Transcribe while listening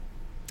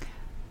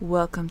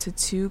Welcome to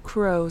Two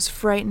Crows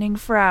Frightening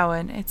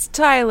Frauen. It's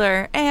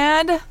Tyler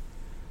and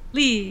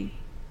Lee.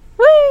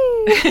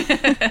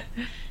 Whee!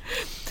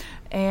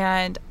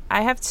 And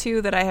I have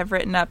two that I have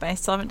written up. I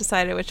still haven't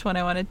decided which one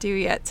I want to do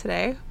yet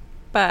today.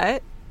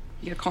 But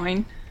You get a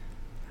coin?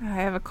 I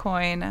have a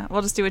coin.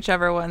 We'll just do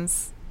whichever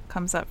one's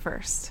comes up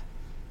first.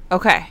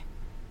 Okay.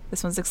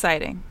 This one's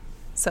exciting.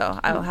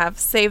 So I will have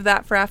save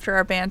that for after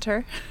our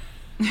banter.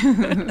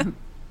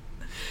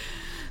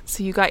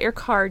 So you got your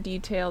car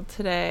detailed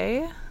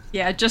today.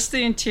 Yeah, just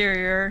the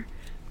interior,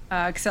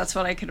 because that's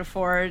what I could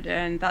afford,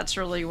 and that's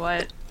really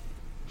what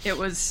it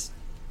was.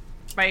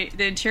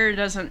 The interior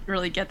doesn't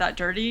really get that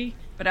dirty,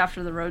 but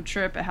after the road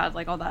trip, it had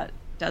like all that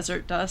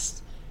desert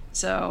dust.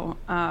 So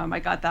I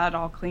got that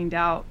all cleaned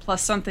out.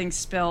 Plus, something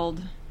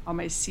spilled on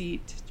my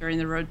seat during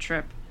the road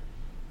trip.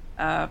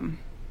 Side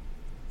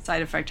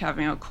effect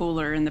having a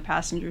cooler in the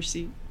passenger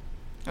seat.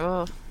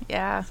 Oh,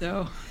 yeah.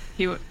 So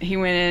he went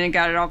in and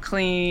got it all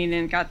clean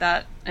and got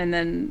that, and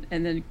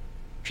then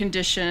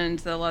conditioned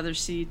the leather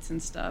seats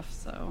and stuff.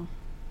 So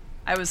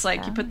I was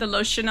like, You put the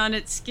lotion on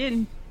its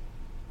skin.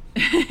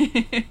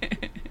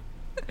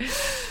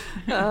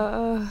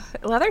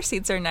 Leather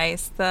seats are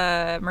nice.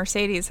 The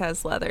Mercedes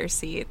has leather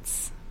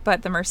seats,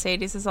 but the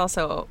Mercedes is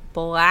also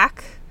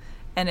black,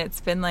 and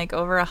it's been like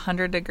over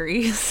 100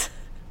 degrees.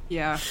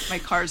 Yeah, my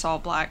car's all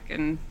black,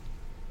 and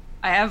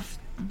I have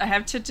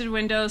tinted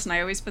windows, and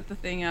I always put the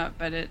thing up,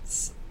 but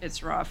it's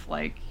rough.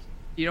 Like,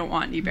 you don't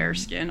want any bare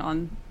skin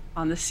on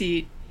the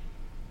seat.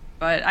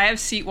 But I have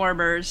seat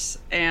warmers,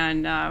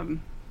 and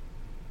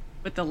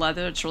with the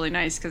leather, it's really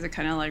nice because it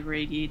kind of like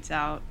radiates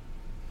out.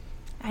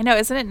 I know,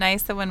 isn't it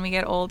nice that when we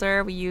get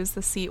older, we use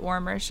the seat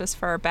warmers just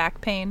for our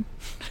back pain?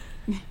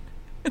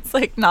 It's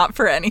like not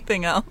for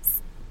anything else.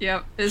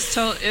 Yep, it's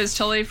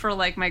totally for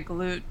like my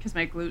glute, because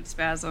my glute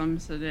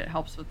spasms, and it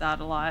helps with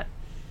that a lot.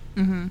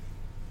 Mm-hmm.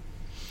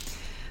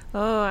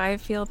 Oh, I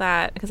feel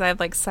that because I have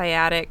like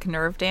sciatic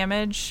nerve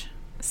damage,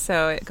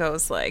 so it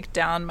goes like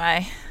down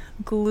my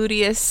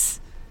gluteus.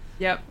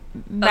 Yep,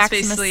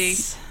 Maximus. That's basically.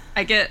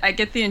 I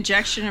get the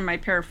injection in my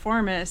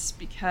piriformis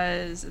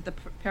because the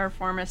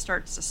piriformis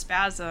starts to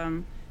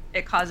spasm.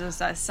 It causes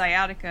that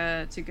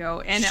sciatica to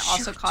go, and it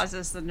also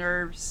causes the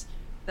nerves,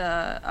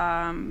 the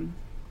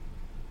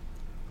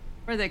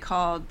what are they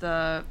called?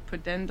 The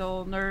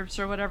pudendal nerves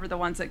or whatever, the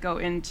ones that go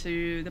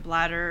into the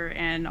bladder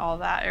and all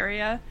that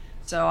area.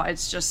 So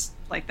it's just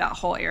like that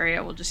whole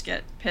area will just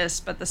get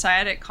pissed. But the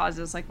sciatic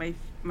causes like my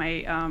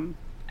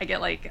I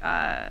get like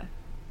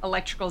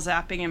electrical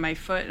zapping in my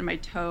foot, and my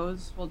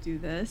toes will do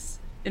this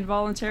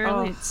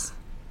involuntarily. It's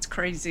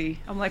crazy.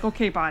 I'm like,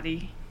 okay,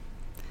 body.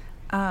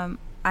 I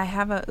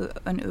have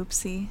an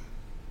oopsie.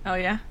 Oh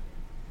yeah?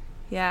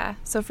 Yeah.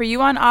 So for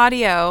you on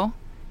audio,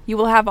 you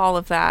will have all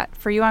of that.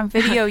 For you on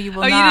video, you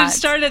will not. Oh, you didn't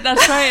start it?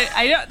 That's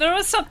right. There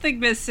was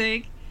something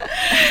missing.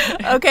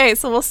 Okay,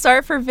 so we'll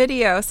start for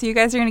video. So you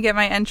guys are going to get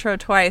my intro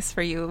twice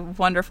for you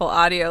wonderful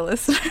audio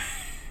listeners.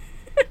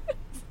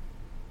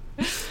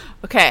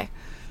 Okay.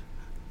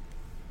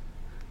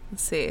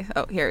 Let's see.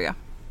 Oh, here we go.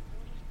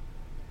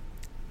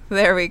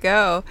 There we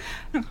go.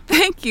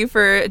 Thank you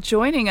for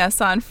joining us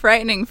on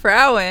Frightening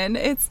Frauen.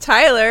 It's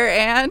Tyler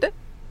and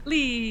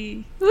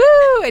Lee.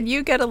 Woo! And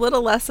you get a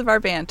little less of our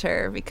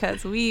banter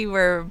because we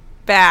were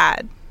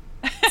bad.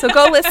 So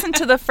go listen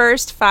to the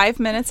first 5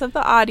 minutes of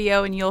the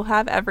audio and you'll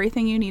have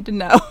everything you need to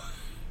know.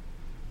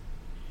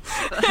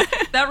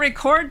 That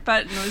record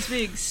button was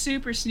being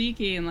super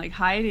sneaky and like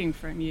hiding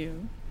from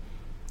you.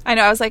 I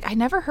know. I was like, I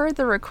never heard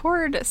the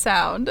record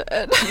sound.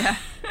 Yeah.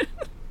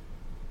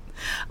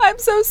 I'm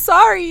so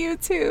sorry,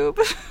 YouTube.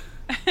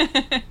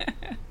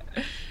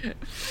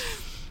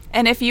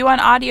 And if you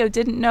on audio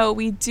didn't know,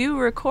 we do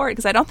record,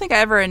 because I don't think I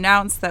ever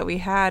announced that we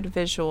had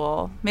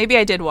visual. Maybe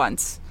I did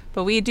once.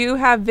 But we do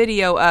have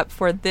video up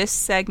for this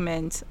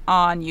segment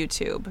on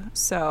YouTube.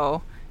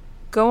 So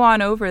go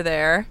on over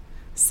there.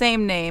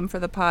 Same name for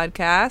the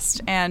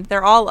podcast. And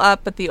they're all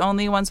up, but the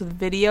only ones with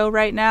video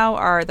right now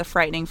are the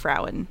Frightening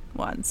Frauen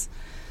ones.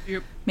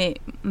 Yep.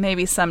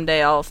 Maybe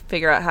someday I'll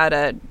figure out how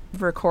to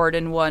record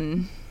in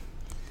one...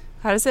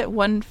 How does it?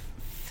 One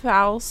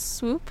foul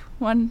swoop?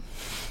 One...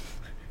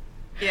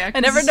 Yeah, I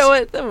never know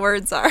what the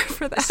words are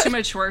for that. It's too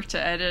much work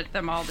to edit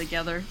them all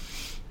together.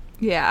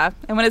 Yeah,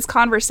 and when it's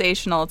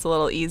conversational, it's a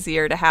little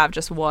easier to have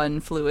just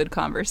one fluid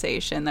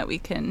conversation that we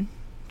can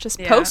just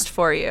post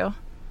for you.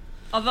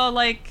 Although,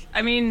 like,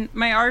 I mean,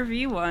 my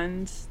RV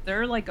ones,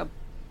 they're like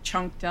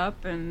chunked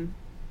up and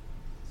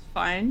it's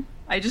fine.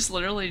 I just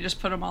literally just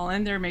put them all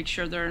in there, make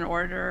sure they're in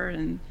order,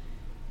 and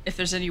if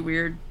there's any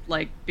weird,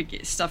 like,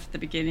 stuff at the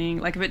beginning,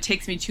 like if it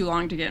takes me too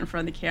long to get in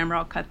front of the camera,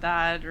 I'll cut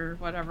that or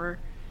whatever.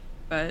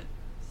 But,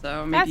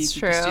 so maybe That's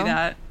you can just do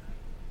that.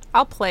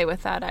 I'll play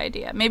with that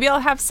idea. Maybe I'll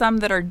have some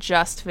that are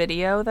just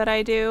video that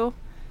I do,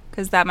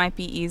 because that might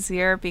be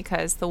easier,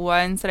 because the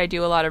ones that I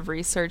do a lot of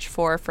research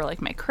for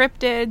like my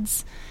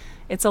cryptids,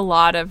 it's a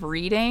lot of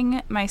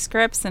reading my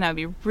scripts, and it would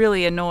be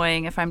really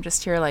annoying if I'm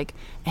just here like,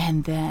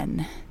 and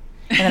then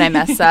I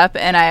mess up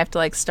and I have to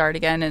like start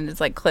again and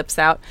it's like clips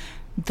out.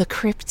 the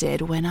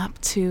cryptid went up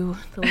to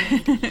the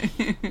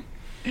lady.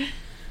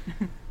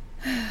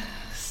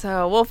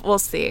 So we'll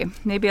see.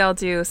 Maybe I'll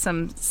do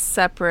some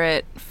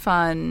separate,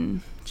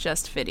 fun,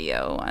 just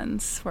video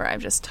ones where I'm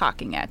just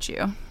talking at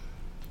you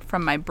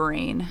from my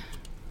brain.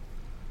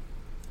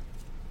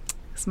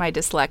 Because my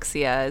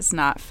dyslexia is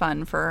not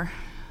fun for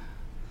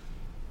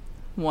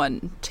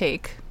one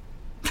take.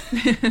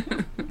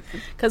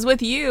 Because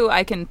with you,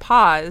 I can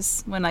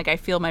pause when like I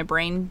feel my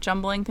brain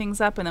jumbling things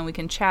up, and then we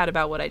can chat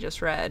about what I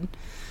just read.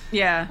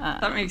 Yeah,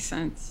 that makes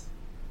sense.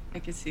 I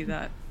can see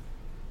that.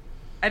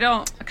 I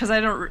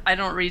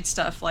don't read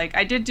stuff. Like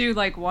I did do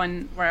like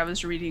one where I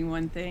was reading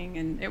one thing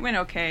and it went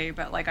okay,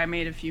 but like I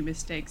made a few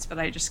mistakes, but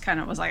I just kind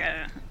of was like,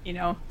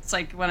 it's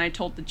like when I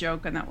told the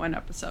joke on that one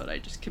episode, I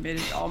just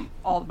committed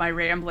all my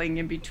rambling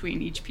in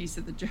between each piece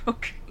of the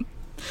joke.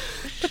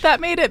 But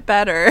that made it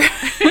better.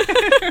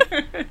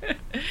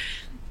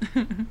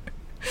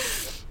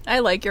 I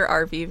like your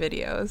RV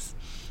videos.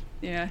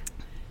 Yeah.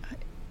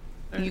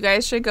 You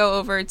guys should go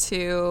over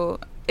to,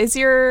 is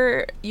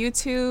your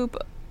YouTube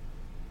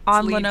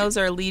on Leno's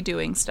or Lee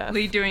doing stuff?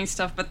 Lee doing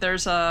stuff, but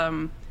there's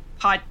my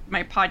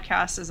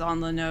podcast is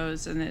on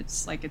Leno's and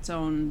it's like its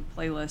own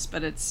playlist,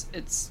 but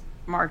it's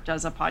marked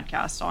as a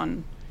podcast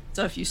on.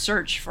 So if you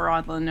search for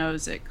on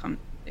Leno's, it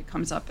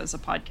comes up as a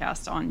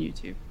podcast on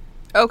YouTube.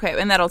 Okay,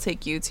 and that'll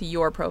take you to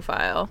your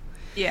profile.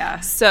 Yeah.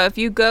 So if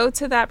you go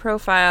to that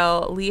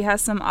profile, Lee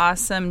has some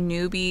awesome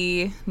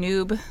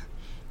noob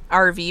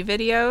RV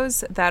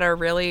videos that are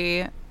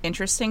really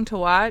interesting to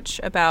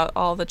watch about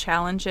all the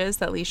challenges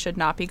that Lee should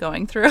not be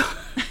going through.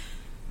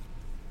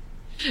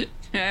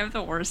 I have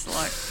the worst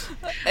luck.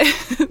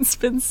 It's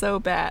been so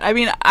bad. I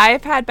mean,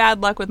 I've had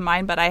bad luck with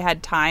mine, but I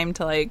had time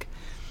to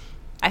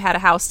I had a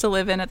house to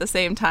live in at the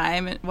same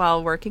time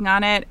while working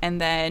on it. And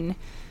then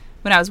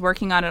when I was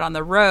working on it on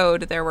the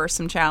road, there were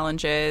some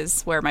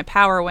challenges where my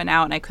power went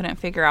out and I couldn't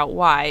figure out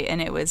why.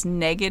 And it was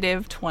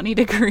negative 20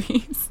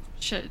 degrees.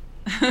 Shit.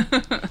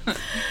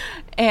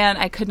 And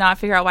I could not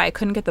figure out why. I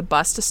couldn't get the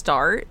bus to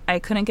start. I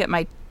couldn't get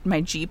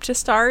my Jeep to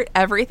start.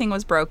 Everything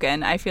was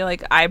broken. I feel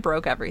like I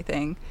broke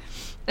everything.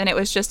 And it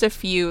was just a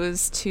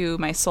fuse to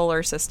my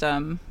solar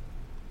system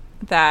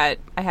that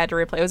I had to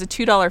replace. It was a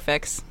 $2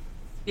 fix.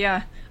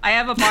 Yeah. I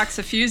have a box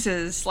of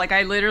fuses. Like,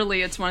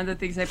 it's one of the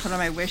things I put on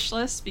my wish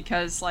list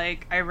because,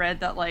 like, I read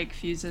that, like,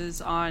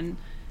 fuses on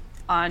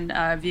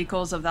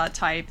vehicles of that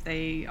type,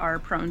 they are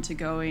prone to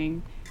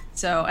going.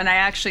 So, and I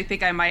actually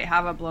think I might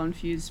have a blown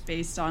fuse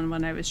based on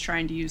when I was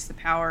trying to use the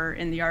power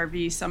in the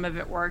RV. Some of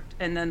it worked,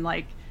 and then,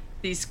 like,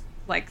 these,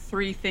 like,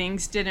 3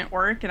 things didn't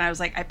work, and I was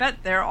like, I bet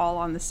they're all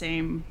on the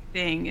same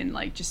thing, and,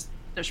 like, just,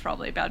 there's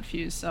probably a bad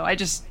fuse. So I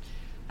just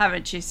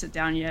haven't chased it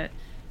down yet.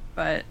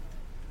 But,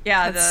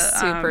 yeah. That's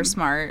super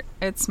smart.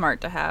 It's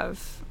smart to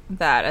have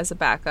that as a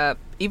backup,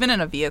 even in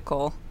a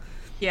vehicle.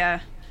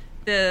 Yeah.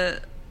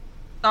 The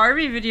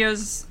RV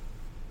videos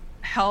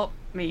help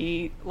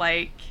me,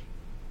 like,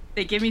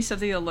 they give me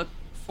something to look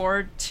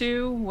forward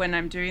to when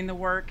I'm doing the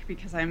work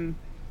because I'm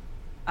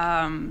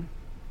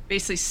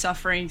basically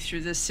suffering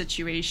through this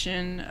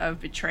situation of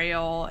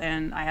betrayal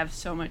and I have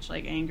so much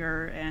like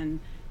anger and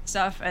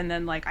stuff, and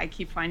then like I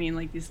keep finding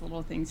like these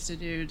little things to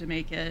do to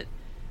make it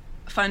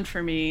fun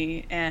for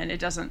me, and it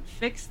doesn't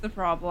fix the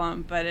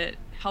problem but it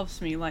helps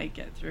me like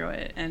get through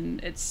it,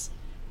 and it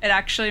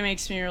actually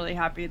makes me really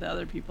happy that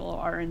other people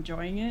are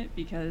enjoying it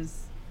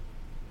because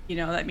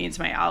that means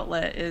my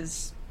outlet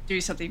is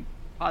doing something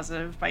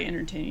positive by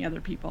entertaining other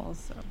people.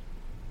 So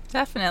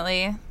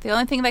definitely. The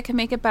only thing that can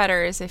make it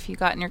better is if you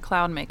got in your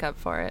clown makeup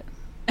for it.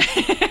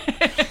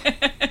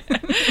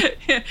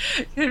 Can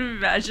you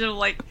imagine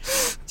like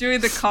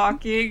doing the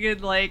caulking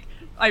and like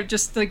I'm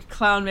just like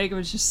clown makeup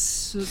is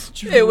just so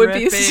dripping. It would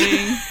be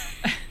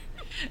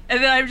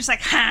and then I'm just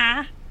like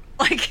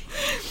like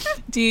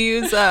do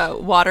you use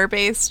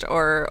water-based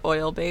or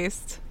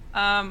oil-based?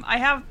 I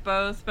have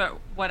both, but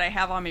what I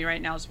have on me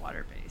right now is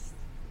water-based.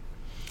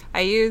 I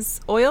use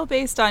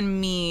oil-based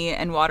on me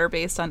and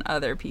water-based on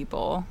other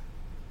people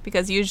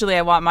because usually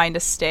I want mine to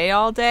stay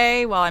all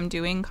day while I'm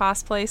doing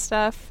cosplay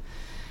stuff,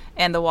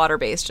 and the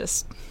water-based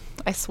just,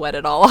 I sweat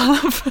it all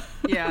off.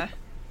 Yeah.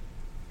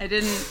 I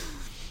didn't,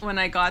 when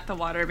I got the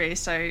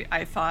water-based,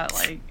 I thought,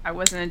 like, I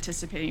wasn't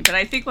anticipating, but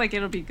I think, like,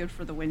 it'll be good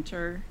for the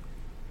winter,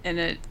 and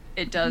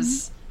it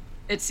does,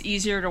 it's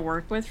easier to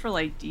work with for,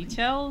 like,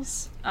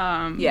 details.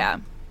 Yeah.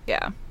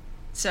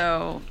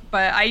 So,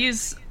 but I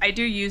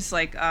do use,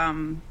 like,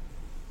 what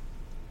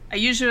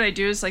I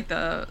do is like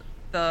the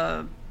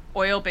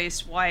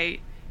oil-based white,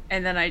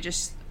 and then I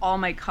just all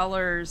my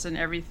colors and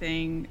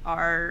everything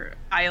are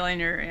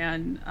eyeliner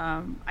and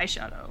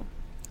eyeshadow.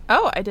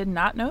 Oh, I did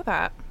not know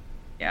that.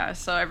 Yeah,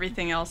 so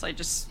everything else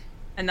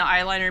and the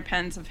eyeliner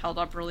pens have held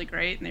up really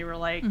great, and they were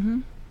like,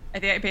 I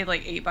think I paid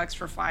like $8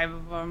 for 5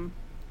 of them,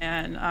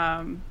 and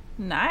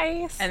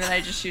nice. And then I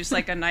just use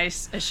like an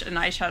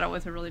eyeshadow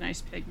with a really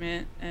nice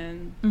pigment,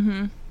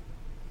 and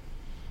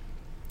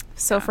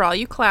So for all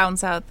you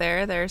clowns out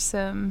there, there's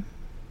some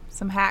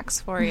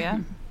hacks for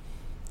you.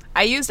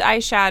 I used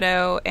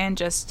eyeshadow and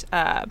just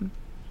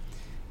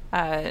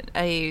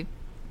a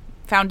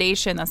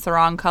foundation that's the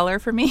wrong color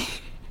for me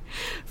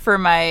for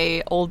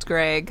my old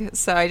Greg.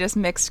 So I just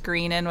mixed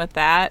green in with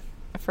that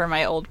for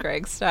my old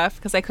Greg stuff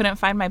because I couldn't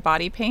find my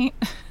body paint.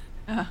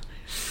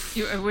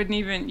 You wouldn't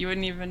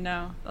even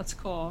know. That's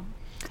cool.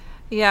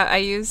 Yeah, I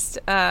used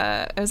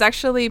it was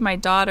actually my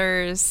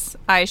daughter's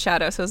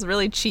eyeshadow, so it was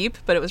really cheap,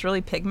 but it was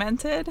really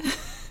pigmented.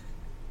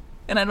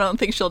 And I don't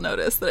think she'll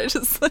notice that I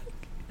just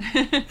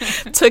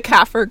like took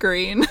half her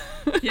green.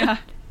 Yeah.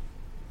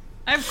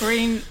 I have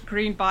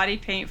green body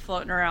paint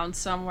floating around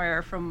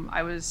somewhere from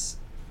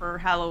for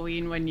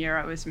Halloween one year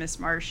I was Miss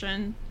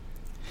Martian.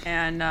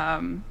 And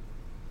I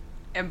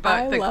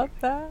love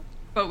that.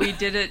 But we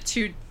did it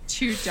too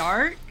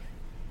dark.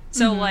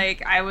 So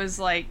like I was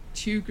like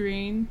too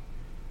green.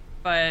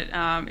 But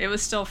it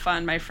was still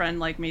fun. My friend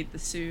like made the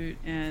suit,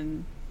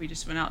 and we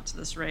just went out to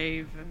this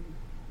rave, and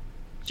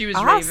she was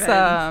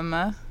awesome.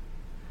 raving.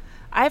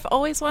 I've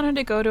always wanted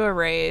to go to a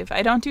rave.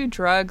 I don't do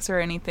drugs or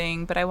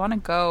anything, but I want to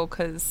go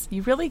because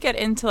you really get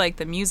into like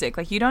the music.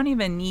 Like you don't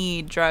even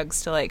need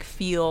drugs to like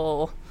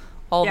feel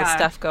all the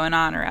stuff going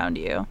on around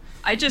you.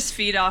 I just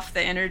feed off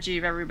the energy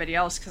of everybody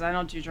else because I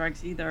don't do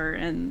drugs either,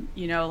 and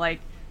you know like.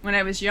 When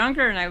I was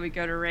younger and I would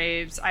go to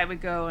raves, I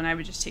would go and I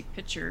would just take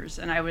pictures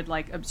and I would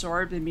like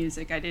absorb the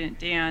music. I didn't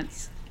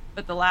dance.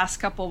 But the last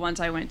couple ones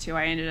I went to,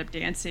 I ended up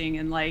dancing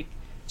and like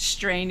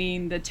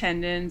straining the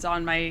tendons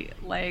on my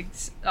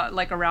legs,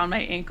 like around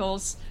my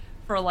ankles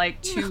for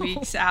like 2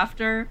 weeks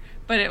after.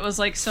 But it was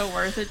like so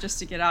worth it just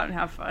to get out and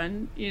have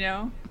fun, you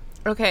know?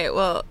 Okay,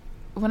 well,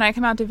 when I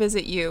come out to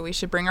visit you, we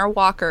should bring our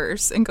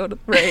walkers and go to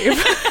the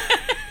rave.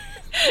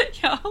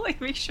 Yeah, like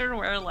make sure to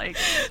wear like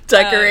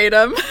decorate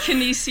them,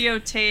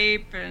 kinesio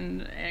tape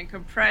and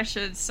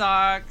compression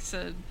socks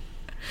and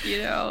you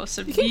know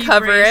some you can knee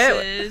cover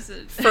braces it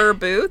with fur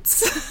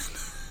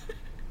boots.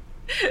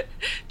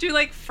 Do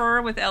like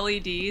fur with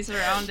LEDs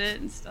around it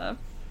and stuff.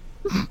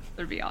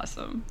 That'd be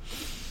awesome.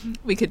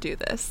 We could do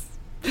this.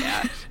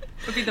 Yeah,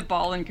 it'd be the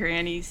ball and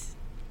grannies.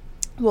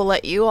 We'll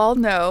let you all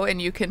know,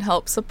 and you can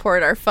help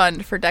support our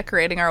fund for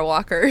decorating our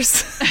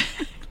walkers.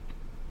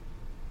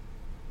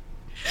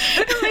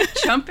 It would make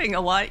jumping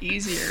a lot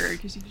easier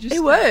because you just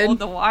hold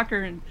the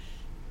walker and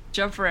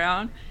jump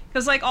around.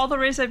 Because like all the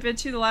raves I've been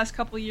to the last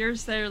couple of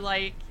years, they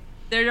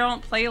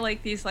don't play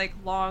like these like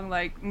long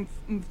like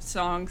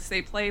songs.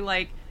 They play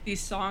like these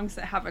songs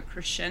that have a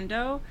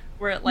crescendo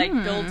where it like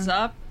builds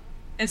up,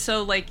 and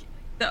so like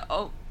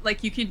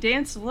like you can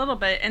dance a little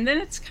bit, and then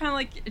it's kind of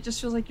like it just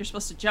feels like you're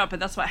supposed to jump,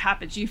 and that's what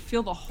happens. You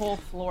feel the whole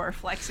floor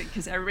flexing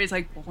because everybody's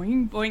like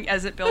boing boing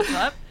as it builds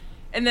up.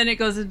 And then it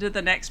goes into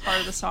the next part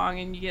of the song,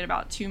 and you get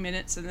about 2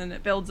 minutes, and then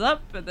it builds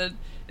up, and then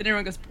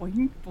everyone goes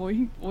boing,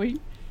 boing, boing.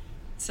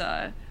 It's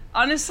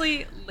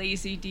honestly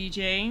lazy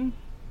DJing.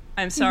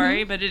 I'm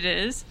sorry, but it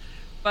is.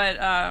 But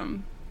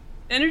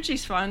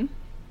energy's fun.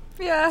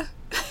 Yeah.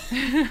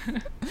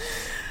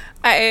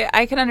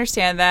 I can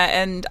understand that,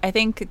 and I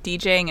think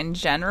DJing in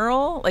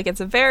general, like it's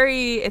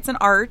an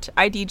art.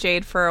 I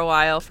DJ'd for a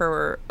while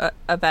for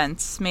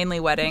events,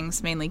 mainly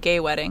weddings, mainly gay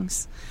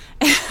weddings.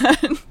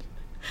 And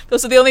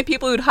those are the only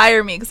people who'd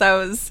hire me because I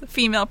was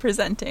female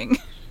presenting.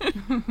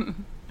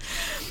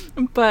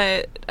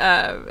 But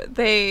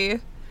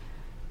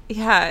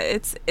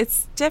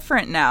it's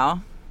different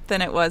now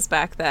than it was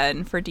back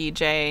then for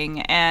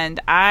DJing. And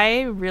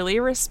I really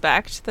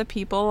respect the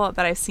people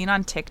that I've seen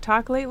on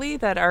TikTok lately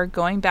that are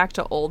going back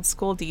to old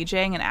school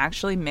DJing and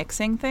actually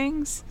mixing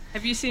things.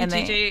 Have you seen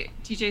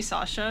DJ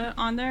Sasha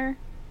on there?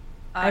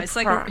 It's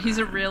like he's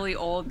a really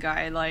old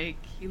guy. Like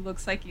he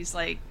looks like he's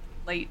like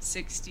late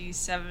 60s,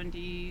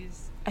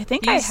 70s. I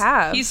think I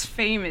have. He's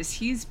famous.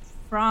 He's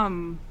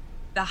from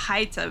the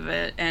height of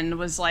it and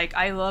was like,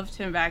 I loved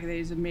him back then.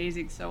 He's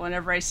amazing. So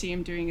whenever I see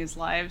him doing his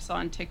lives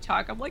on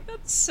TikTok, I'm like,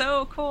 that's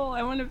so cool.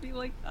 I want to be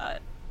like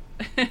that.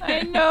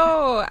 I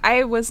know.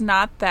 I was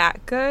not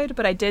that good,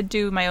 but I did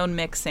do my own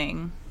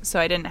mixing.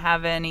 So I didn't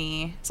have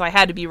any. So I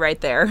had to be right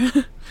there.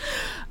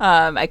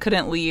 I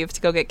couldn't leave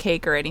to go get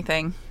cake or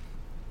anything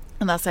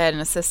unless I had an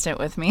assistant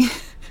with me.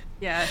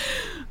 Yeah.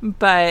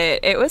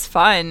 But it was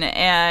fun,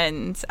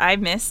 and I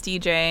miss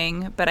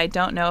DJing, but I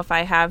don't know if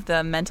I have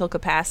the mental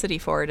capacity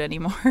for it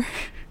anymore.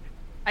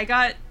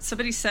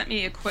 Somebody sent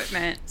me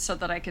equipment so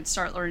that I could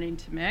start learning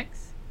to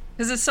mix.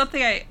 Because it's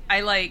something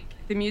I like,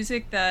 the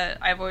music that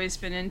I've always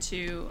been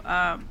into.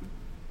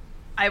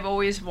 I've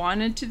always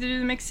wanted to do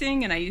the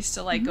mixing, and I used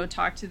to like go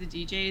talk to the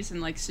DJs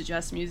and like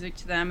suggest music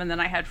to them. And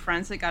then I had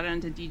friends that got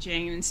into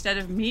DJing, and instead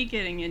of me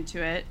getting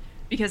into it,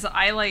 because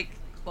I like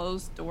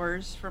closed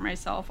doors for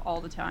myself all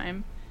the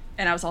time,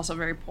 and I was also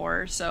very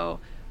poor,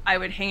 so I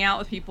would hang out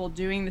with people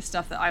doing the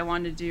stuff that I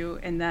wanted to do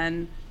and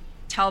then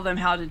tell them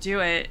how to do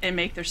it and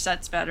make their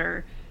sets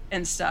better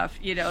and stuff,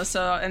 you know.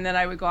 So and then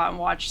I would go out and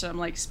watch them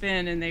like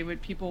spin,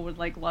 and people would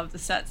like love the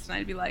sets, and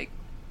I'd be like,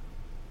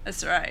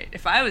 that's right,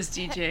 if I was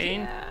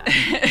DJing.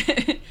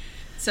 Yeah.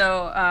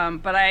 So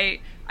but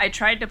I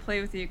tried to play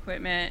with the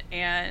equipment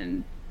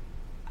and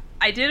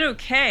I did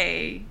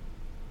okay,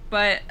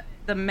 but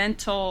the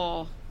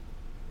mental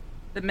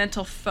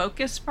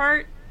focus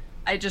part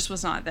I just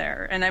was not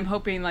there, and I'm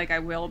hoping like I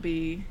will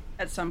be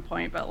at some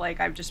point. But like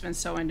I've just been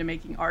so into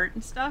making art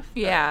and stuff.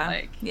 Yeah,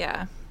 like,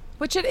 yeah.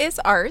 Which it is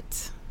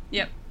art.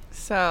 Yep.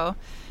 So,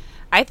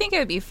 I think it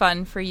would be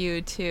fun for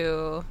you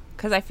to,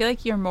 because I feel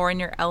like you're more in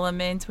your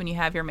element when you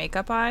have your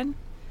makeup on,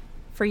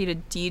 for you to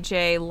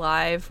DJ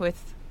live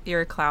with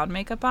your clown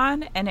makeup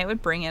on, and it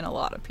would bring in a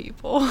lot of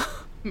people.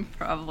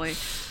 Probably.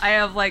 I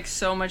have like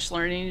so much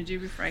learning to do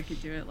before I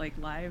could do it like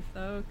live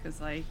though,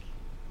 because like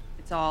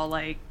it's all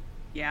like,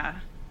 yeah.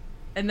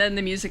 And then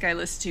the music I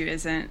listen to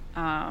isn't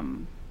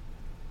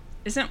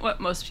what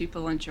most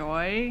people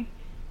enjoy.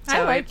 So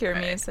I like your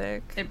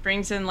music. It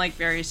brings in like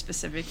very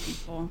specific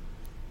people,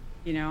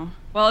 you know.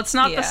 Well, it's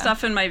not the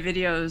stuff in my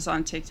videos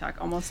on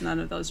TikTok. Almost none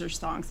of those are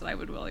songs that I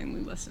would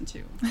willingly listen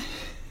to.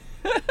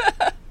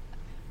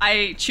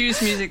 I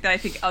choose music that I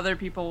think other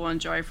people will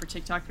enjoy for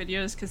TikTok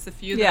videos, because the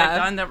few that I've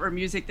done that were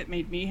music that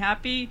made me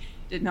happy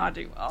did not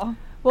do well.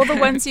 Well, the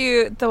ones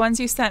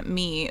you sent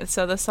me,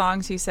 so the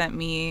songs you sent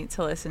me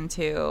to listen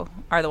to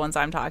are the ones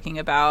I'm talking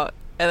about.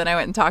 And then I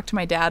went and talked to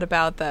my dad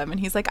about them, and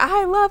he's like,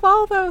 I love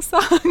all those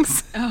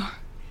songs. Oh,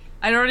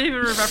 I don't even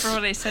remember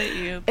what I sent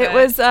you. It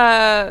was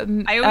I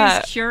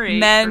always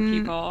curate for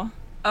people.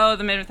 Oh,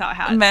 the Men Without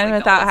Hats. Men like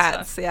Without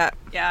Hats, stuff.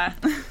 Yeah.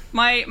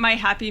 My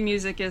happy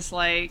music is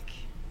like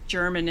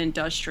German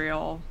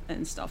industrial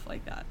and stuff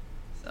like that.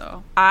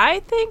 So I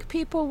think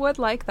people would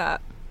like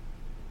that.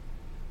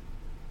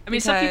 I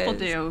mean, some people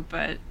do,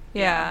 but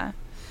yeah.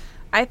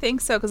 I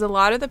think so, because a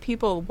lot of the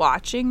people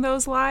watching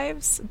those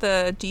lives,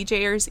 the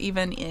DJers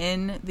even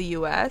in the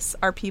US,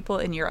 are people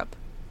in Europe.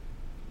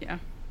 Yeah.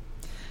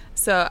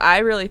 So I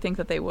really think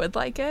that they would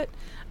like it.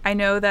 I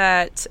know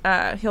that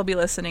he'll be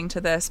listening to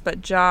this,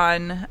 but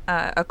John,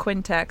 a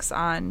Quintex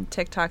on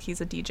TikTok, he's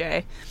a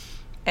DJ,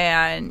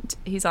 and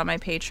he's on my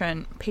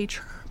Patreon.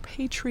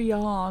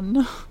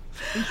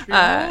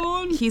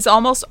 He's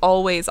almost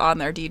always on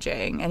there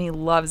DJing, and he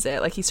loves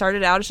it. Like, he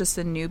started out as just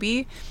a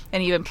newbie,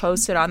 and he even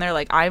posted on there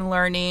like, I'm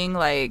learning,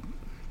 like,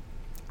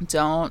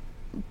 don't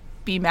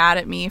be mad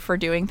at me for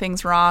doing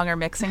things wrong or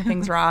mixing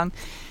things wrong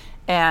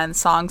and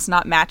songs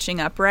not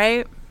matching up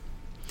right.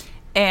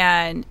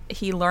 And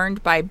he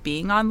learned by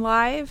being on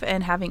live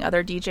and having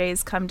other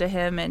DJs come to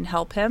him and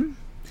help him,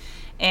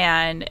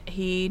 and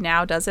he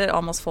now does it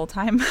almost full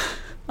time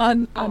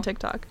on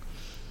TikTok.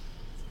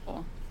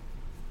 Cool.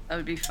 That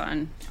would be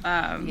fun.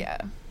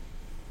 Yeah,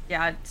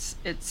 it's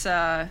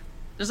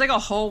there's like a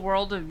whole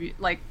world of,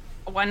 like,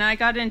 when I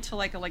got into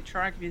like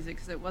electronic music,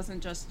 because it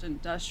wasn't just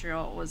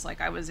industrial, it was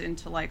like I was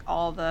into like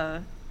all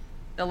the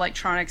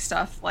electronic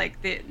stuff, like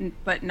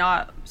but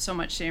not so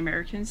much the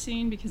American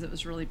scene, because it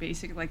was really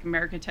basic. Like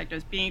American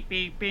techno's beep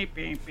beep beep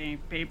beep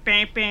beep beep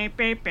beep beep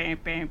beep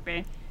beep beep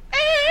beep.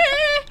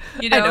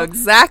 You know? I know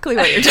exactly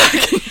what you're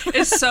talking about.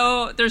 It's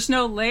so, there's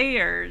no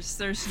layers,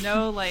 there's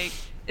no like,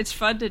 it's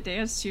fun to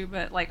dance to,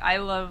 but like I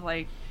love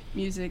like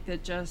music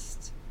that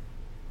just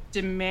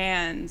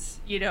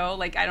demands, you know,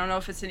 like I don't know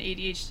if it's an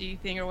ADHD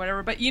thing or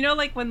whatever, but you know,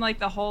 like when like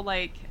the whole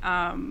like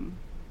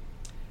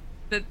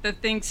the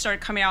things started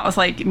coming out with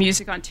like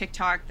music on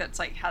TikTok that's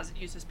like it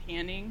uses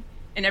panning,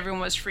 and everyone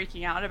was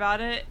freaking out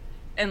about it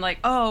and like,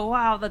 oh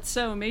wow, that's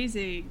so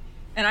amazing.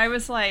 And I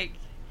was like,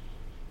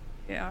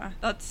 yeah,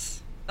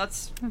 that's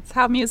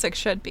how music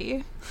should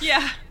be.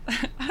 Yeah.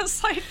 I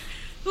was like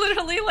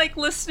literally like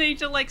listening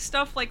to like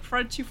stuff like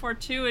Front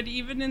 242, and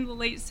even in the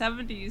late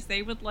 70s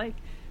they would like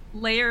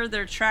layer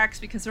their tracks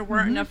because there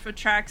weren't enough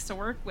tracks to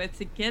work with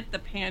to get the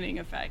panning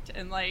effect.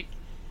 And like,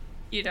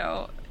 you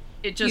know,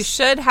 it just, you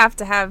should have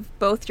to have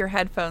both your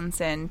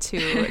headphones in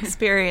to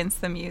experience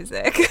the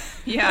music.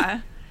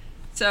 Yeah.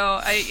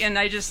 So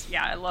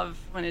I love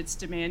when it's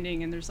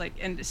demanding, and there's like,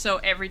 and so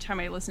every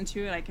time I listen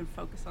to it I can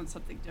focus on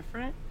something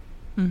different.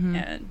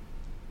 And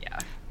yeah,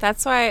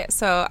 that's why.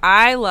 So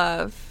I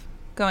love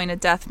going to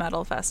death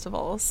metal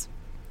festivals,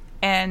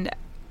 and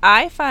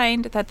I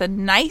find that the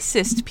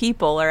nicest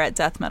people are at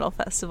death metal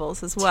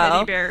festivals as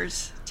well.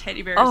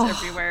 Teddy bears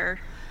everywhere.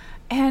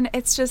 And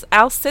it's just,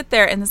 I'll sit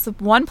there, and this is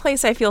the one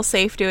place I feel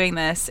safe doing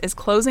this, is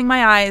closing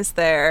my eyes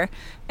there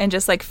and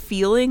just like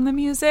feeling the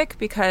music,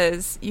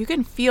 because you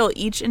can feel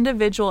each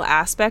individual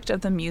aspect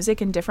of the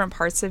music in different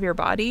parts of your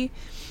body.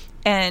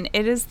 And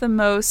it is the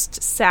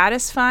most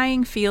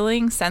satisfying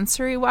feeling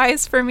sensory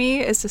wise for me,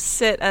 is to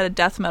sit at a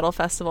death metal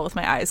festival with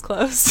my eyes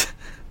closed.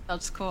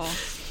 That's cool.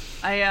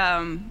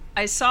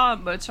 I saw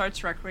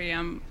Mozart's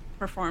Requiem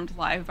performed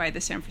live by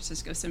the San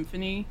Francisco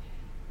Symphony,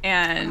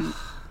 and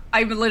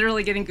I'm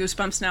literally getting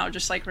goosebumps now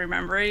just like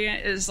remembering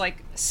it. Is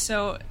like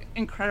so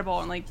incredible,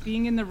 and like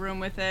being in the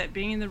room with it,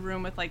 being in the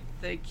room with like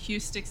the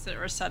acoustics that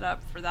were set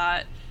up for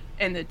that,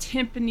 and the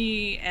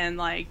timpani, and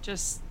like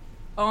just,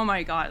 oh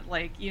my god,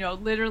 like, you know,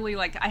 literally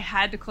like I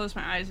had to close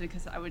my eyes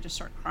because I would just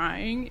start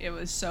crying. It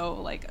was so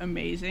like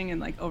amazing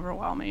and like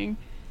overwhelming.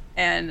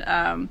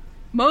 And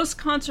most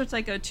concerts I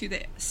go to,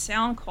 the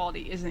sound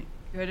quality isn't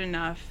good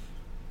enough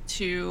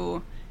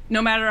to,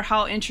 no matter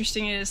how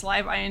interesting it is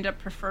live, I end up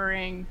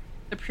preferring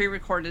the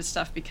pre-recorded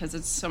stuff because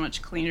it's so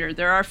much cleaner.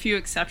 There are a few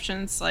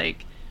exceptions,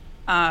 like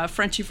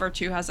Frenchy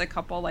Virtue has a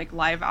couple like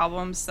live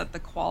albums that the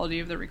quality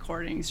of the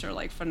recordings are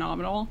like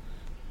phenomenal.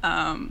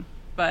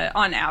 But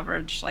on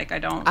average, like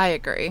I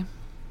agree.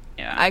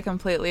 Yeah. I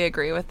completely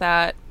agree with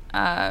that.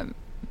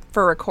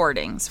 For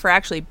recordings, for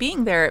actually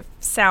being there, it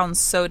sounds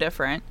so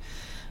different.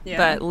 Yeah.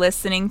 But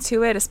listening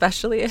to it,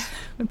 especially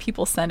when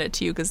people send it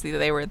to you because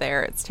they were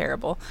there, it's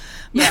terrible.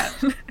 Yeah.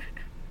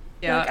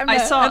 Yeah.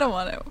 Like, I don't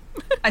want to.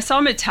 I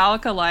saw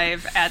Metallica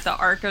live at the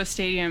Arco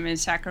Stadium in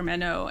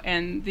Sacramento,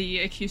 and the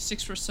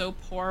acoustics were so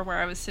poor where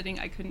I was sitting,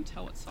 I couldn't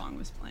tell what song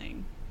was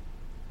playing.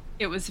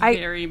 It was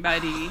very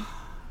muddy.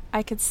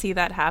 I could see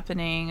that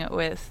happening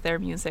with their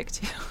music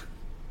too.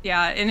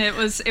 Yeah, and it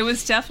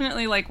was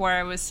definitely like where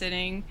I was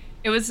sitting.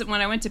 It was when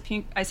I went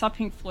to I saw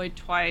Pink Floyd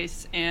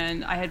twice,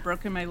 and I had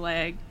broken my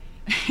leg.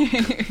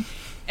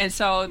 And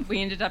so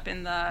we ended up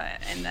in the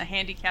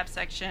handicap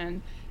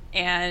section,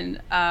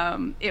 and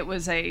it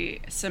was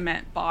a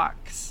cement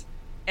box.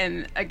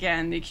 And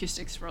again, the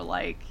acoustics were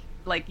like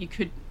you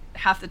could,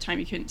 half the time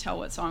you couldn't tell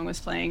what song was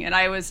playing. And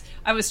I was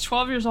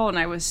 12 years old, and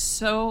I was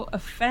so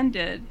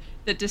offended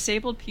that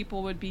disabled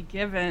people would be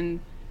given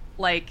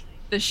like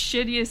the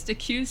shittiest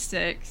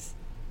acoustics.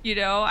 You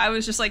know, I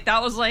was just like,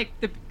 that was like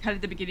the kind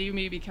of the beginning of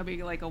me becoming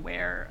like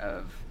aware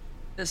of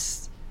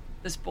this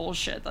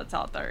bullshit that's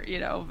out there, you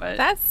know. But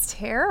that's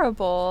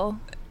terrible.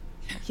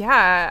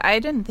 Yeah, I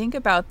didn't think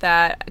about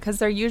that because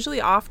they're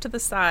usually off to the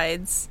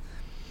sides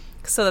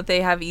so that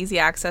they have easy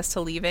access to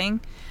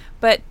leaving.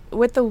 But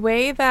with the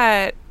way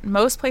that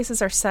most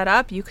places are set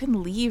up, you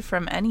can leave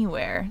from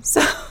anywhere.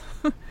 So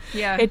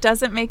yeah, it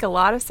doesn't make a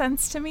lot of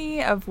sense to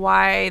me of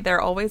why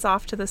they're always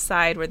off to the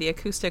side where the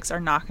acoustics are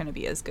not going to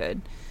be as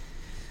good.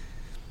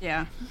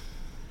 Yeah.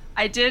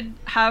 I did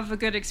have a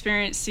good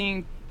experience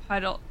seeing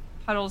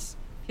Puddle's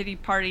Pity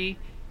Party.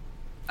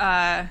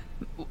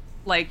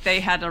 Like, they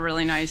had a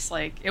really nice,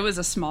 like, it was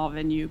a small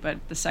venue,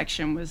 but the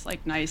section was,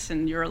 like, nice,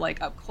 and you were,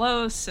 like, up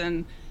close,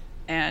 and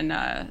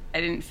I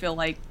didn't feel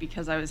like,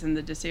 because I was in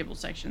the disabled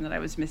section, that I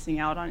was missing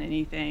out on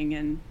anything,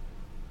 and,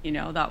 you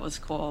know, that was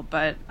cool.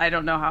 But I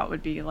don't know how it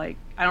would be, like,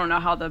 I don't know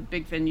how the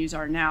big venues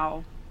are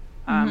now,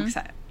 'cause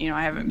I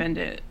haven't been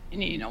to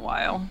any in a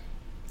while.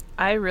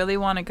 I really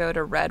want to go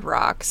to Red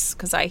Rocks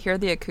because I hear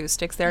the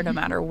acoustics there, no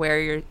matter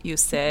where you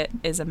sit,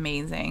 is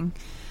amazing.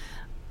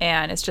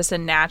 And it's just a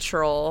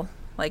natural,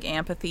 like,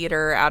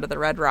 amphitheater out of the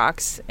Red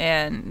Rocks.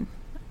 And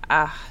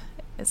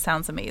it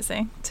sounds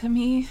amazing to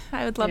me.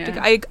 I would love to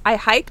go. I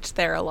hiked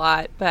there a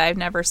lot, but I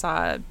never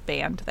saw a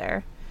band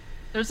there.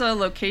 There's a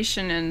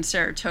location in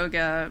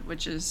Saratoga,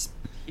 which is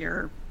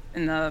here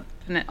on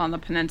the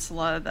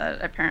peninsula, that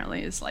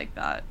apparently is like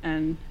that.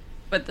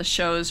 But the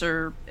shows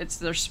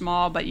they're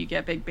small, but you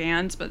get big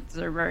bands, but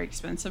they're very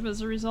expensive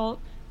as a result.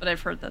 But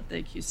I've heard that the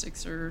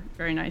acoustics are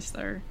very nice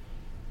there.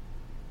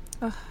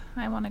 Oh,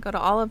 I want to go to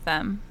all of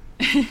them.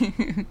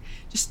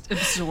 Just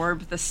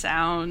absorb the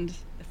sound,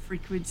 the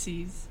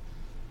frequencies.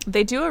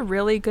 They do a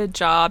really good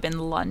job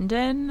in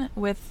London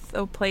with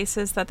the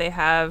places that they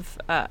have.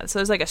 So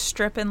there's like a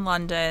strip in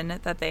London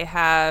that they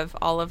have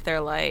all of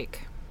their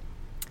like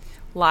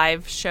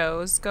live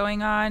shows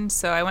going on.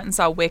 So I went and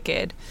saw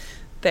Wicked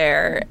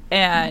there,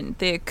 and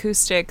the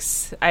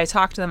acoustics, I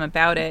talked to them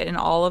about it, and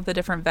all of the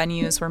different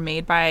venues were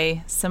made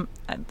by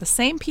the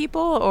same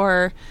people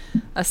or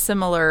a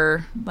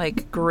similar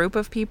like group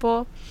of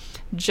people,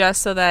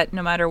 just so that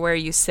no matter where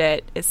you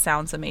sit, it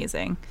sounds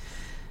amazing.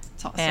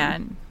 That's awesome.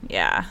 And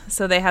yeah,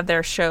 so they have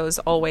their shows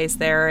always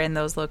there in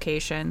those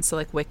locations. So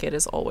like Wicked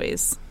is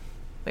always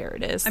where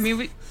it is. I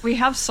mean, we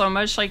have so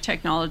much like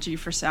technology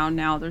for sound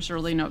now. There's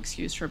really no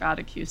excuse for bad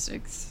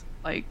acoustics.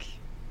 Like,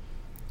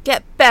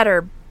 get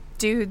better,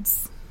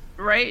 dudes.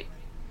 Right?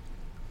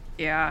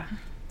 Yeah.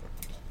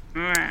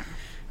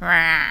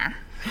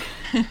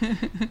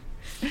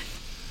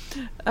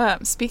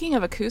 Speaking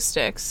of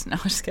acoustics, no,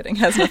 just kidding. It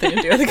has nothing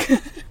to do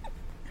with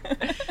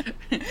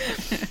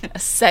a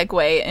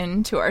segue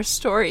into our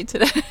story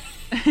today.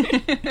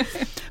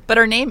 But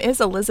her name is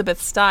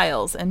Elizabeth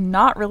Stiles and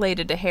not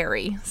related to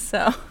Harry,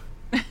 so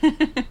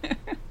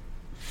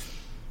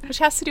which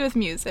has to do with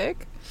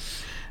music.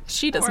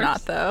 She does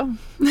not, though.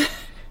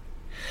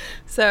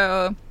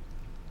 So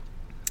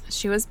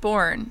she was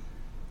born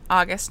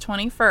August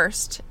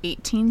 21st,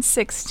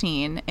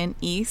 1816 in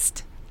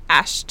East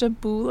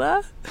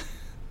Ashtabula,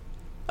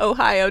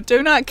 Ohio.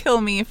 Do not kill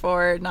me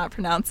for not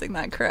pronouncing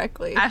that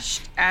correctly.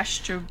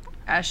 Ashtabula.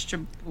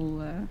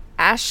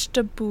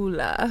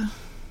 Ashtabula.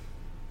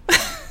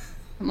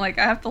 I'm like,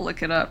 I have to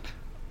look it up.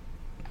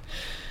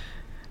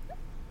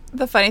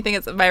 The funny thing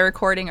is that my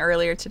recording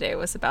earlier today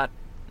was about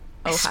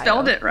Ohio. I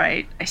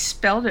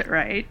spelled it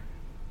right.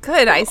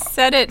 Good, I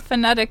said it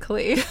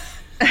phonetically.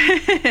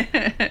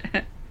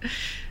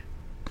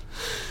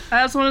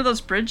 That's one of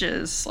those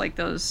bridges, like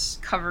those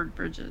covered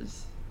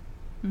bridges.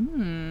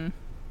 But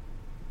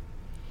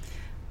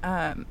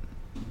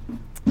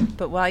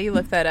while you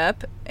look that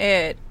up,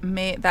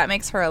 that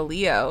makes her a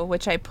Leo,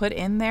 which I put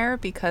in there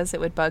because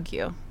it would bug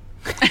you.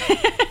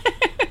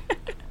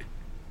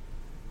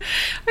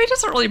 It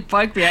doesn't really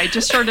bug me. I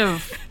just sort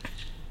of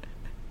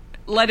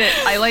let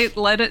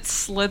it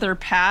slither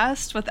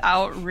past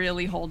without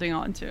really holding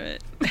on to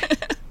it.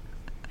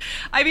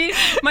 I mean,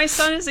 my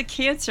son is a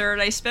Cancer,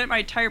 and I spent my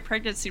entire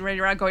pregnancy running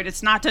around going,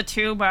 "It's not a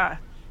tumor."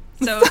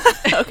 So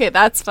okay,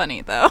 that's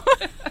funny though.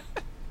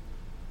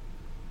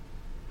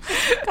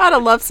 Gotta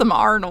love some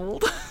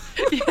Arnold.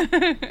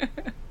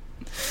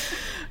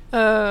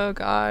 Oh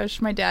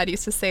gosh, my dad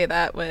used to say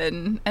that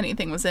when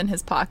anything was in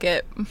his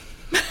pocket.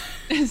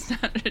 It's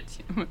not a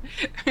tumor.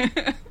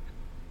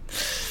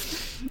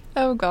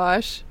 Oh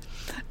gosh.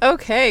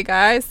 Okay,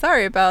 guys,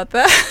 sorry about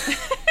that.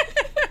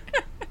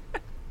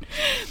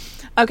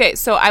 Okay,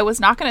 so I was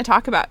not going to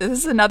talk about, this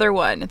is another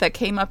one that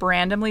came up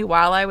randomly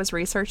while I was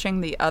researching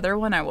the other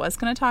one I was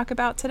going to talk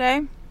about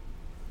today.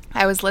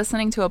 I was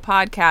listening to a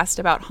podcast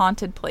about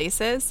haunted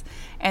places,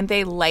 and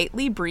they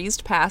lightly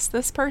breezed past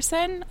this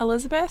person,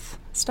 Elizabeth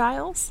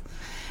Stiles,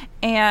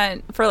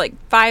 and for like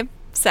 5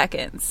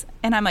 seconds.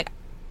 And I'm like,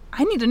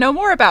 I need to know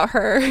more about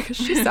her because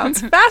she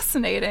sounds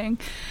fascinating.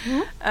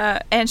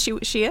 And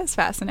she is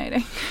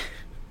fascinating.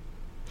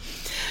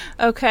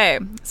 Okay,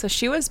 so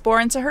she was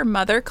born to her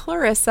mother,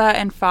 Clarissa,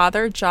 and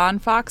father, John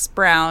Fox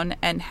Brown,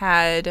 and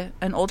had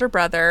an older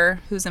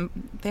brother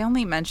they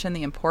only mention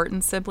the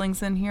important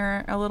siblings in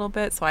here a little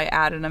bit, so I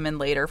added them in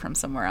later from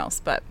somewhere else.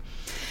 But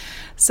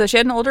so she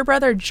had an older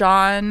brother,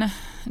 John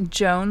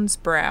Jones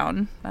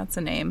Brown. That's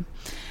a name.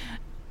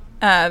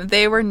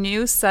 They were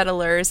new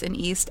settlers in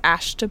East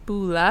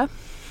Ashtabula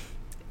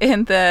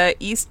in the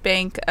east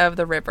bank of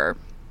the river.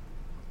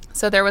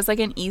 So there was like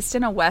an east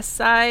and a west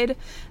side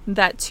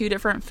that 2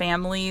 different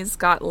families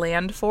got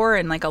land for,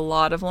 and like a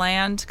lot of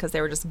land because they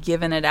were just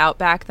giving it out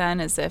back then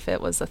as if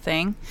it was a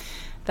thing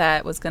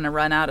that was going to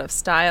run out of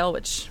style,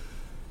 which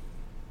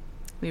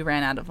we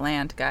ran out of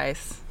land,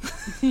 guys.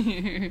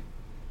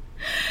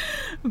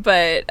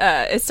 But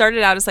it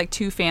started out as like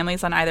 2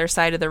 families on either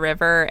side of the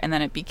river, and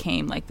then it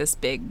became like this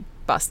big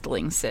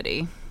bustling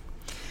city.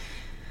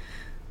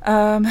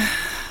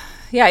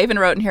 Yeah, I even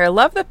wrote in here, I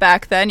love that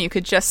back then you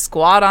could just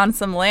squat on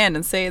some land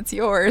and say it's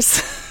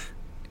yours.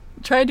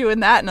 Try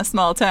doing that in a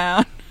small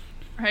town.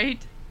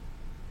 Right?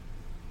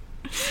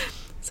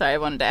 Sorry, I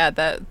wanted to add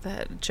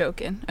that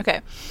joke in.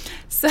 Okay.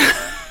 So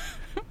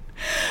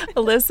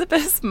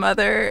Elizabeth's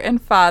mother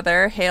and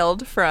father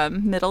hailed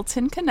from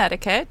Middleton,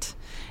 Connecticut,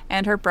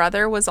 and her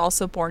brother was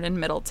also born in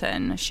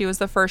Middleton. She was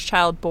the first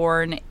child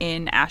born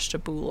in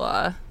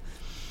Ashtabula,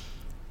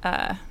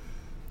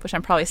 which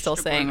I'm probably still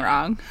saying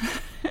wrong.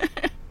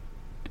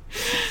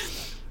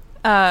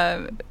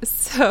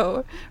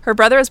 So her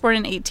brother was born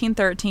in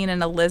 1813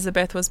 and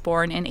Elizabeth was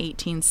born in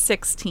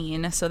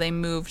 1816. So they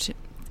moved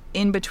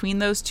in between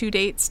those 2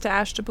 dates to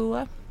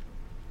Ashtabula.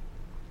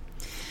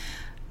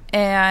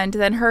 And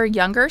then her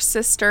younger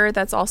sister,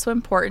 that's also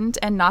important,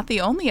 and not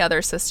the only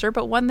other sister,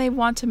 but one they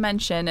want to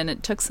mention, and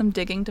it took some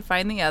digging to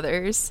find the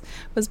others,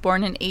 was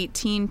born in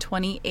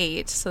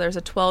 1828. So there's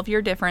a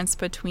 12-year difference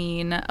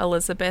between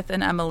Elizabeth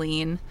and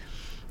Emmeline,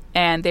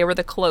 and they were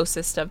the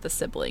closest of the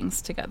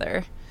siblings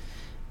together.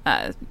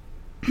 And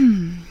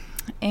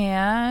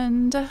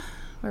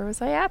where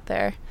was I at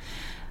there?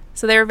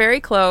 So they were very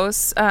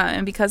close,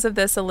 and because of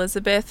this,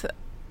 Elizabeth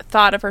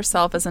thought of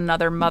herself as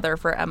another mother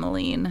for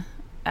Emmeline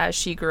as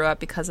she grew up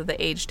because of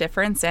the age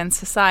difference and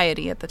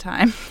society at the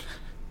time.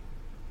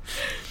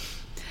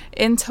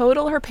 In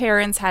total, her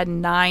parents had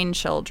 9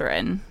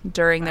 children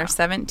during their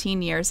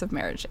 17 years of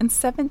marriage. In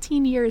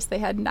 17 years, they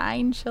had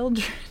 9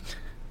 children.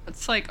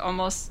 It's like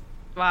almost,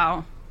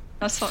 wow.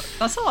 That's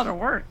a lot of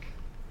work.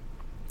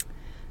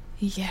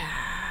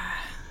 Yeah.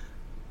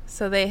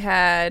 So they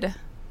had,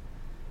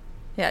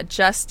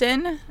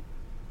 Justin,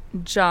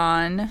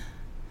 John.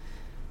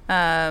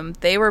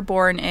 They were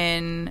born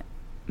in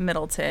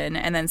Middleton,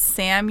 and then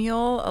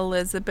Samuel,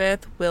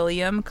 Elizabeth,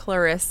 William,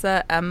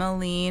 Clarissa,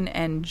 Emmeline,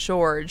 and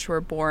George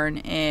were born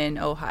in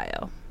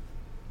Ohio.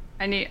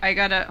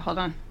 Hold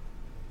on.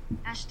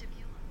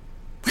 Ashtabula.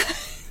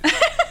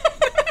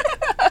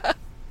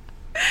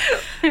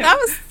 That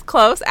was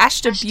close.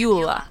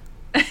 Ashtabula.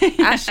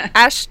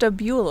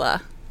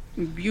 Ashtabula.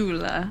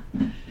 Beulah.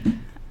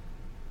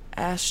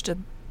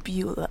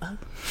 Ashtabula.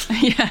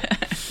 Yeah.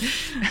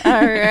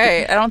 All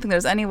right. I don't think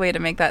there's any way to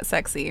make that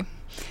sexy.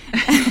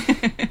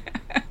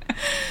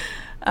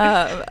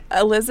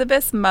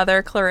 Elizabeth's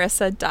mother,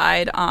 Clarissa,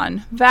 died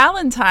on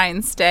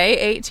Valentine's Day,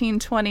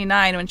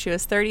 1829, when she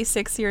was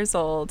 36 years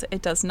old.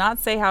 It does not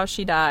say how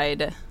she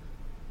died,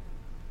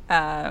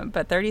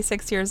 but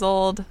 36 years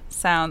old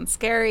sounds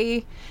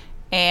scary,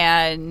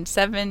 and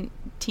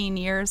 17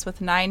 years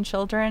with 9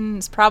 children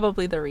is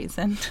probably the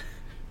reason.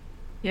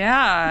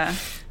 Yeah.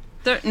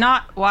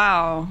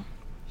 Wow.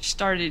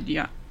 Started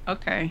young.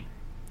 Okay.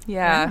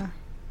 Yeah.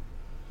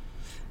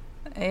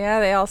 Yeah,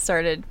 they all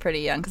started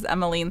pretty young, because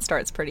Emmeline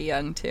starts pretty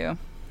young, too.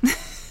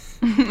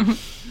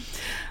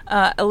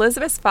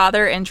 Elizabeth's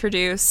father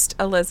introduced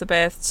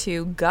Elizabeth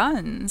to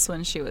guns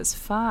when she was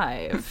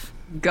 5.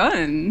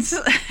 Guns?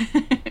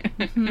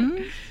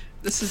 Mm-hmm.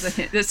 This is a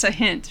hint. This is a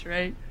hint,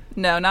 right?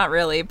 No, not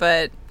really,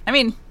 but, I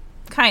mean,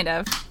 kind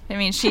of. I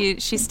mean, she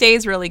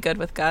stays really good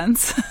with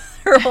guns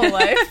her whole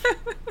life.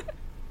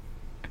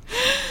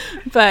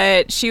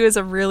 But she was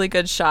a really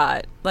good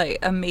shot, like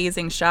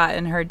amazing shot,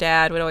 and her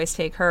dad would always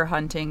take her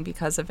hunting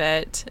because of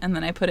it. And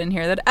then I put in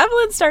here that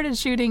Evelyn started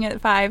shooting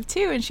at 5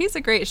 too, and she's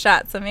a great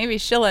shot, so maybe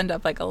she'll end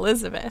up like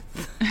Elizabeth.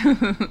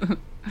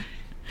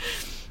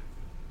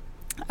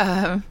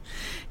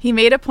 He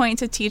made a point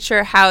to teach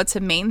her how to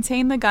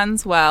maintain the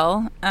guns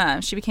well.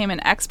 She became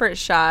an expert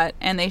shot,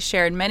 and they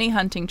shared many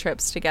hunting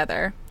trips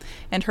together.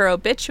 And her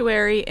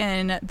obituary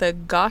in the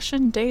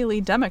Goshen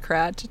Daily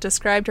Democrat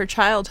described her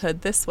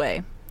childhood this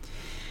way.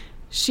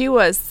 She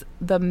was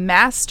the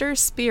master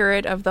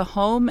spirit of the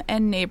home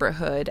and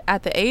neighborhood.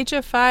 At the age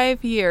of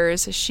 5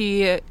 years,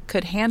 she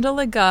could handle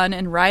a gun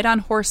and ride on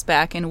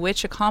horseback, in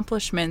which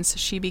accomplishments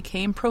she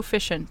became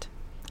proficient.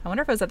 I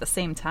wonder if it was at the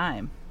same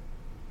time.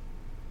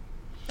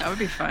 That would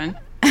be fun.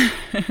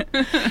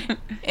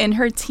 In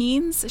her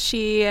teens,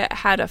 she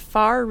had a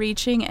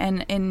far-reaching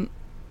and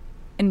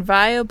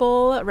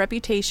inviolable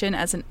reputation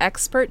as an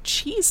expert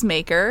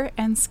cheesemaker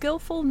and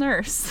skillful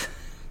nurse.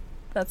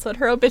 That's what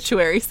her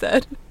obituary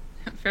said.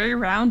 Very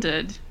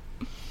rounded.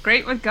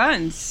 Great with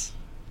guns.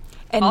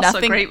 And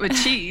also great with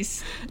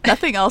cheese.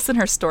 Nothing else in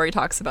her story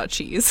talks about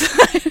cheese.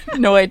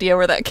 No idea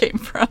where that came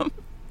from.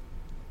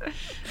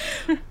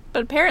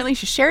 But apparently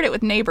she shared it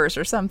with neighbors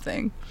or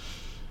something.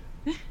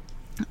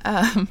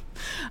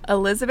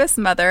 Elizabeth's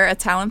mother, a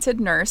talented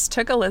nurse,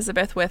 took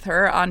Elizabeth with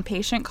her on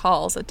patient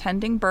calls,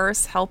 attending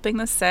births, helping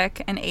the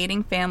sick, and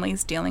aiding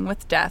families dealing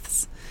with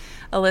deaths.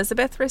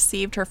 Elizabeth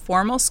received her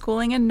formal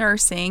schooling in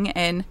nursing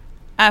in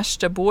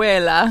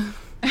Ashtabula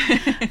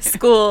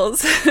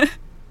schools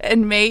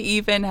and may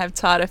even have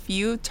taught a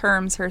few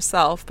terms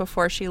herself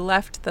before she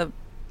left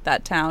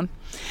that town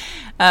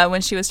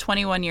when she was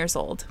 21 years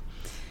old.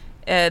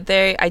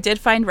 I did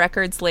find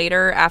records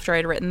later after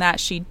I'd written that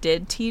she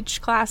did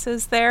teach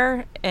classes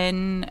there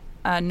in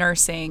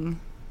nursing,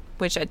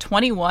 which at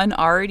 21,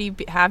 already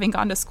having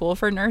gone to school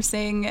for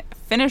nursing,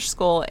 finished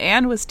school,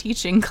 and was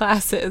teaching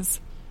classes.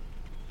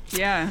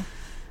 Yeah.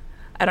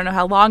 I don't know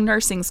how long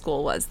nursing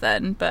school was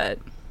then,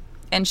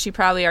 and she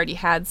probably already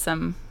had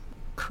some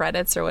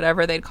credits or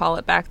whatever they'd call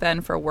it back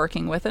then for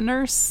working with a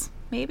nurse,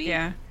 maybe?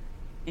 Yeah,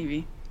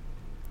 maybe.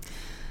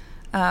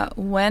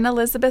 When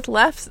Elizabeth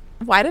left,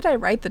 why did I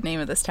write the name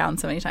of this town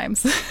so many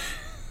times?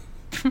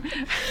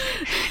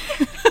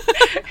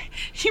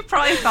 You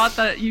probably thought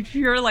that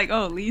you were like,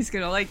 oh, Lee's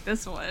gonna like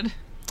this one.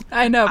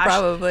 I know,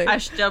 probably.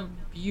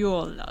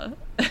 Ashtabula.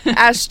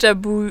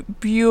 Ashtabula.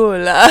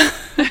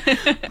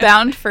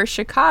 Bound for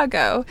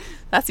Chicago.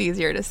 That's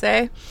easier to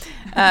say.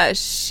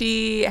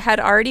 She had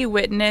already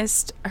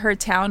witnessed her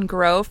town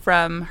grow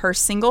from her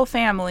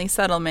single-family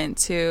settlement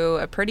to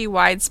a pretty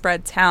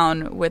widespread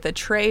town with a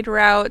trade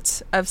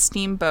route of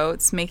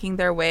steamboats making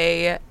their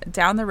way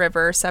down the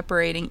river,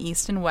 separating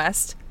east and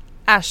west.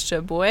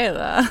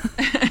 Ashtabula.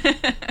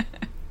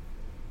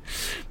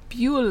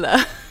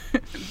 Beulah.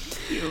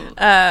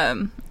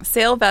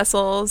 Sail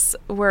vessels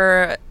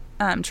were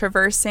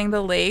traversing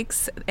the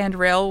lakes, and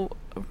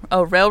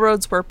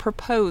railroads were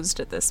proposed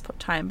at this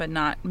time, but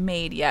not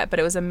made yet. But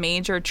it was a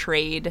major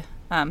trade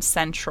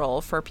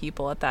central for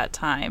people at that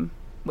time,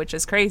 which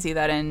is crazy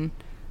that in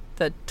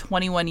the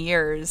 21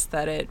 years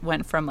that it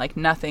went from like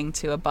nothing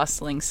to a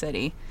bustling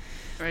city.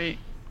 Right.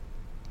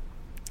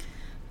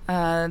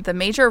 The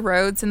major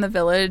roads in the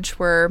village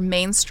were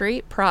Main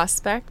Street,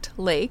 Prospect,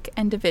 Lake,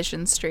 and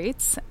Division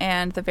Streets,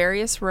 and the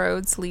various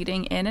roads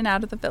leading in and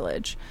out of the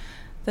village.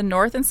 The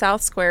north and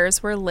south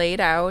squares were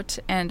laid out,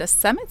 and a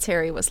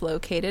cemetery was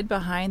located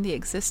behind the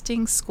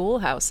existing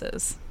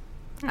schoolhouses.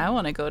 I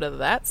want to go to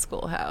that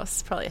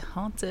schoolhouse. Probably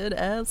haunted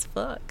as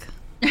fuck.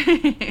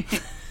 I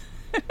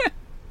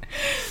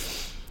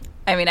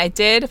mean, I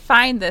did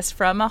find this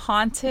from a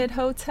haunted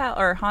hotel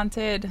or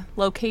haunted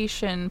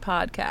location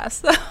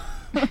podcast.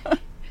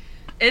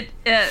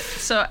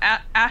 So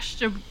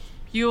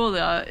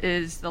Ashtabula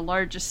is the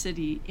largest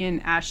city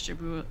in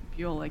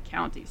Ashtabula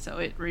County, so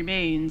it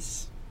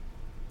remains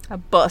a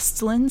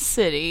bustling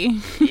city.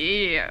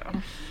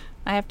 Yeah.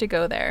 I have to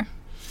go there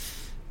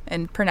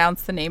and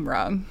pronounce the name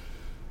wrong.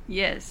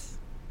 Yes.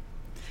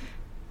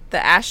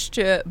 The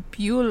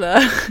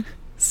Ashtabula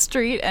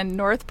Street and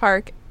North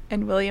Park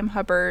and William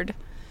Hubbard.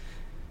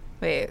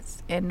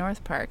 And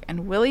North Park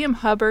and William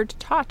Hubbard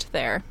taught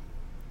there.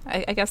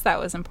 I guess that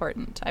was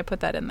important. I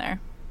put that in there.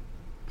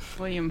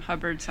 William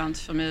Hubbard sounds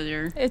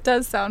familiar. It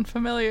does sound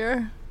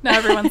familiar. Now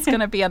everyone's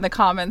going to be in the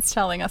comments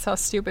telling us how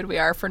stupid we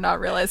are for not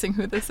realizing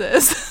who this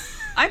is.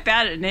 I'm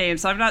bad at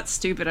names. I'm not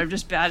stupid. I'm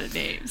just bad at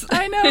names.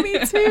 I know, me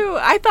too.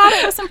 I thought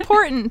it was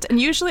important. And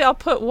usually I'll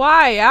put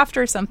Y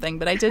after something,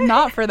 but I did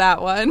not for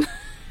that one.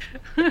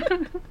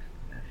 Okay.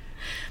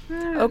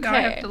 Now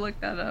I have to look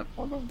that up.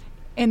 Hold on.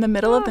 In the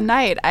middle of the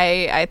night,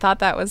 I thought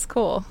that was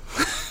cool.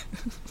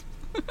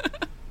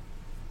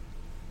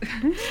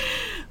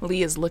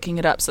 Lee is looking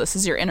it up, so this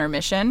is your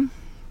intermission.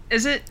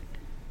 Is it?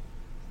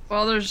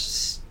 Well,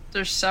 there's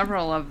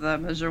several of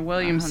them. There's a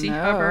William C.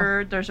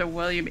 Hubbard. There's a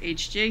William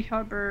H.J.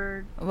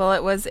 Hubbard. Well,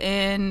 it was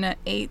in the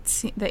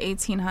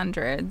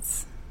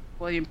 1800s.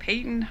 William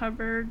Peyton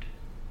Hubbard.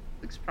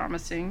 Looks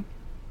promising.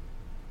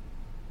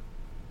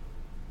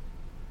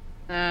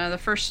 The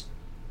first,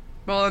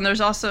 well, and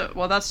there's also,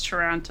 well, that's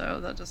Toronto.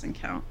 That doesn't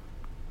count.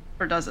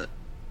 Or does it?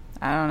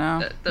 I don't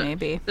know.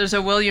 Maybe. There's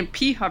a William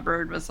P.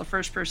 Hubbard was the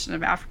first person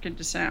of African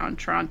descent on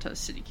Toronto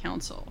City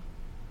Council.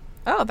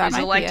 Oh, that might be it.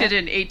 He was elected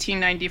in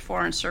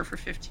 1894 and served for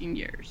 15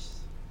 years.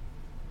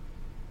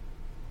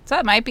 So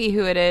that might be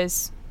who it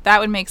is. That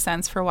would make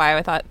sense for why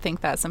I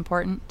think that's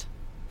important.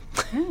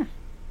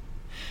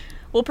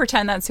 We'll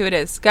pretend that's who it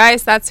is.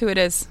 Guys, that's who it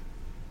is.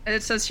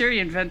 It says here he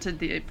invented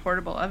the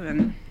portable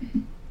oven.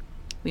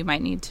 We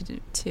might need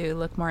to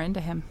look more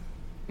into him.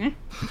 Yeah.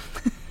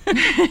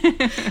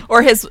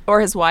 or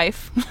his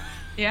wife.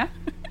 Yeah.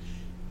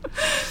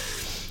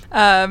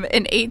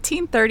 In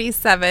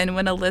 1837,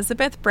 when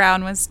Elizabeth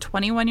Brown was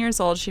 21 years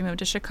old, she moved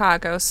to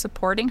Chicago,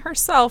 supporting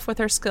herself with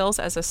her skills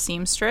as a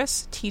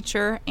seamstress,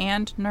 teacher,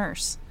 and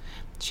nurse.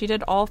 She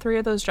did all three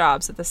of those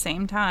jobs at the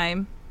same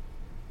time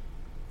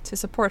to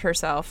support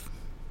herself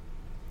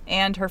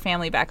and her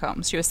family back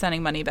home. She was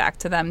sending money back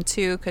to them,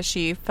 too, because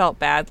she felt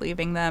bad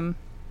leaving them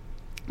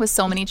with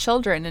so many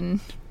children and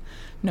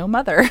no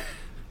mother.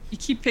 You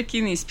keep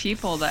picking these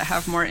people that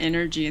have more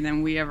energy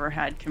than we ever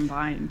had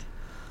combined.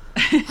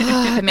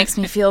 It makes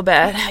me feel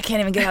bad. I can't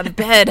even get out of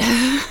bed.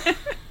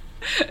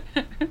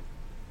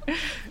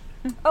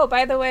 Oh,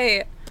 by the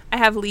way, I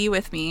have Lee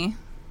with me.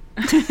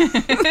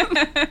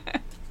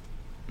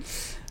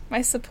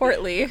 My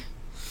support Lee.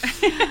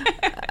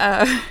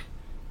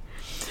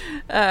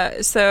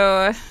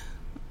 So,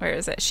 where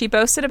is it? She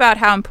boasted about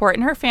how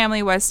important her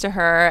family was to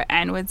her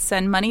and would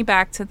send money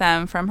back to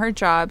them from her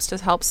jobs to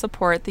help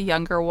support the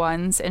younger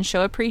ones and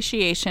show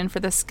appreciation for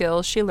the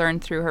skills she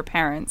learned through her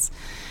parents.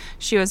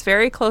 She was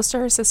very close to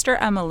her sister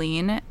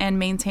Emmeline and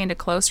maintained a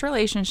close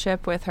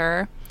relationship with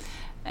her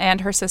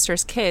and her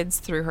sister's kids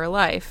through her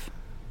life.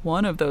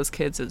 One of those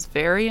kids is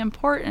very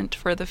important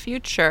for the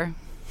future.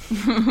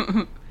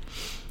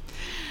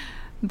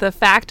 The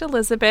fact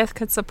Elizabeth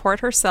could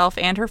support herself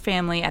and her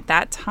family at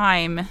that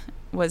time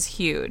was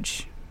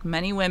huge.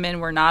 Many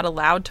women were not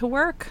allowed to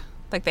work.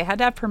 Like, they had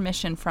to have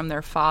permission from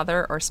their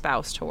father or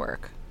spouse to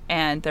work.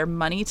 And their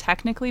money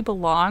technically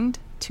belonged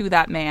to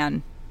that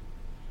man.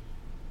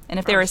 And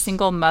if they were a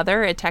single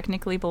mother, it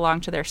technically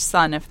belonged to their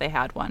son if they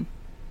had one.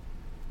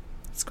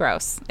 It's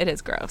gross. It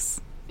is gross.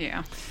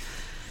 Yeah.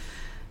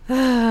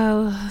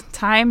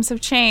 Times have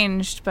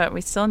changed, but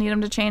we still need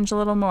them to change a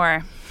little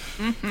more.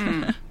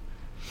 Mm-hmm.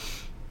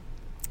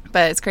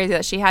 But it's crazy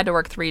that she had to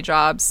work 3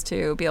 jobs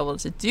to be able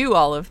to do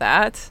all of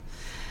that.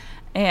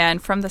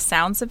 And from the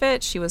sounds of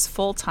it, she was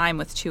full-time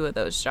with 2 of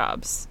those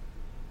jobs.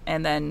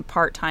 And then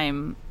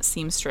part-time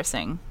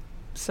seamstressing.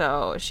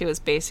 So she was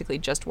basically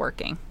just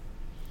working.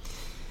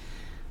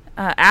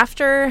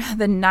 After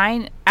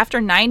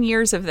 9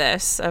 years of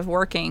this, of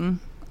working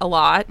a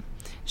lot,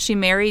 she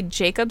married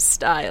Jacob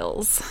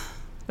Stiles,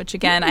 which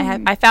again,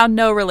 I found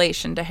no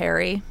relation to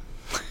Harry.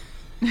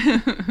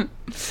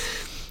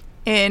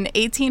 In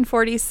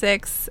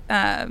 1846,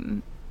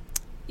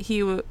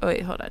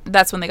 wait, hold on.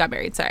 That's when they got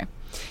married, sorry.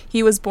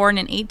 He was born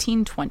in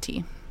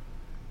 1820.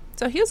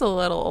 So he was a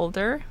little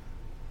older.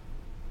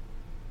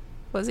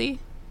 Was he?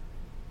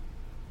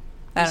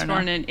 I don't know. He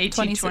was born in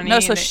 1820. No,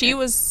 so she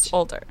was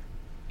older.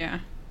 Yeah.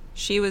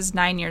 She was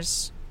 9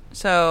 years,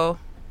 so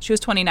she was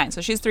 29, so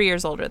she's 3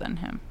 years older than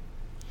him.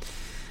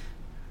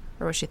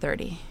 Or was she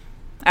 30?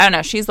 I don't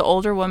know. She's the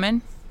older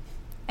woman,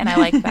 and I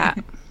like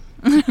that.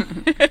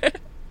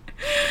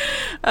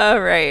 All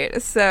right,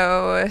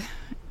 so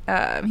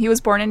he was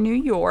born in New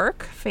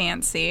York,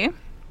 fancy.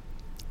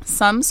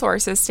 Some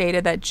sources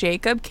stated that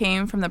Jacob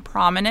came from the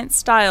prominent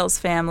Stiles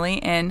family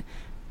in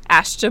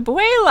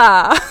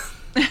Ashtabula.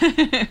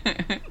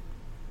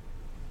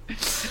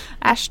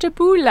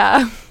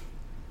 Ashtabula.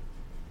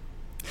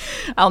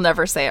 I'll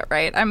never say it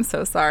right. I'm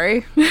so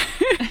sorry.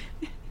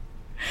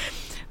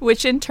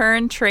 Which in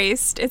turn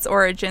traced its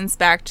origins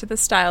back to the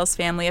Stiles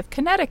family of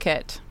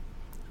Connecticut.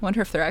 I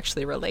wonder if they're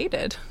actually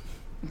related.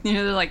 You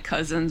know, they're like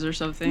cousins or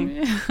something.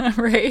 Yeah,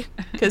 right?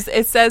 Because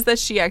it says that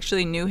she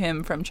actually knew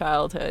him from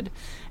childhood,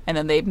 and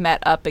then they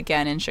met up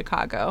again in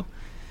Chicago.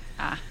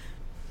 Ah.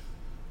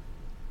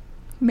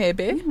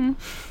 Maybe.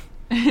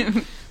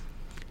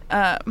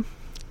 Mm-hmm.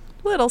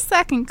 Little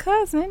second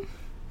cousin.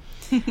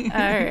 All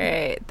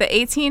right. The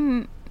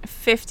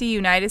 1850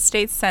 United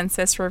States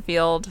Census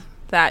revealed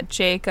that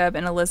Jacob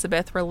and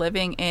Elizabeth were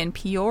living in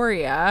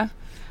Peoria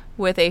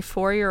with a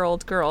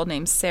 4-year-old girl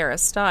named Sarah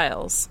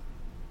Stiles.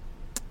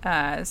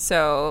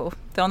 So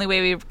the only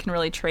way we can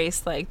really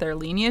trace like their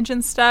lineage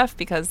and stuff,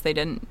 because they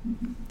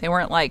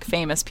weren't like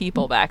famous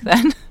people back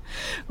then,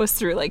 was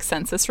through like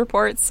census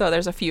reports. So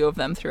there's a few of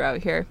them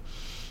throughout here.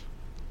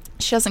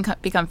 She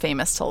doesn't become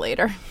famous till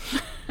later.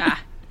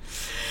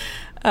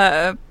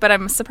 But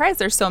I'm surprised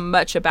there's so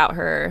much about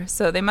her.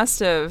 So they must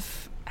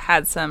have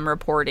had some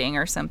reporting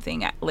or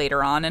something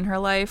later on in her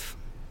life.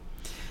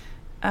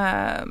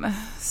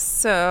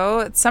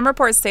 So some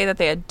reports say that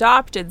they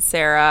adopted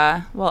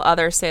Sarah, while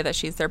others say that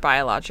she's their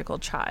biological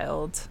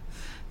child.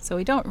 So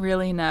we don't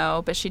really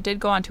know, but she did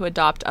go on to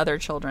adopt other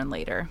children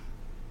later.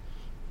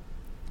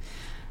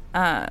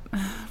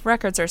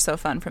 Records are so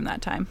fun from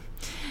that time.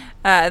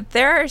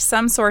 There are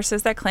some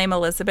sources that claim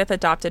Elizabeth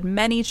adopted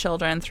many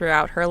children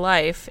throughout her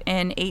life.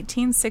 In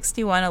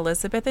 1861,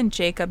 Elizabeth and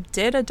Jacob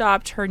did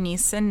adopt her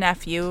niece and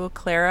nephew,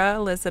 Clara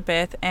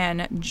Elizabeth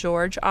and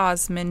George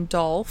Osmond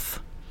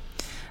Dolph,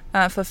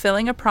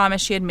 fulfilling a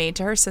promise she had made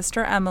to her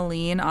sister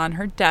Emmeline on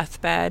her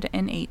deathbed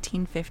in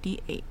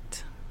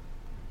 1858.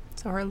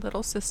 So her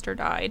little sister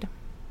died.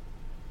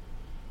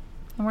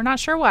 And we're not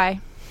sure why.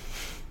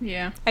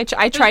 Yeah.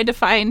 I tried to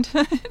find...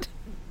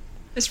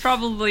 It's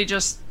probably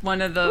just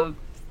one of the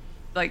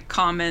like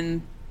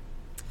common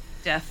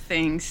death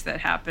things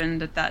that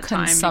happened at that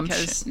time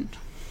because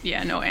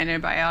no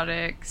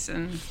antibiotics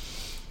and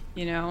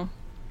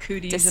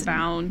cooties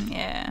abound.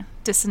 Yeah,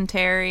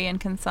 dysentery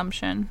and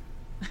consumption.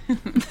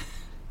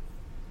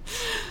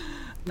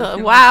 The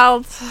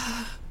wild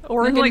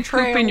Oregon like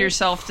Trail. pooping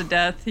yourself to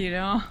death,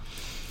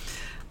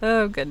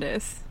 Oh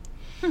goodness.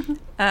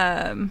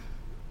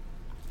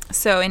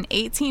 So in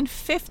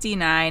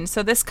 1859,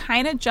 so this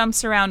kind of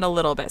jumps around a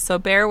little bit. So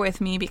bear with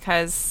me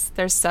because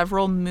there's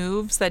several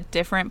moves that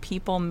different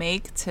people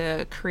make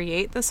to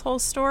create this whole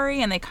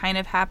story, and they kind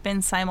of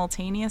happen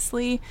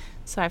simultaneously.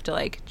 So I have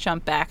to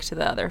jump back to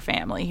the other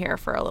family here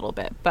for a little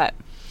bit. But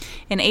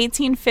in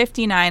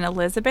 1859,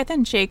 Elizabeth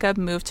and Jacob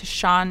moved to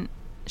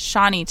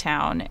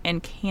Shawneetown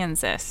in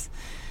Kansas.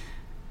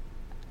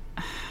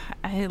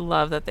 I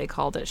love that they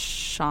called it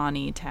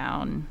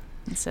Shawneetown.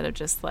 Instead of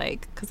just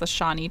because the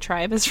Shawnee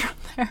tribe is from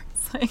there.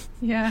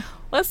 It's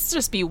let's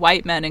just be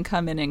white men and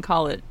come in and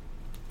call it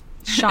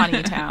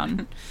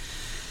Shawneetown.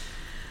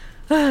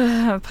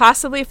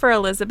 Possibly for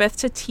Elizabeth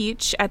to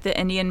teach at the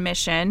Indian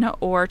Mission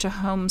or to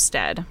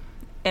homestead.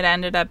 It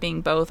ended up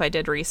being both. I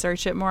did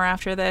research it more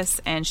after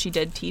this, and she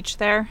did teach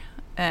there.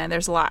 And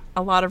there's a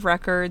lot of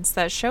records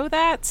that show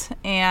that.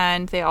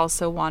 And they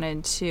also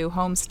wanted to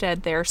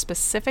homestead there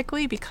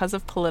specifically because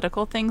of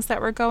political things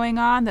that were going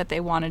on that they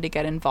wanted to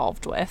get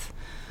involved with.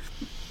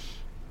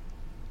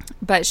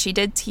 But she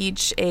did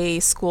teach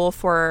a school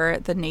for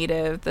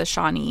the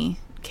Shawnee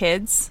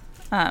kids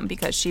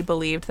because she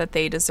believed that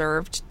they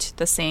deserved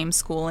the same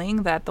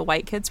schooling that the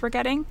white kids were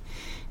getting.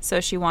 So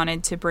she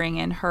wanted to bring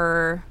in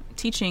her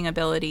teaching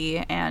ability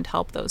and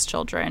help those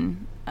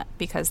children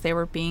because they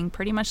were being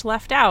pretty much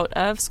left out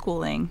of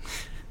schooling.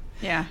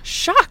 Yeah.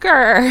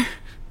 Shocker!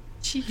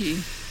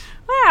 Gee.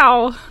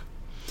 Wow.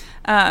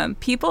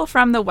 People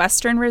from the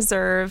Western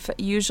Reserve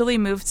usually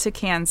moved to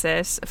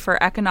Kansas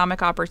for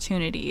economic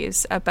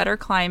opportunities, a better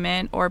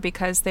climate, or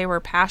because they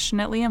were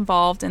passionately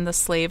involved in the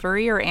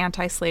slavery or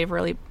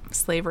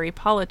anti-slavery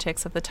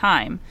politics of the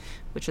time,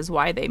 which is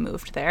why they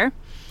moved there.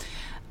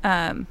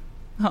 That's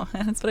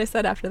what I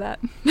said after that.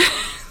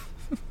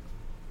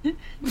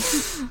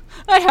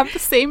 I have the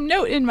same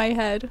note in my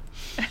head.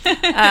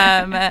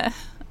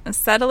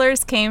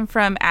 Settlers came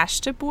from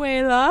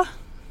Ashtabula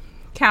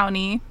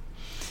County,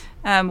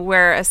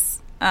 where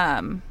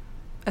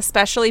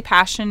especially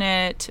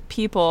passionate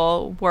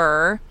people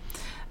were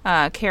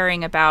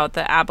caring about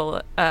the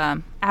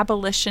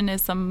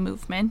abolitionism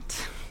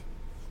movement.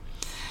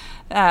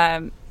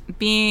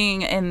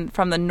 Being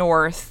from the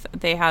North,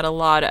 they had a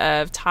lot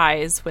of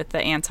ties with the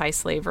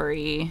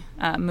anti-slavery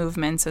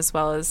movements as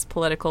well as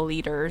political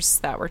leaders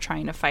that were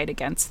trying to fight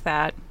against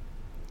that.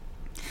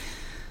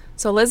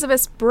 So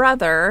Elizabeth's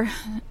brother,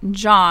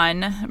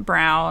 John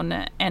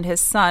Brown, and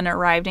his son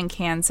arrived in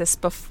Kansas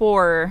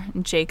before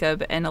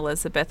Jacob and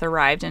Elizabeth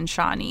arrived in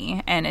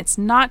Shawnee. And it's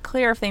not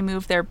clear if they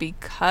moved there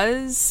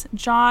because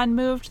John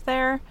moved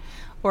there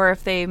or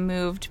if they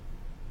moved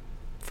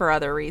for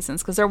other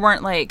reasons. Because there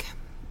weren't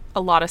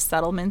a lot of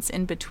settlements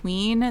in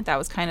between. That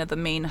was kind of the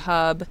main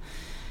hub.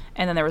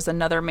 And then there was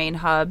another main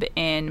hub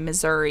in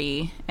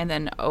Missouri and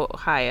then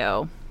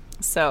Ohio.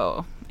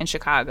 So in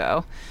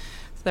Chicago.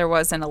 There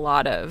wasn't a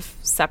lot of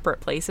separate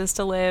places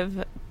to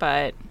live,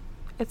 but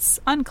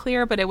it's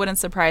unclear, but it wouldn't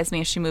surprise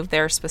me if she moved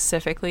there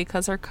specifically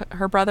because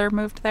her brother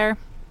moved there.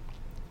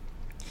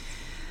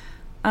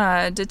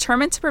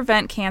 Determined to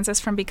prevent Kansas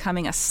from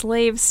becoming a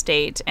slave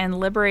state and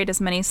liberate as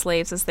many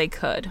slaves as they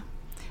could.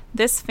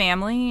 This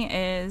family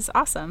is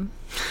awesome.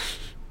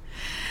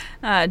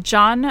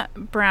 John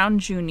Brown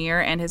Jr.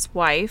 and his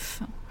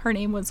wife, her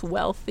name was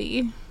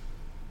Wealthy.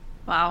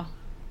 Wow.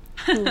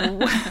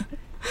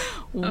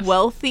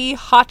 Wealthy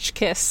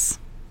Hotchkiss.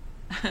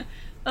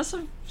 That's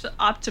some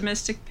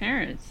optimistic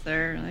parents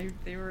there.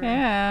 They were.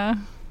 Yeah.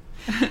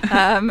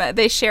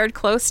 They shared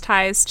close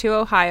ties to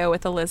Ohio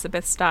with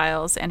Elizabeth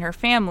Stiles and her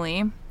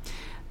family.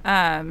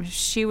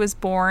 She was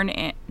born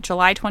in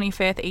July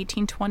 25th,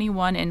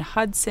 1821 in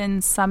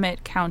Hudson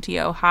Summit County,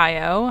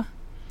 Ohio.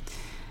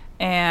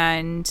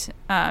 And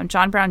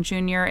John Brown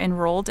Jr.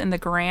 enrolled in the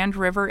Grand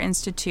River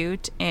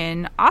Institute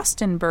in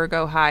Austinburg,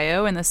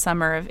 Ohio in the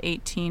summer of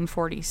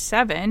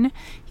 1847.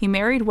 He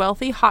married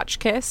Wealthy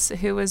Hotchkiss,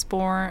 who was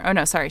born... Oh,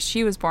 no, sorry.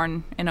 She was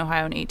born in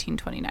Ohio in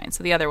 1829.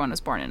 So the other one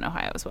was born in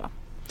Ohio as well.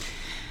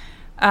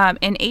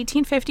 In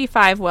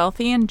 1855,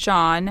 Wealthy and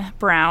John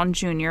Brown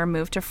Jr.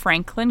 moved to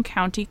Franklin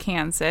County,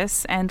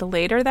 Kansas. And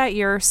later that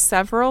year,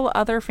 several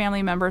other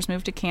family members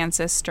moved to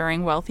Kansas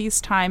during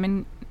Wealthy's time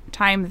in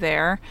time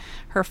there.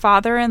 Her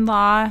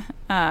father-in-law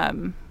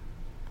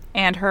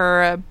and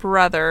her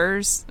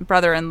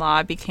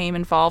brother-in-law became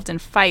involved in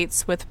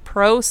fights with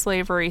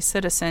pro-slavery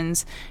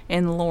citizens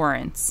in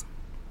Lawrence.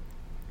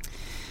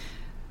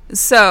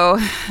 So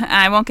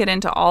I won't get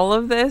into all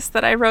of this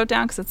that I wrote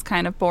down because it's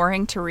kind of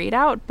boring to read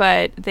out,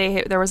 but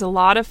there was a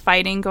lot of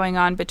fighting going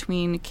on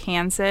between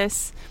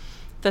Kansas,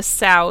 the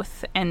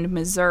South, and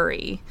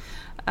Missouri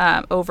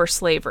over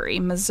slavery.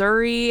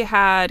 Missouri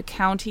had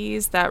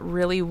counties that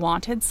really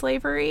wanted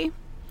slavery,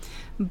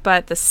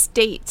 but the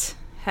state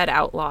had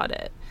outlawed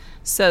it.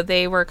 So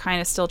they were kind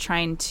of still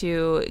trying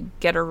to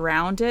get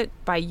around it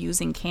by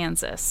using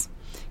Kansas,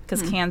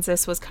 because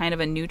Kansas was kind of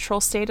a neutral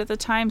state at the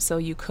time, so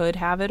you could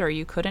have it or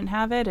you couldn't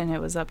have it, and it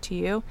was up to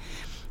you.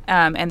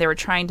 And they were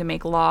trying to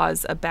make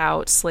laws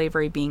about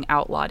slavery being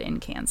outlawed in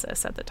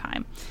Kansas at the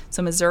time.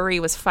 So Missouri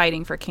was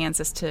fighting for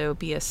Kansas to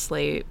be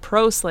a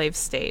pro-slave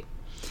state,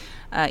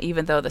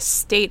 even though the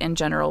state in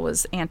general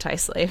was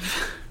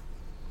anti-slave.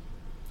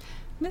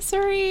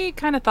 Missouri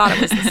kind of thought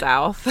it was the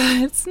South.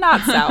 It's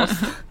not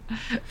South.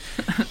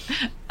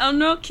 Oh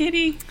no,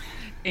 kitty.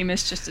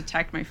 Amos just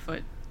attacked my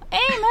foot.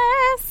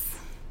 Amos!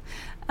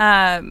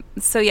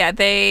 So yeah,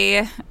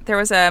 there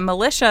was a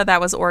militia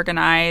that was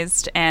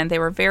organized, and they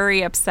were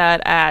very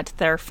upset at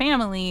their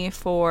family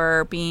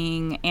for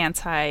being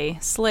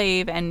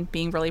anti-slave and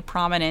being really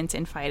prominent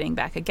in fighting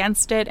back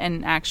against it,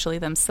 and actually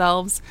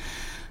themselves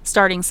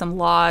starting some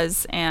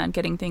laws and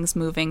getting things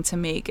moving to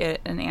make it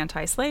an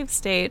anti-slave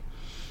state.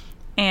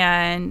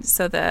 And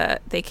so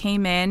they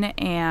came in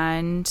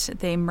and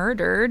they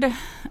murdered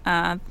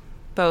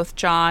both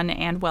John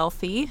and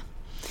Wealthy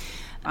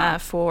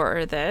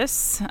for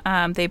this.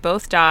 They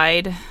both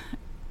died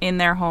in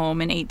their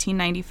home in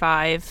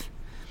 1895,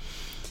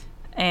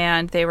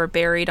 and they were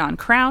buried on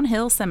Crown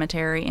Hill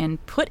Cemetery in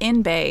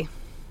Put-in Bay.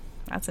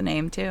 That's a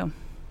name too.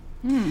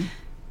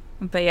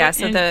 But yeah,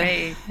 so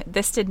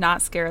this did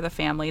not scare the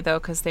family, though,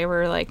 because they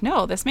were like,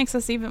 no, this makes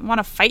us even want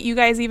to fight you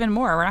guys even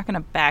more. We're not going to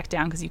back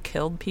down because you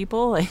killed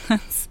people. Like,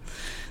 that's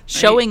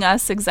showing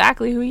us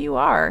exactly who you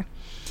are.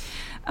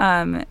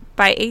 By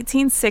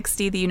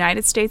 1860, the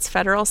United States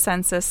federal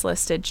census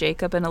listed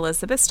Jacob and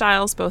Elizabeth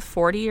Stiles, both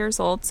 40 years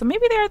old. So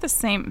maybe they're the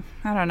same.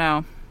 I don't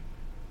know.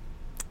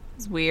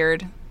 It's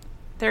weird.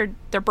 Their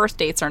birth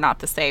dates are not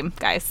the same,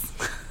 guys.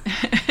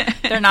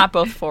 They're not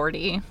both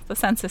 40. The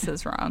census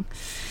is wrong.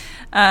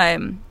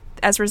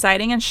 As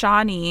residing in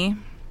Shawnee,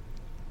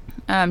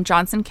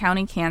 Johnson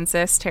County,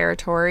 Kansas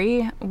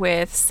territory,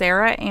 with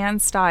Sarah Ann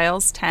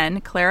Stiles,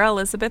 10, Clara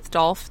Elizabeth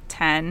Dolph,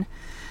 10,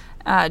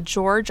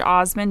 George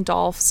Osmond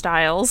Dolph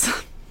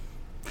Stiles,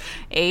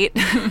 8,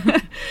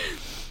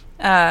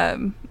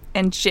 and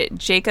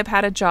Jacob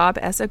had a job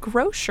as a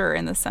grocer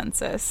in the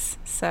census,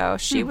 so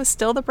she was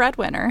still the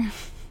breadwinner.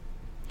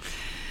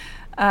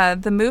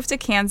 The move to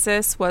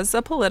Kansas was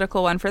a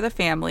political one for the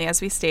family.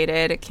 As we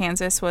stated,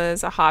 Kansas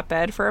was a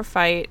hotbed for a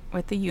fight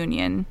with the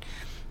Union,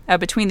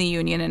 between the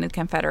Union and the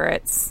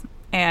Confederates,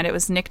 and it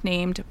was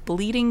nicknamed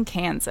Bleeding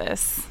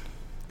Kansas.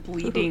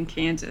 Bleeding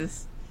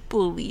Kansas.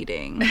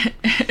 Bleeding.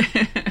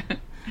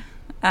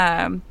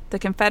 The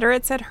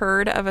Confederates had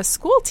heard of a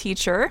school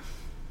teacher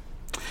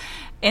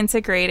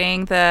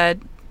integrating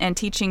and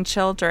teaching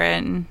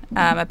children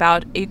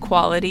about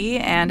equality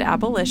and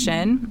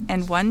abolition.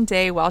 And one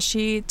day, while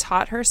she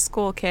taught her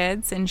school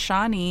kids in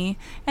Shawnee,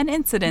 an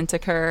incident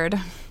occurred.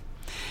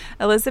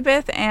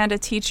 Elizabeth and a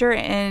teacher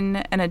in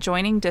an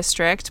adjoining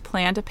district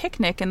planned a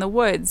picnic in the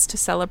woods to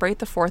celebrate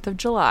the 4th of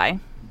July.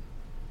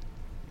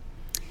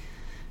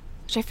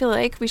 Which I feel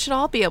like we should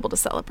all be able to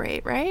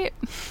celebrate, right?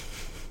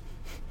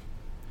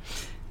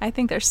 I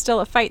think there's still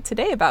a fight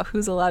today about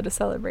who's allowed to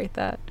celebrate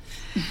that.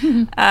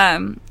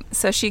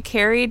 So she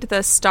carried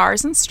the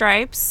Stars and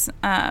Stripes,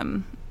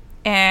 and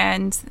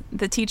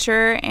the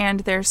teacher and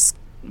their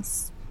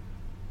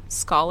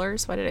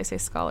scholars, why did I say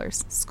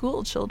scholars?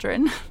 School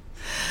children,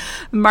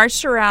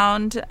 marched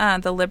around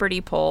the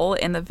Liberty Pole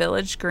in the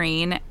village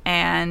green,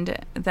 and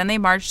then they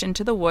marched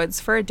into the woods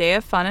for a day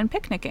of fun and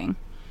picnicking.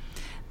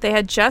 They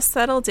had just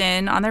settled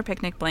in on their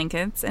picnic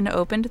blankets and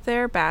opened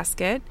their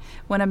basket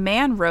when a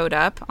man rode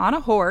up on a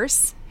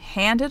horse,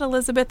 handed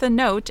Elizabeth a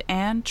note,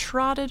 and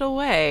trotted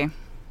away.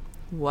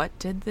 What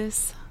did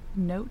this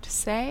note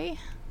say?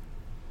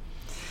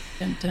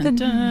 Dun, dun,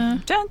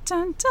 dun. Dun,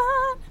 dun,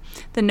 dun.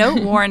 The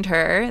note warned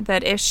her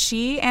that if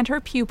she and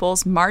her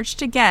pupils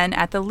marched again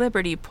at the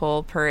Liberty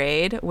Pole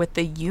parade with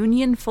the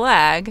Union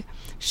flag,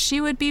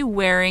 she would be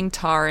wearing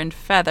tar and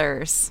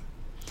feathers.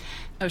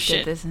 Oh,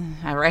 shit.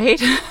 All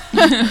right.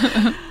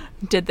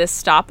 Did this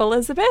stop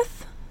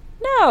Elizabeth?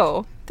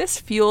 No. This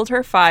fueled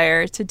her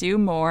fire to do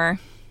more.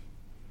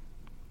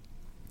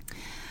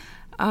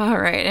 All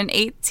right. In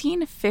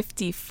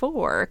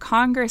 1854,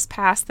 Congress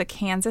passed the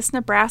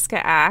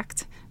Kansas-Nebraska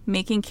Act,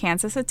 making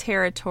Kansas a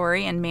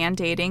territory and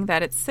mandating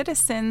that its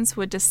citizens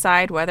would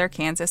decide whether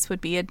Kansas would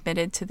be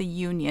admitted to the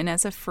Union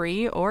as a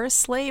free or a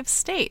slave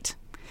state.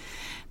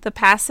 The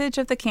passage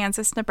of the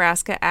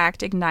Kansas-Nebraska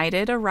Act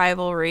ignited a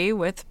rivalry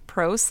with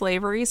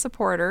pro-slavery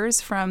supporters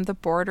from the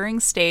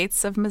bordering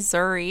states of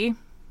Missouri,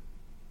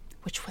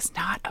 which was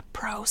not a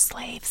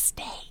pro-slave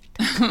state.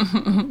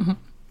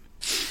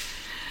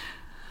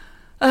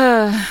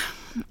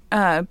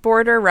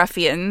 Border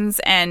ruffians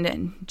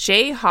and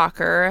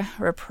Jayhawker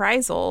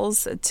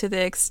reprisals to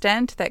the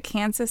extent that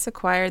Kansas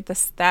acquired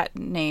that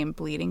name,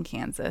 Bleeding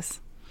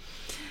Kansas.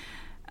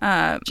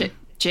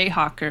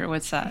 Jayhawker,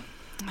 what's that?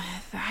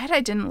 That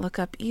I didn't look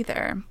up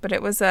either, but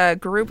it was a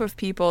group of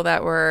people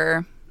that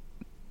were,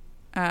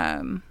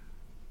 you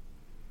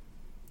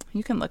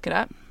can look it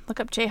up. Look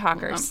up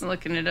Jayhawkers. I'm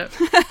looking it up.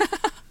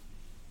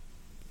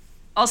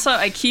 Also,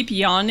 I keep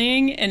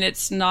yawning, and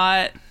it's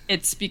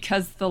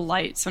because the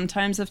light.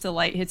 Sometimes if the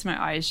light hits my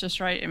eyes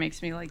just right, it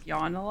makes me like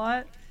yawn a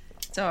lot.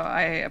 So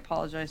I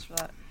apologize for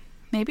that.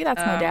 Maybe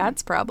that's my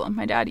dad's problem.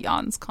 My dad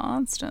yawns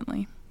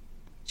constantly.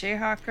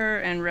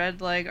 Jayhawker and Red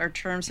Leg are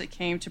terms that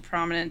came to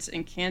prominence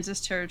in Kansas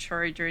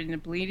Territory during the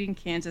Bleeding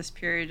Kansas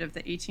period of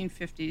the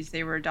 1850s.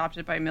 They were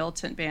adopted by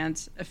militant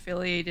bands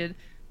affiliated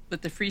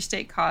with the Free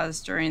State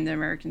cause during the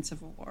American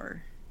Civil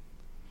War.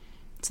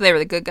 So they were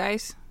the good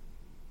guys?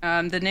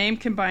 The name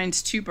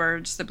combines two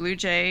birds, the blue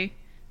jay,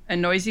 a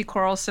noisy,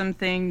 quarrelsome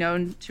thing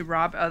known to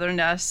rob other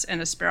nests, and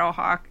a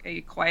sparrowhawk,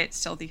 a quiet,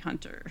 stealthy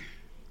hunter.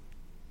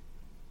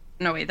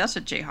 No, wait, that's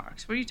a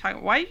Jayhawks. What are you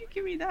talking? Why did you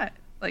give me that?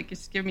 Like,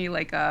 it's giving me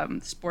like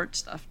sports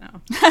stuff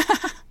now.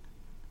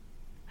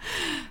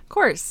 Of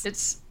course.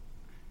 It's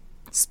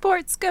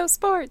sports, go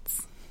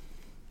sports.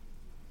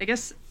 I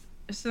guess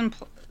this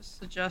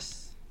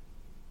suggests.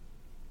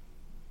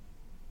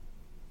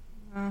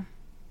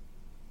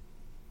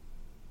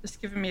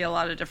 Just giving me a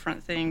lot of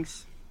different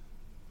things.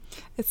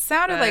 It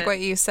sounded like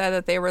what you said,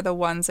 that they were the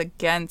ones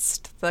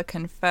against the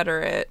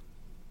Confederate.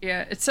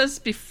 Yeah, it says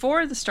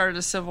before the start of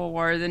the Civil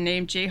War, the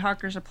name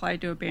Jayhawkers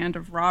applied to a band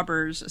of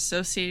robbers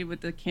associated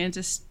with the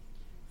Kansas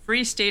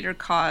Free Stater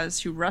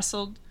cause who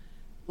rustled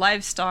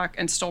livestock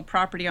and stole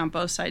property on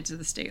both sides of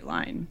the state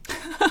line.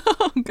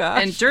 Oh,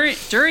 gosh. And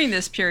during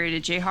this period,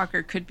 a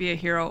Jayhawker could be a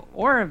hero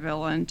or a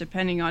villain,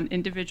 depending on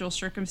individual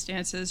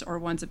circumstances or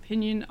one's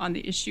opinion on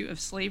the issue of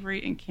slavery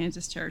in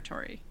Kansas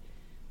Territory.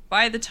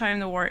 By the time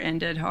the war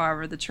ended,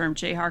 however, the term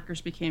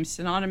Jayhawkers became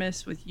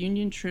synonymous with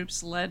Union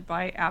troops led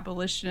by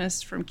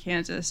abolitionists from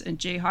Kansas, and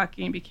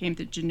Jayhawking became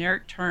the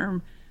generic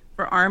term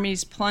for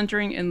armies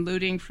plundering and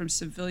looting from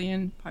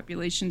civilian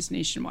populations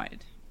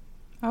nationwide.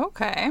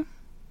 Okay.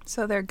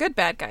 So they're good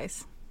bad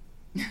guys.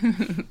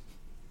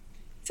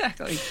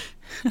 Exactly.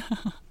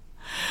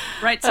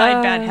 Right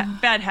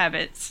side, bad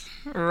habits.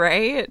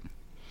 Right.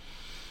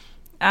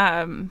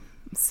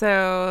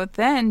 So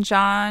then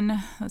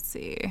let's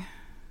see.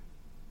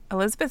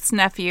 Elizabeth's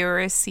nephew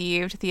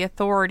received the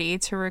authority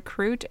to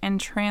recruit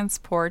and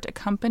transport a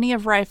company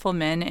of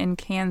riflemen in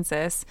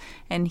Kansas,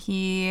 and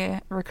he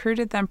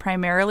recruited them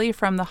primarily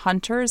from the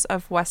hunters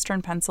of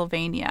western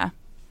Pennsylvania.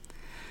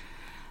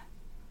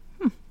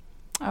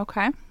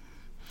 Okay.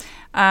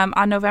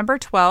 On November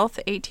 12th,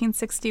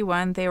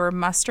 1861, they were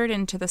mustered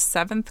into the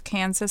 7th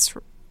Kansas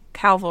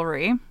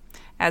Cavalry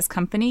as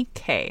Company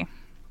K,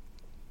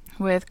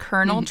 with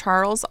Colonel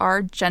Charles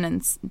R.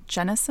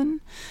 Jennison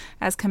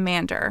as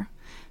commander,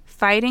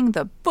 fighting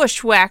the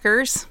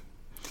bushwhackers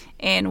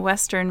in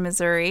western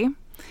Missouri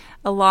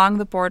along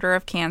the border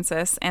of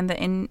Kansas and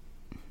the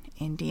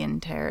Indian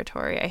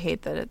Territory. I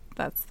hate that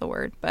that's the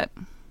word, but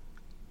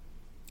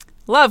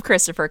love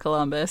Christopher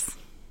Columbus.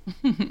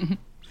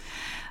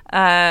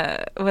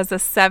 Was the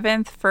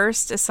 7th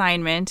first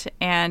assignment,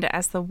 and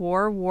as the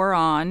war wore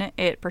on,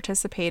 it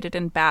participated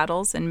in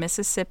battles in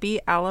Mississippi,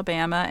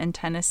 Alabama, and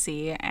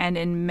Tennessee, and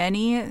in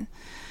many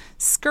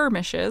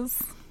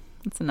skirmishes.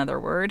 That's another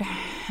word.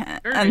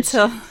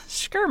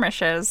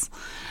 Skirmishes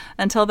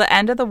until the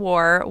end of the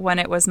war, when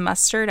it was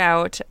mustered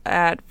out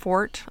at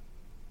Fort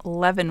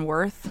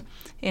Leavenworth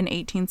in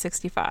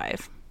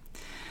 1865.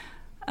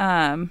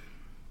 And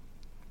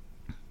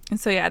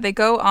so, yeah, they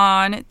go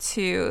on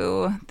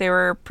they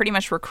were pretty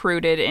much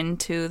recruited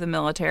into the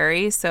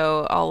military.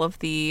 So all of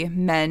the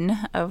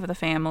men of the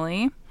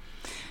family,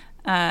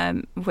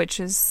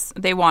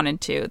 they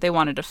wanted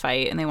to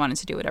fight, and they wanted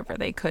to do whatever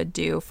they could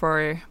do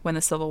for when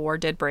the Civil War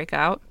did break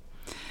out.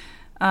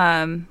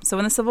 So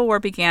when the Civil War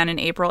began in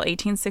April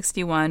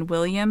 1861,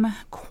 William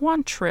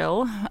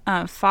Quantrill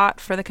fought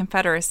for the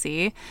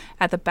Confederacy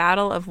at the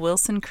Battle of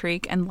Wilson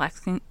Creek and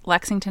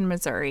Lexington,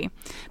 Missouri.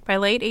 By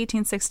late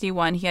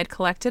 1861, he had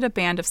collected a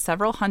band of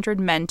several hundred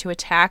men to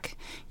attack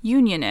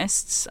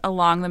Unionists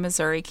along the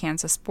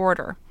Missouri-Kansas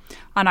border.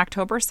 On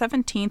October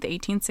 17,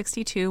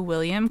 1862,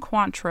 William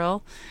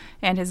Quantrill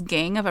and his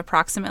gang of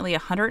approximately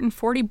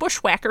 140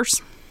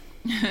 bushwhackers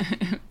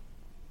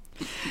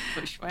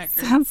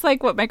sounds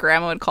like what my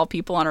grandma would call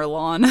people on her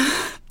lawn.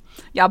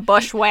 Yeah,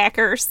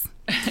 bushwhackers.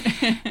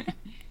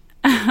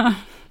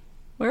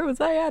 Where was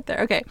I at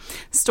there? Okay.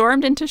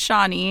 Stormed into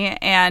Shawnee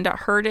and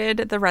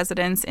herded the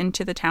residents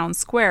into the town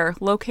square,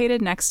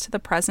 located next to the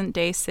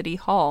present-day city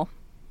hall.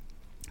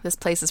 This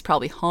place is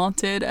probably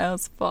haunted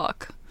as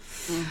fuck.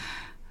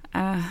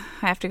 I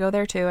have to go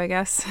there too, I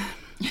guess.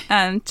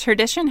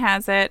 Tradition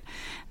has it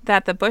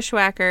that the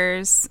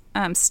bushwhackers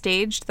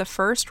staged the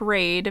first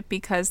raid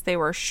because they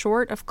were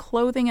short of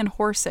clothing and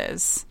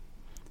horses,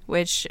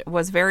 which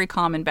was very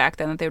common back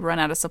then, that they'd run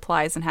out of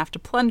supplies and have to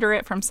plunder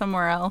it from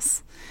somewhere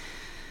else.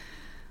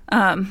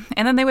 And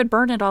then they would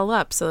burn it all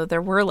up so that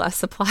there were less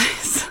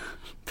supplies.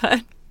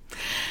 But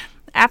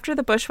after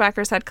the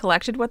bushwhackers had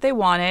collected what they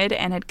wanted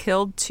and had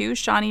killed 2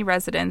 Shawnee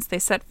residents, they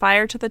set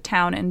fire to the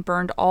town and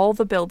burned all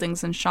the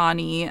buildings in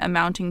Shawnee,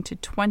 amounting to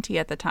 20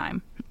 at the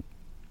time.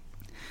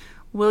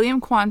 William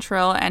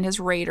Quantrill and his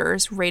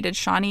raiders raided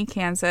Shawnee,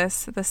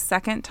 Kansas the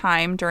second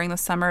time during the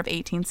summer of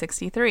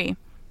 1863.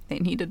 They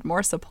needed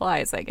more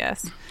supplies, I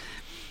guess.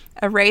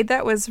 A raid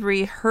that was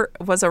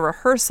a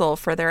rehearsal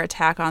for their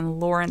attack on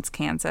Lawrence,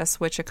 Kansas,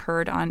 which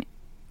occurred on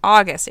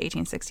August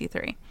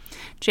 1863.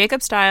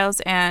 Jacob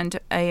Stiles and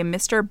a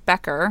Mr.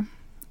 Becker,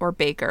 or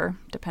Baker,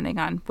 depending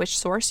on which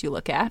source you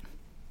look at,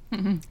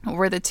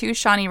 were the 2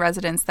 Shawnee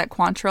residents that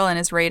Quantrill and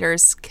his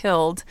raiders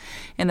killed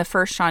in the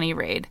first Shawnee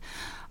raid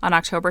on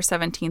October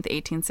 17th,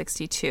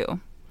 1862.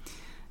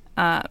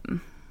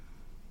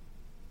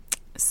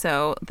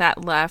 So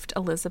that left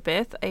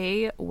Elizabeth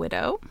a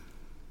widow,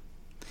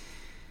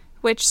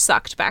 which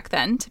sucked back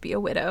then to be a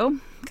widow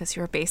because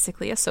you were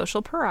basically a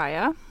social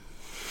pariah.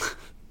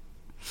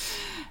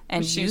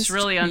 And she's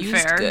really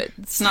unfair.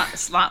 It's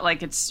not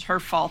like it's her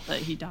fault that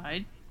he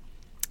died.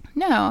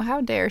 No,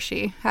 how dare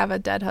she have a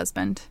dead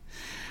husband?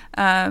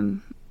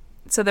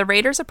 So the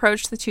raiders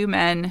approached the 2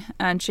 men,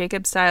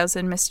 Jacob Stiles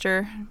and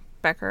Mr.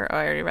 Becker. Oh,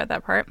 I already read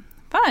that part.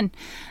 Fun.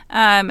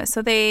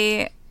 So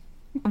they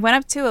went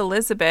up to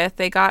Elizabeth.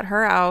 They got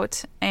her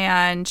out,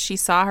 and she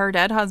saw her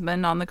dead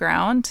husband on the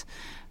ground,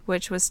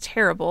 which was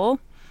terrible.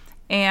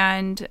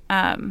 And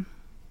the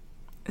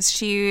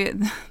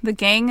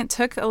gang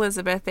took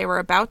Elizabeth. They were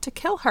about to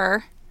kill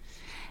her,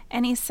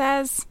 and he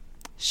says,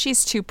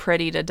 "She's too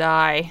pretty to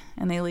die,"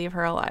 and they leave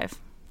her alive.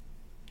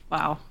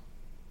 Wow.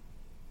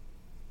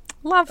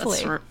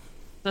 Lovely.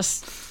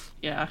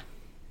 Yeah.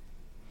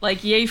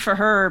 Like, yay for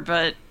her,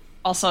 but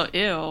also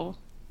ew.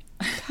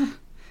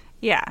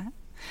 Yeah.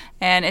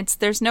 And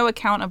there's no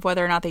account of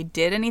whether or not they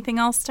did anything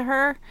else to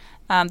her.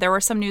 There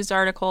were some news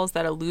articles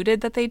that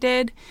alluded that they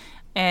did,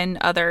 and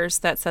others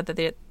that said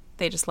that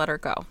they just let her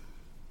go.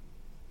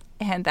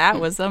 And that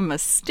was a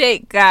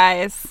mistake,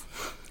 guys.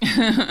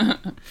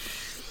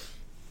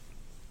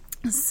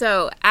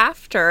 So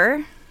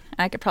after,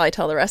 I could probably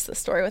tell the rest of the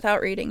story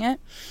without reading it,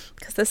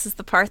 because this is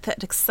the part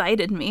that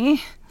excited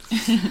me.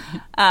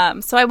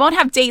 So I won't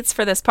have dates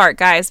for this part,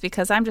 guys,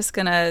 because I'm just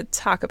going to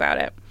talk about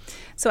it.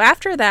 So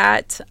after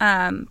that,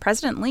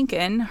 President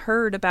Lincoln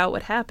heard about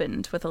what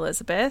happened with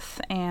Elizabeth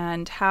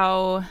and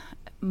how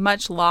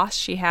much loss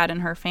she had in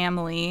her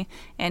family,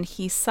 and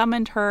he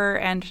summoned her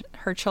and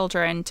her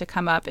children to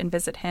come up and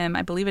visit him,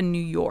 I believe in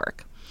New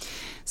York.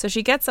 So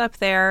she gets up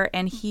there,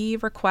 and he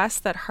requests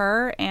that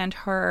her and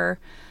her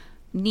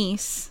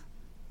niece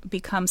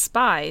become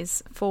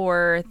spies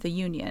for the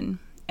Union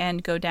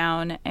and go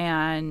down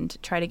and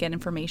try to get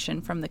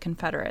information from the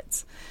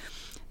Confederates.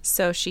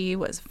 So she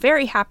was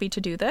very happy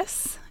to do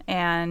this,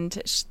 and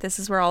this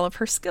is where all of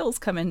her skills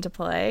come into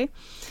play.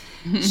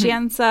 She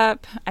ends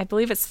up, I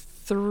believe it's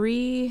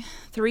three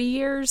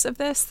years of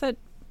this, that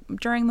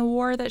during the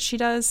war that she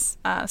does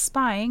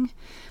spying.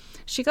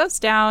 She goes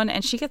down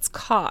and she gets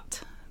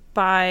caught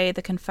by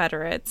the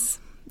Confederates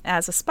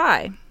as a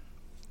spy.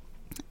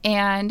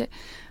 And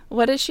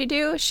what does she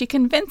do? She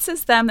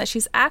convinces them that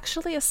she's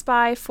actually a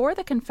spy for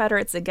the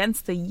Confederates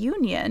against the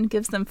Union,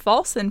 gives them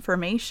false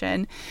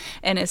information,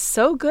 and is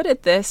so good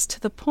at this to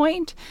the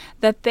point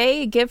that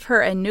they give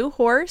her a new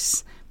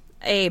horse,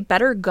 a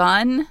better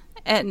gun,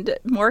 and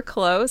more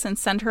clothes, and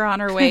send her on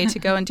her way to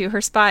go and do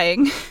her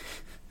spying.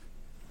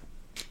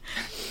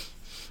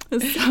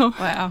 So,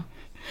 wow.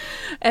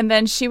 And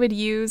then she would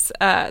use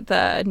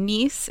the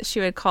niece, she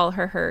would call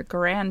her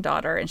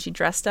granddaughter, and she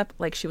dressed up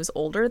like she was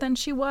older than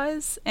she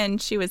was,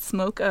 and she would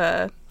smoke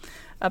a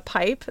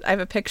pipe. I have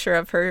a picture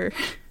of her.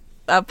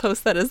 I'll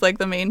post that as like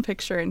the main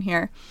picture in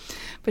here.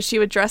 But she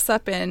would dress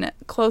up in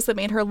clothes that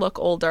made her look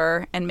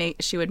older, and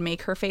she would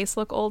make her face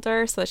look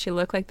older so that she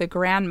looked like the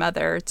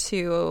grandmother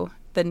to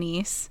the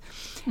niece.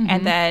 Mm-hmm.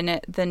 And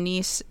then the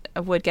niece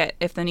would get,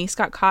 if the niece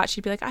got caught,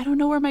 she'd be like, I don't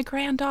know where my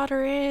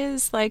granddaughter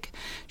is. Like,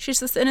 she's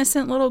this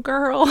innocent little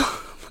girl.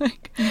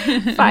 Like,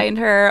 find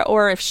her.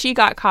 Or if she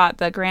got caught,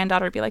 the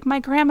granddaughter would be like, my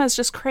grandma's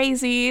just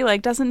crazy.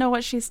 Like, doesn't know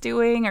what she's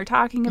doing or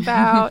talking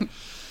about.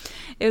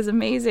 It was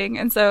amazing.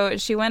 And so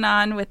she went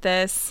on with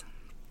this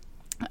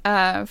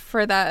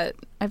for that,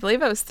 I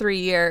believe it was 3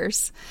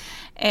 years.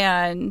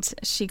 And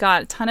she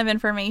got a ton of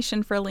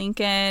information for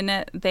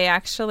Lincoln. They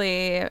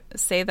actually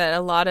say that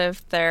a lot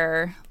of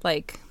their,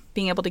 like,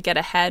 being able to get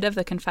ahead of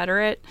the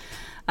Confederate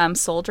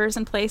soldiers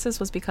in places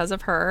was because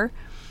of her.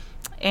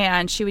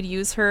 And she would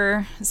use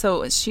her,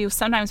 so she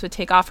sometimes would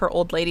take off her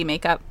old lady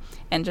makeup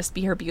and just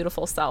be her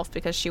beautiful self,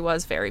 because she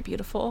was very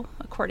beautiful,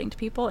 according to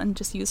people, and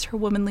just used her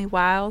womanly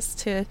wiles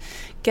to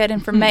get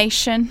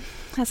information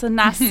as a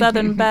nice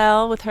Southern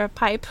belle with her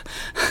pipe.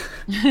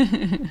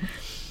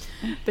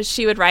 But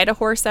she would ride a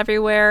horse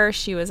everywhere.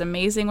 She was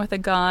amazing with a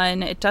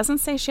gun. It doesn't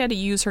say she had to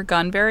use her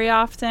gun very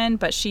often,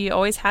 but she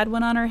always had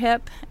one on her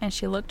hip, and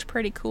she looked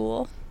pretty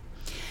cool.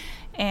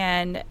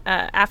 And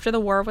after the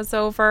war was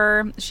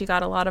over, she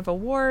got a lot of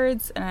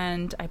awards,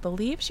 and I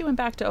believe she went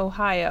back to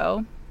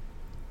Ohio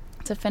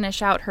to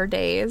finish out her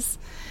days.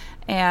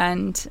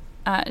 And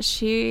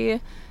she's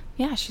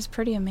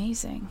pretty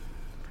amazing.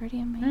 Pretty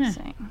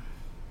amazing.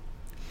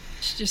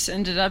 She just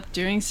ended up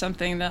doing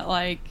something that,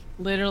 like,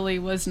 literally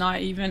was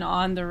not even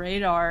on the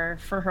radar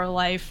for her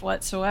life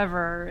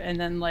whatsoever. And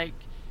then, like,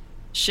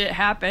 shit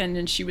happened,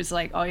 and she was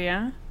like, oh,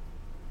 yeah?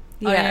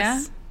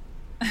 Yes.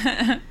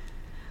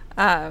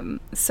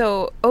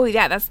 Oh,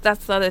 yeah? That's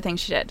the other thing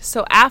she did.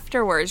 So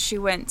afterwards, she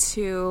went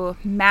to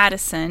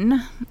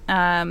Madison,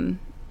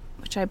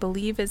 which I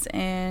believe is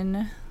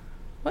in...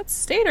 What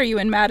state are you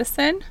in,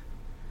 Madison?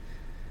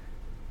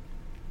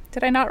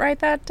 Did I not write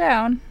that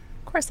down?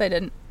 Of course I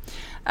didn't.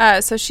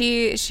 So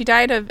she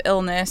died of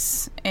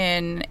illness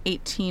in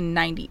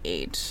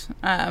 1898.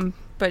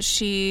 But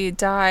she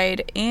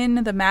died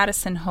in the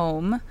Madison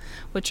home,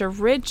 which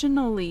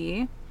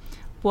originally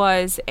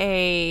was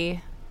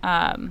a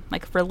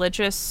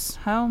religious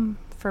home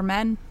for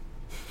men.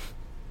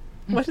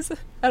 What is it?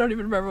 I don't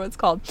even remember what it's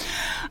called.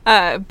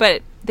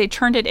 But they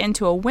turned it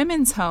into a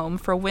women's home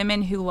for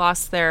women who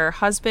lost their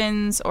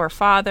husbands or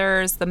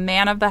fathers, the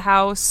man of the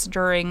house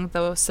during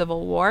the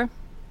Civil War,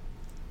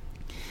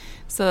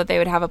 so that they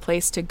would have a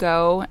place to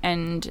go.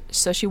 And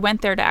so she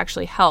went there to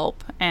actually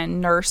help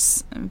and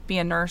be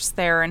a nurse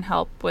there and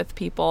help with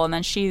people. And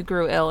then she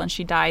grew ill and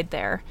she died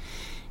there.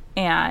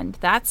 And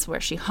that's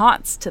where she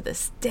haunts to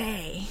this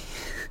day.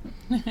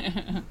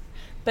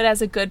 But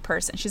as a good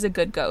person, she's a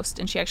good ghost,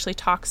 and she actually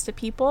talks to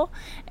people,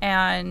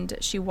 and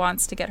she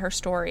wants to get her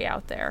story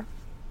out there.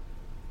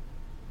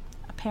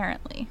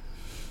 Apparently.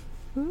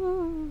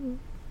 Ooh.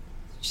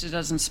 She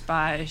doesn't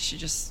spy. She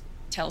just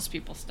tells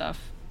people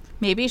stuff.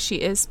 Maybe she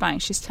is spying.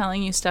 She's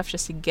telling you stuff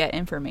just to get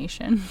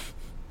information.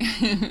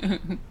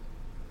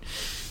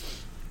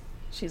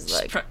 She's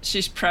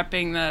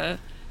prepping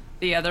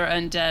the other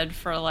undead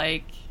for,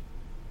 like,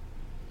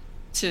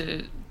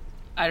 to,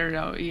 I don't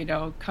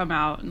know, come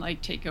out and,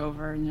 like, take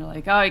over. And you're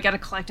like, oh, you got to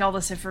collect all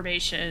this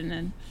information.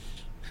 And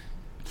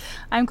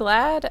I'm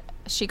glad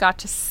she got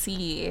to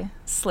see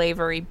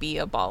slavery be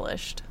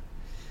abolished.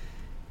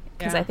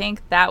 Because I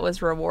think that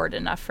was reward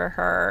enough for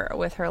her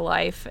with her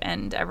life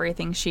and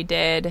everything she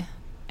did.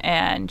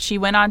 And she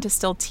went on to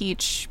still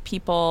teach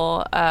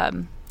people.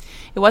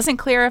 It wasn't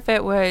clear if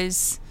it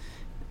was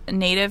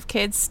Native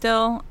kids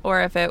still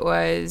or if it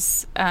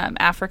was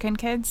African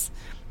kids.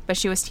 But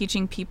she was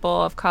teaching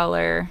people of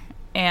color,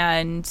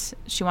 and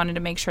she wanted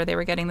to make sure they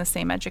were getting the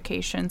same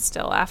education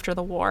still after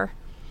the war.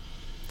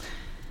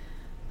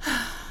 Cool.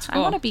 I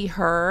want to be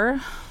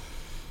her.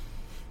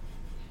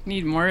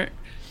 We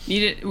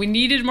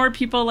needed more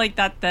people like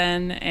that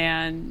then,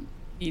 and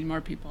need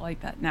more people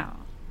like that now.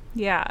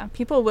 Yeah,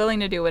 people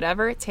willing to do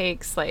whatever it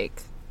takes,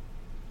 like,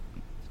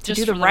 to just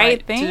do the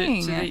right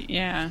thing.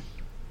 Yeah.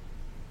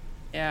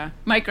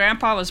 My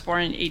grandpa was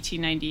born in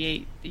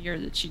 1898, the year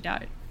that she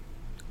died.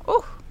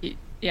 Oh.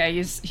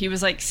 He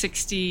was like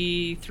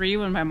 63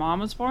 when my mom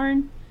was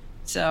born.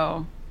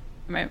 So,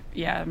 my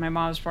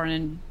mom was born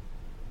in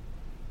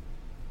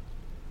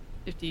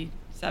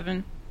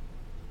 57.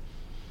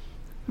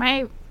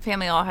 My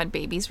family all had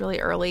babies really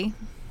early.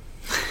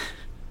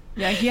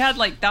 Yeah, he had,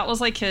 like, that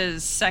was like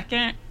his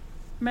second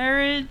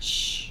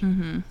marriage.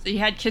 Mm-hmm. So he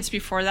had kids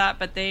before that,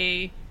 but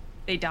they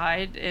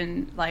died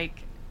in,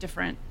 like,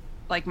 different,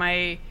 like,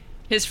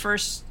 his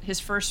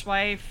first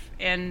wife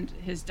and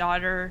his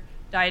daughter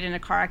died in a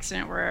car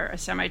accident where a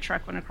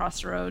semi-truck went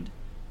across the road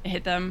and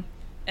hit them,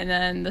 and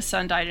then the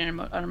son died in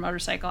a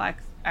motorcycle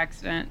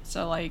accident.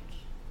 So, like,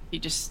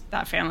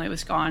 that family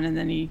was gone, and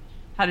then he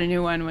had a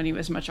new one when he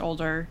was much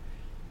older.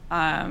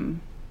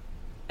 And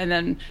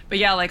then, but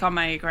yeah, like, on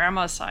my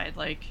grandma's side,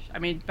 like, I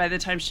mean, by the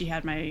time she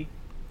had my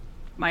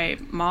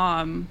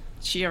mom,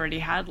 she already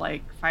had,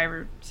 like, 5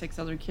 or 6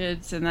 other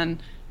kids. And then,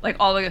 like,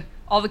 all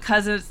the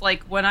cousins,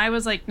 like, when I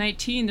was, like,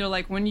 19, they're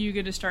like, when are you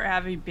going to start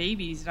having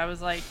babies? And I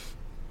was like,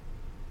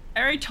 I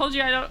already told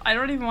you I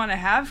don't even want to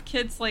have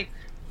kids. Like,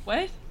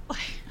 what?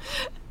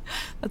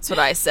 That's what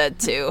I said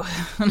too.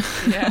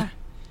 Yeah.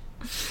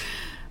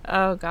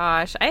 Oh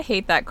gosh, I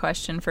hate that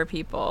question for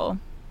people.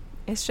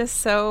 It's just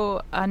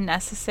so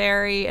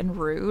unnecessary and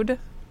rude.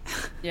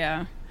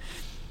 Yeah.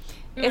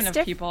 We don't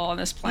have people on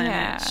this planet.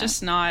 Yeah. It's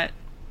just not.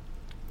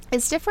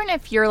 It's different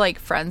if you're, like,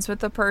 friends with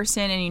the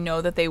person and you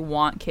know that they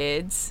want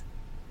kids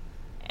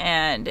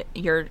and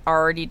you're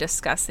already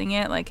discussing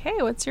it, like,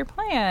 hey, what's your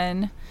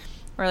plan?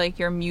 Or, like,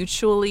 you're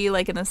mutually,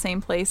 like, in the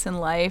same place in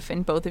life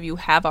and both of you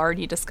have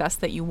already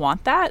discussed that you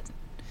want that.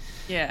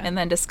 Yeah. And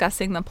then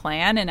discussing the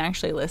plan and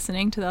actually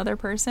listening to the other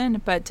person.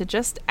 But to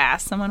just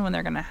ask someone when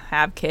they're going to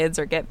have kids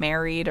or get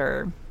married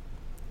or...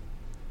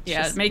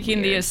 Yeah, making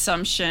weird. The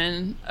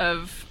assumption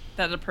of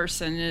that a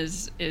person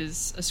is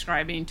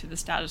ascribing to the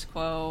status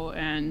quo,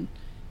 and,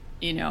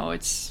 you know,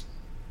 it's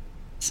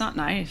not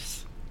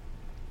nice.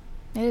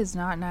 It is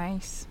not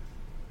nice.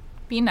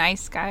 Be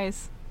nice,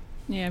 guys.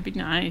 Yeah, be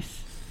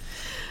nice.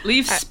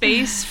 Leave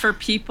space for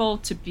people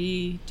to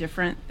be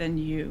different than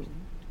you.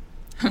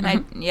 And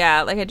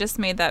I just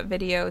made that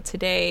video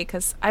today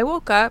because I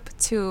woke up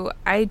to,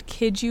 I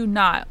kid you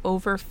not,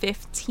 over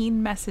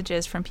 15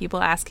 messages from people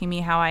asking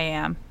me how I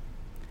am.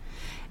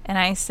 And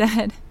I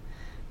said,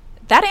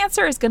 that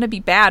answer is going to be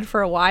bad for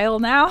a while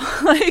now.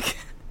 Like,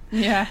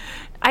 yeah.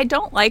 I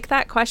don't like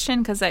that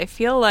question because I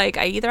feel like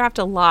I either have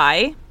to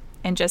lie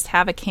and just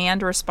have a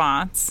canned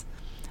response,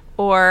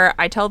 or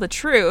I tell the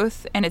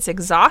truth and it's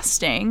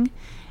exhausting.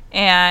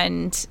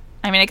 And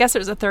I mean, I guess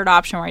there's a third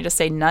option where I just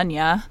say none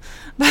ya.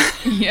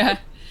 Yeah.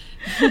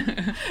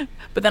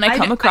 But then I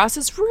come across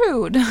as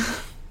rude.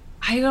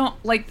 I don't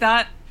like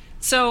that.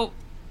 So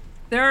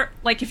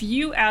like, if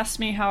you asked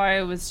me how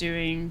I was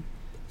doing,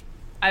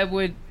 I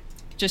would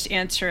just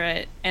answer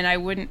it, and I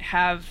wouldn't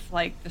have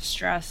like the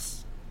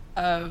stress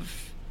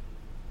of,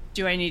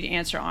 do I need to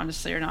answer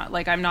honestly or not?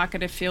 Like, I'm not going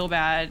to feel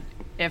bad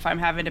if I'm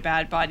having a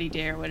bad body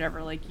day or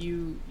whatever. Like,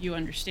 you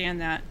understand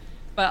that.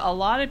 But a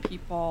lot of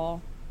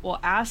people will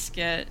ask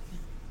it,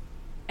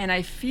 and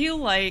I feel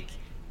like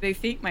they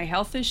think my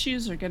health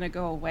issues are going to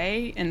go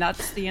away, and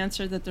that's the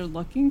answer that they're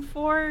looking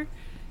for.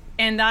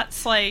 And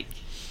that's like,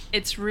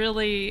 it's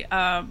really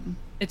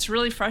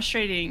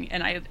frustrating.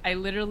 And I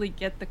literally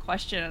get the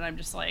question, and I'm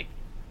just like,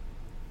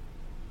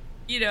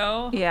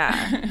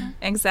 Yeah,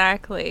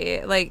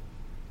 exactly. Like,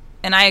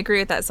 and I agree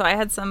with that. So I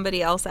had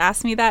somebody else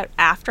ask me that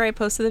after I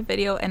posted the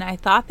video, and I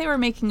thought they were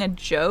making a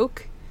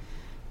joke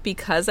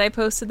because I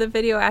posted the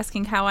video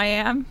asking how I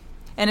am.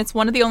 And it's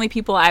one of the only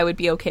people I would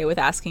be okay with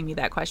asking me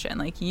that question.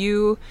 Like,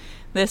 you,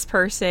 this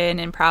person,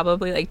 and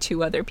probably like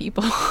 2 other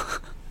people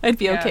I'd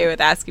be okay with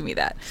asking me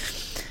that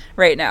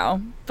right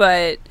now.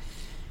 But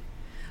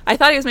I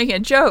thought he was making a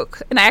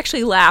joke, and I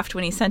actually laughed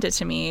when he sent it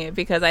to me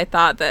because I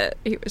thought that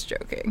he was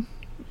joking.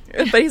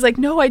 But he's like,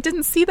 no, I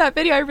didn't see that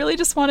video. I really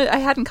just I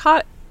hadn't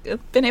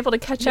been able to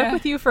catch up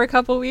with you for a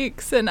couple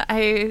weeks, and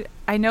I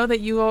know that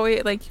you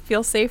always like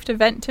feel safe to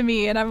vent to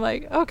me. And I'm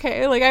like,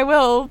 okay, like I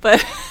will,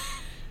 but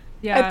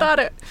I thought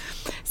it.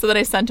 So then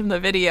I sent him the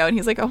video, and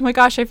he's like, oh my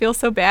gosh, I feel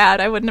so bad.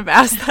 I wouldn't have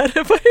asked that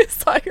if I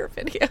saw your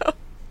video.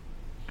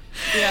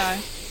 Yeah.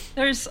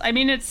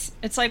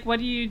 It's like, what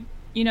do you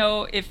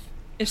if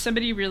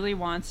somebody really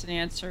wants an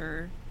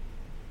answer,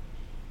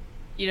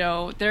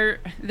 there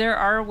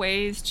are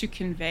ways to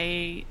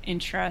convey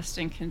interest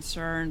and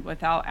concern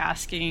without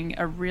asking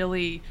a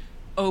really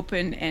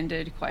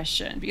open-ended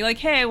question. Be like,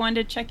 hey, I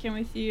wanted to check in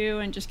with you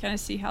and just kind of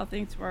see how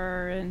things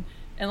were, and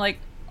like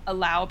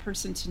allow a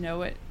person to know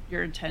what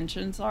your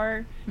intentions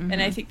are. Mm-hmm.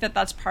 And I think that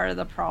that's part of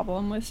the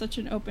problem with such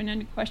an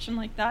open-ended question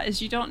like that,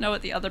 is you don't know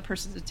what the other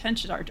person's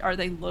intentions are. Are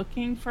they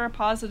looking for a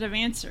positive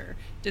answer?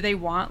 Do they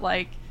want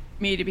like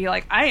me to be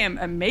like, I am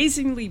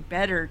amazingly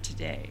better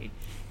today?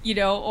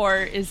 Or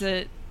is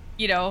it,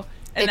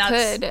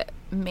 and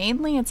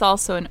mainly it's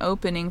also an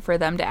opening for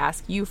them to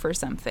ask you for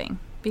something,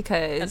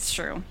 because that's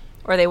true.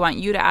 Or they want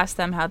you to ask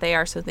them how they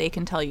are so they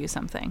can tell you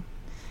something.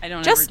 I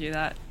don't ever do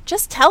that.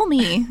 Just tell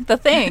me the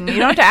thing. You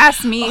don't have to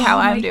ask me how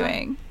I'm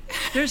doing.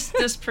 There's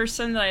this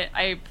person that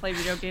I play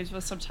video games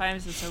with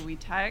sometimes, and so we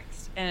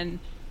text, and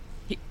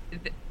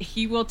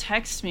he will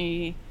text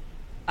me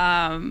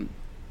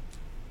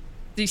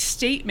these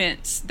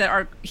statements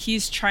that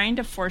he's trying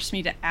to force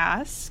me to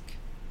ask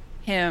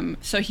him,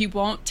 so he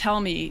won't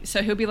tell me.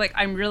 So he'll be like,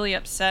 I'm really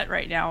upset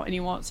right now, and he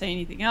won't say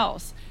anything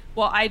else.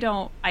 Well,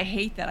 I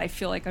hate that. I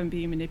feel like I'm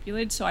being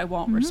manipulated, so I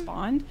won't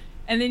respond.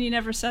 And then he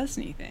never says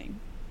anything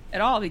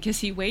at all, because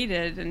he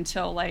waited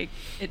until like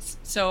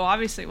so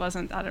obviously it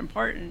wasn't that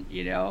important,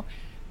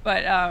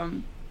 but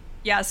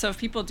so if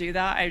people do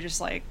that, I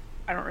just like,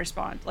 I don't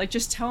respond. Like,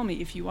 just tell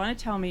me. If you want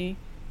to tell me,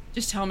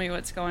 just tell me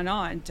what's going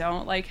on.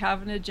 Don't like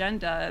have an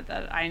agenda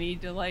that I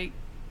need to like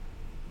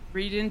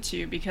read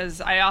into,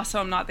 because I also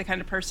am not the kind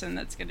of person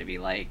that's going to be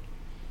like,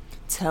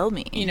 tell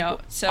me,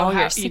 so all how,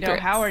 your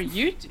secrets. How are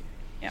you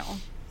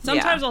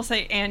sometimes I'll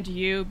say and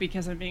you,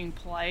 because I'm being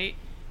polite,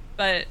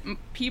 but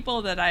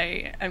people that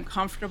I am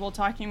comfortable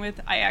talking with,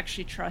 I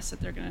actually trust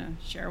that they're going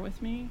to share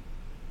with me.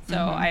 So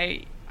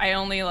I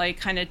only like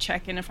kind of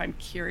check in if I'm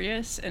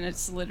curious, and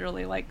it's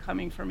literally like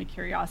coming from a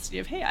curiosity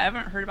of, hey, I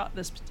haven't heard about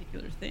this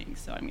particular thing,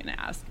 so I'm going to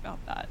ask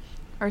about that.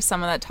 Or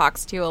someone that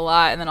talks to you a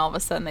lot, and then all of a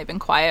sudden they've been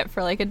quiet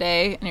for like a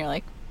day, and you're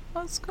like,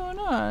 what's going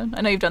on? I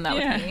know you've done that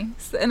with me,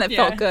 and that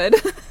felt good.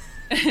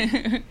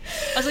 I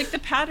was like, the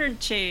pattern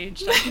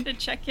changed. I need to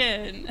check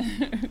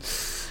in.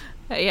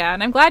 Yeah,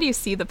 and I'm glad you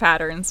see the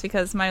patterns,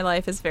 because my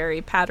life is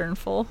very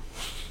patternful.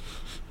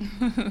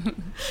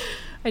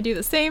 I do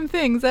the same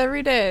things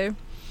every day.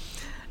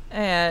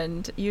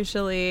 And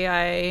usually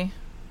I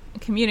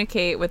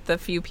communicate with the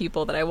few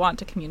people that I want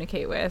to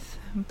communicate with,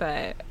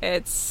 but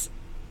it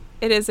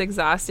is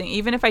exhausting.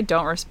 Even if I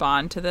don't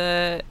respond to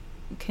the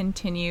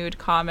continued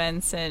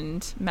comments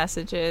and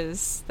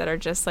messages that are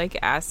just like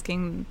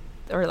asking,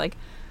 or like,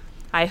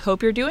 I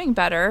hope you're doing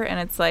better, and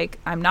it's like,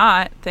 I'm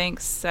not,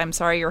 thanks, I'm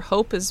sorry, your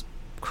hope is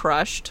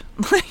crushed.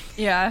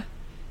 Yeah,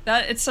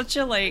 that it's such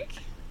a like,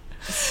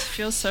 it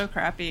feels so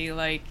crappy.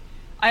 Like,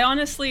 I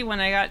honestly, when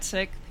I got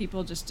sick,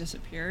 people just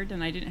disappeared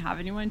and I didn't have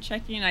anyone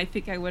checking. I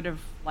think I would have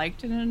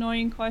liked an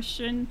annoying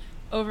question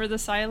over the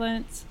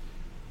silence.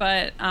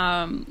 But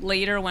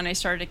later, when I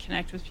started to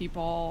connect with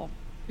people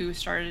who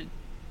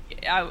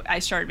I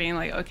started being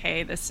like,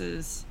 okay, this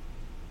is,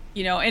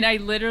 and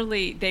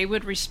they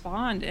would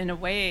respond in a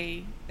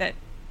way that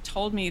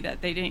told me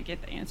that they didn't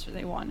get the answer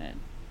they wanted.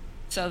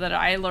 So that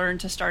I learned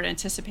to start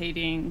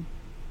anticipating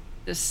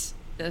this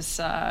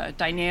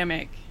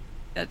dynamic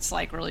that's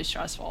like really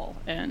stressful,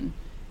 and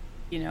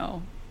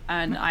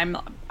I'm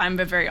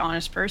a very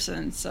honest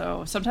person,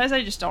 so sometimes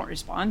I just don't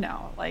respond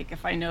now. Like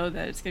if I know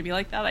that it's gonna be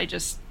like that,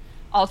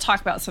 I'll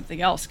talk about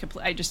something else.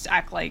 I just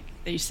act like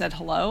they said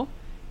hello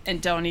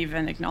and don't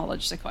even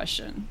acknowledge the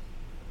question.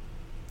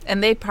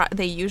 And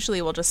they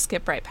usually will just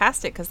skip right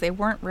past it because they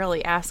weren't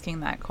really asking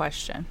that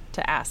question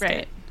to ask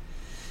it.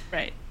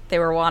 Right. They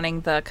were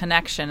wanting the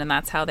connection, and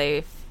that's how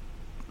they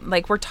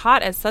we're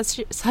taught at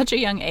such a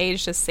young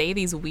age to say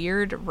these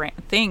weird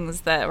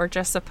things that we're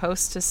just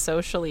supposed to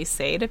socially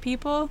say to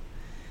people.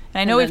 And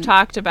I know we've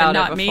talked about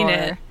it before. Mean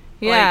it.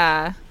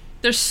 Yeah.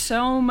 There's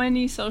so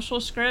many social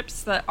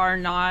scripts that are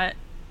not,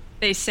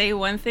 they say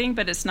one thing,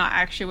 but it's not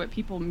actually what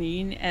people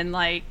mean. And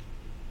like,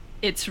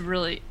 it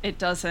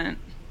doesn't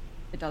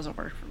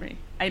work for me.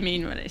 I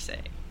mean what I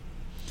say.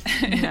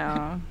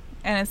 No.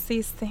 And it's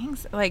these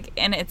things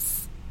and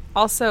it's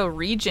also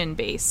region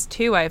based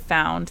too. I've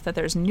found that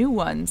there's new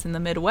ones in the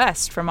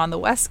Midwest from on the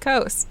West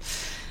Coast.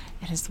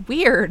 It is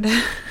weird.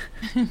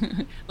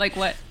 Like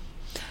what?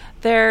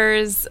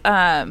 There's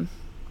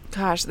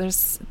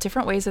there's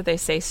different ways that they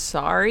say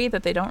sorry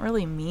that they don't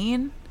really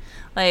mean.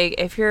 Like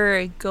if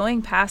you're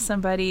going past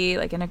somebody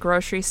like in a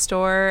grocery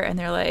store and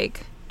they're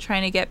like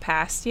trying to get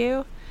past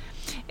you,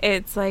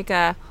 it's like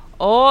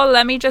oh,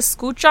 let me just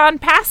scooch on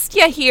past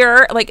you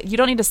here. Like you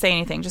don't need to say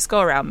anything, just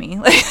go around me.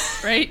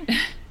 Right.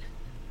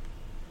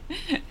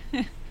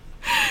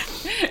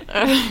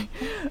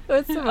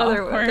 What's some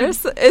other one?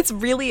 It's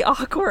really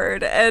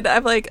awkward, and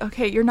I'm like,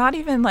 okay, you're not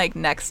even like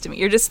next to me.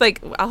 You're just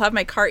like, I'll have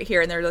my cart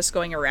here, and they're just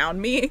going around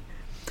me,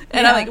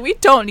 and I'm like, we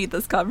don't need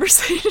this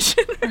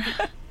conversation.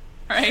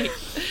 Right.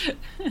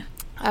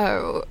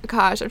 Oh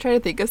gosh, I'm trying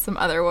to think of some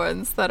other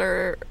ones that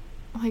are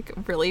like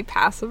really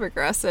passive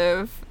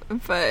aggressive,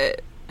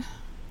 but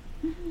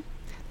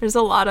there's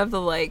a lot of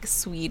the like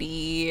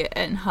sweetie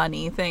and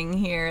honey thing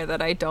here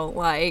that I don't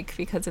like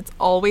because it's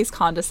always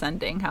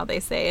condescending how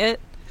they say it.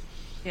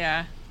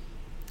 Yeah.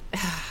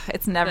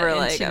 It's never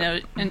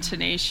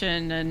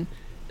intonation, and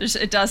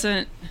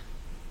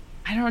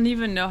I don't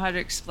even know how to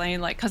explain,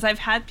 like, because I've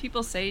had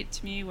people say it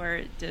to me where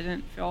it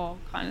didn't feel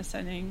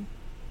condescending.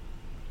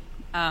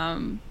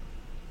 But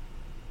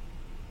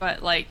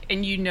like,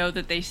 and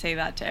that they say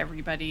that to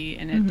everybody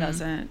and it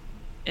doesn't,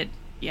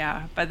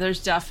 but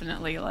there's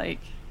definitely like,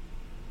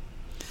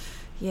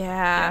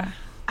 yeah.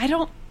 I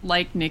don't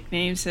like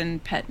nicknames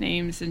and pet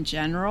names in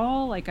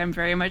general. Like I'm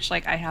very much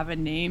like I have a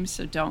name,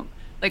 so don't,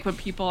 like when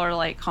people are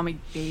like call me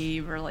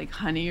babe or like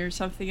honey or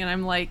something, and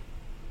I'm like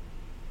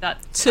that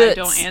I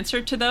don't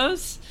answer to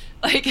those.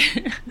 Like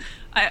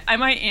I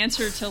might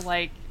answer to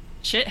like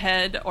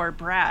shithead or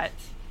brat,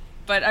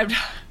 but I'm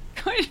not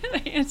going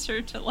to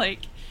answer to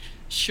like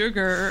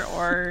sugar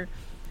or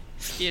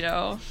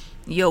yo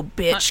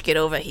bitch, get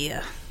over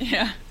here.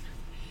 Yeah.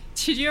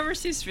 Did you ever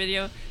see this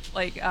video?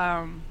 Like,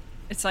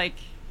 it's like,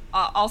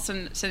 I'll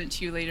send it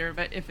to you later,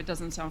 but if it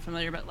doesn't sound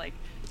familiar, but like,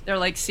 they're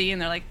like seeing,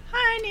 they're like,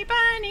 honey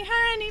bunny,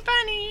 honey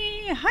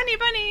bunny, honey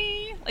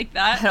bunny, like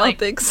that. I don't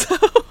think so.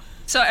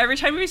 So every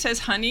time he says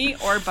honey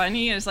or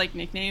bunny as like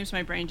nicknames,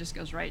 my brain just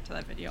goes right to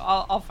that video.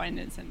 I'll find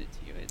it and send it to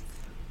you.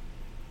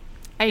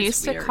 I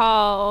used to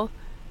call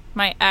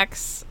my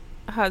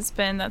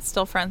ex-husband that's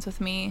still friends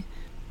with me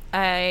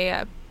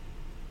a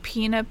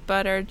peanut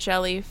butter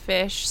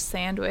jellyfish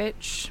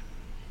sandwich.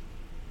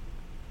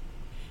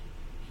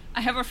 I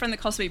have a friend that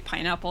calls me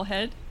Pineapple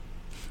Head.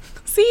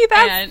 See,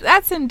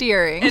 that's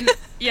endearing.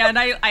 And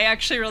I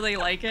actually really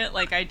like it.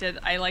 Like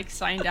I like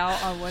signed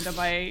out on one of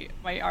my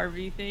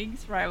RV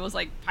things where I was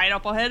like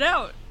Pineapple Head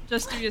out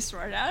just to be a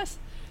smart ass.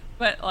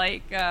 But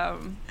like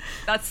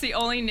that's the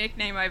only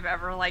nickname I've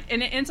ever liked.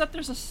 And it ends up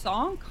there's a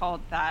song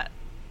called that.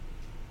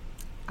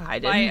 I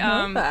didn't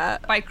know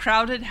that. By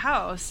Crowded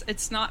House.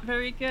 It's not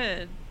very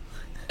good.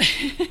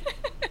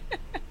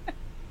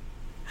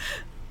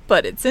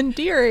 But it's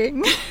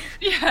endearing.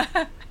 Yeah.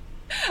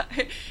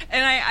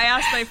 And I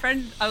asked my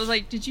friend, I was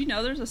like, did you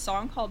know there's a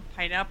song called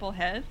Pineapple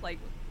Head? Like,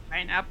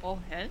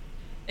 Pineapple Head?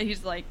 And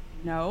he's like,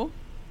 no.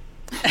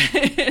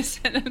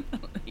 Sent him the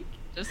link.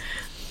 Just,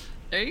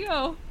 there you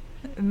go.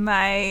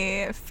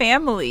 My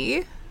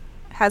family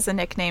has a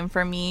nickname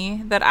for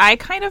me that I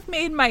kind of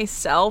made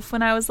myself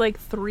when I was like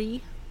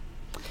 3.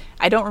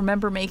 I don't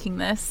remember making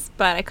this,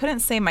 but I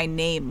couldn't say my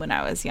name when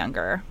I was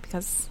younger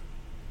because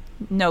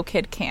no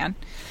kid can.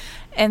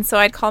 And so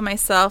I'd call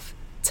myself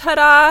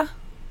Ta-da.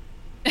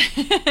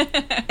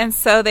 And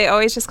so they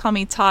always just call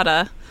me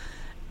Tata.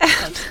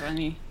 That's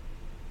funny.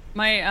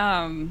 My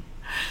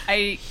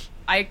I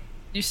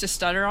used to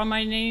stutter on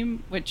my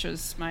name, which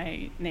was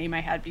my name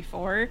I had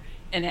before,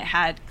 and it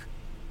had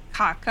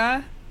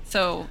caca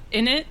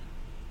in it.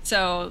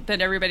 So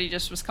then everybody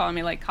just was calling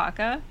me like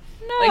caca.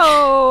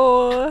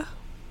 No.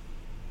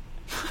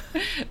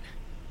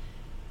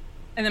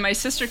 And then my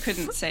sister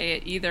couldn't say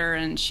it either,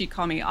 and she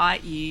called me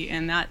Ai,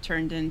 and that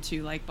turned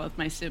into like both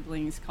my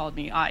siblings called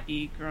me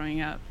Ai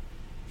growing up.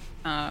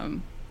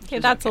 Okay,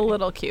 that's a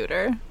little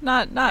cuter.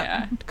 Not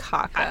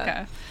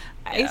caca.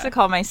 I used to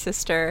call my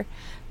sister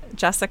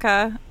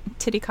Jessica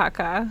Titty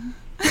Caca.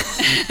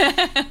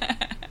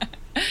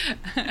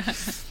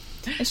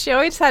 She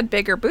always had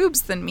bigger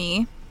boobs than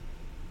me,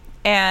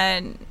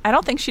 and I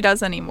don't think she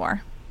does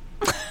anymore.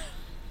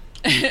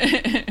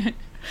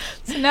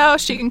 So now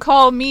she can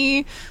call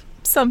me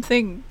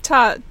something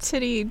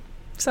titty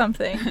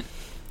something.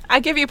 I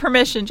give you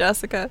permission,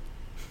 Jessica.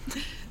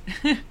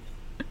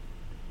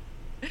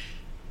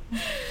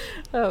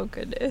 Oh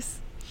goodness.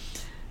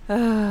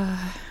 All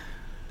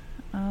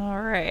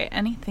right.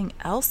 Anything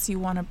else you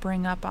want to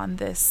bring up on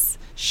this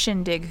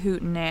shindig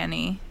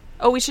hootenanny?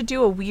 Oh, we should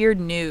do a weird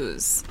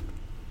news.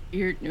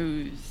 Weird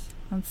news.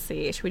 Let's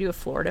see. Should we do a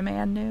Florida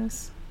man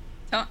news?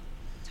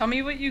 Tell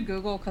me what you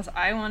Google, because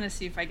I want to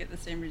see if I get the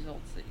same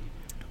results that you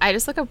do. I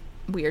just look up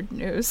weird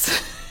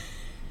news.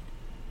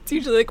 It's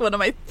usually like one of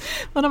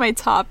my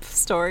top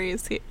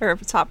stories or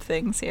top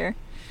things here.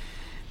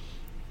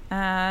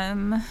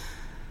 Are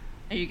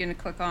you gonna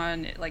click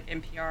on like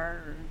NPR?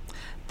 Or?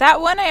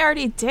 That one I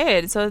already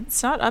did, so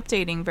it's not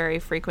updating very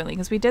frequently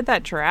because we did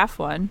that giraffe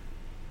one.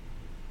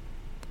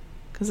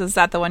 Because is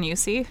that the one you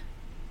see?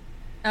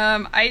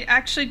 I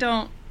actually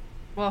don't.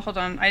 Well, hold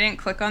on. I didn't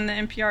click on the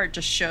NPR. It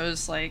just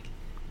shows like,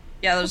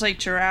 yeah, there's like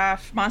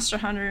giraffe, monster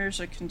hunters,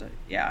 or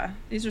yeah,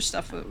 these are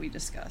stuff that we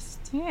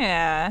discussed.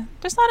 Yeah,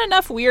 there's not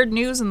enough weird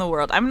news in the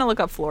world. I'm gonna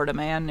look up Florida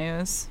man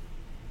news.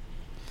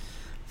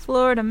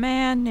 Florida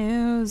man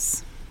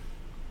news.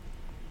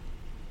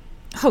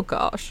 Oh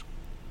gosh.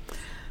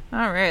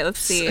 All right, let's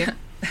see.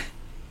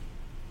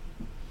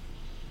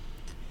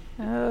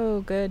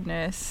 Oh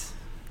goodness,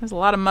 there's a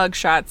lot of mug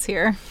shots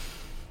here.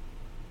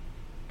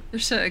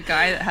 There's a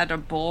guy that had a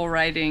bull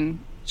riding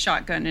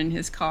shotgun in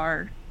his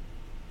car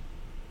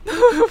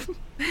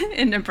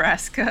in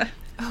Nebraska.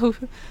 Oh,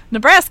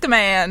 Nebraska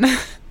man.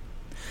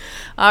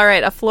 All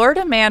right, a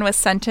Florida man was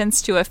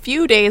sentenced to a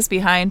few days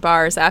behind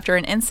bars after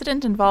an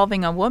incident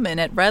involving a woman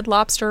at Red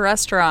Lobster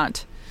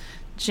restaurant.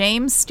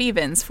 James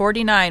Stevens,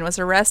 49, was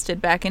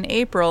arrested back in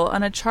April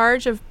on a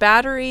charge of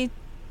battery,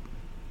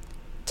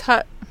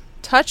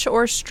 touch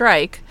or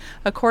strike,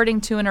 according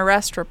to an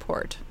arrest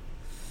report.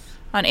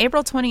 On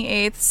April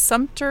 28th,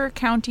 Sumter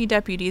County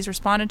deputies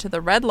responded to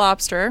the Red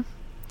Lobster,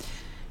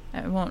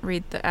 I won't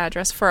read the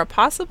address, for a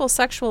possible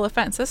sexual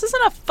offense. This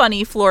isn't a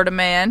funny Florida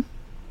man.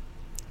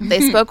 They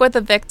spoke with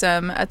the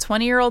victim, a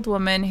 20-year-old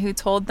woman who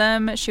told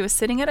them she was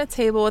sitting at a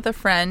table with a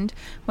friend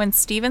when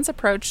Stevens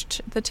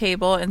approached the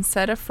table and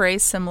said a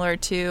phrase similar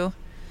to,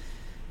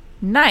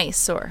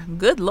 "Nice," or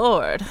 "Good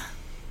Lord."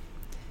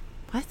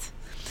 What?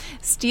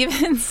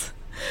 Stevens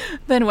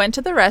then went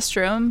to the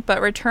restroom,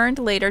 but returned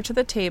later to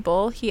the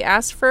table. He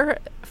asked for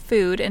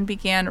food and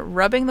began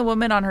rubbing the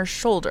woman on her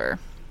shoulder.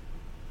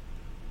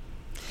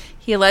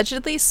 He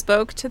allegedly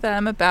spoke to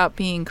them about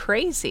being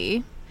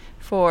crazy,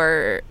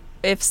 for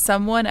if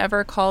someone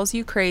ever calls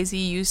you crazy,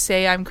 you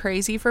say, "I'm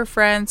crazy for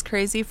friends,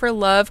 crazy for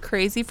love,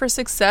 crazy for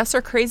success,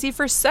 or crazy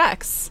for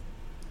sex."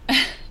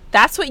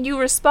 That's what you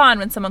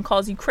respond when someone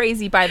calls you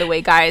crazy, by the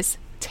way, guys.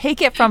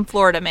 Take it from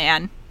Florida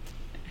man.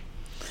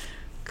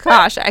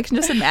 Gosh, I can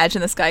just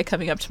imagine this guy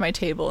coming up to my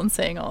table and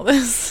saying all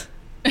this.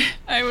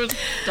 I would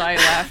die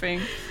laughing.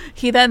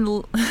 He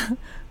then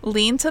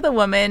leaned to the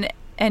woman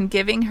and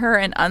giving her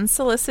an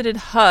unsolicited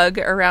hug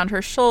around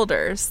her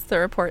shoulders, the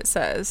report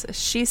says.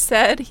 She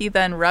said he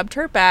then rubbed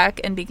her back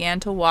and began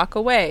to walk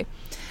away,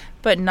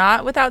 but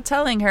not without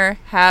telling her,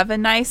 "Have a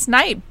nice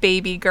night,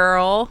 baby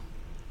girl."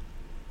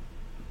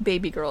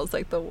 Baby girl is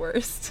like the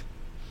worst.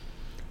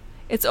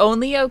 It's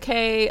only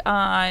okay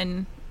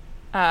on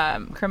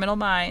Criminal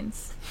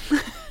Minds.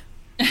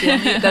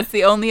 That's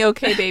the only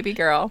okay baby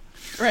girl.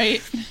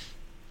 Right.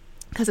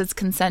 Because it's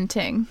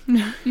consenting.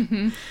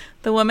 Mm-hmm.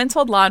 The woman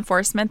told law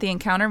enforcement the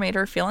encounter made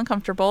her feel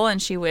uncomfortable and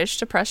she wished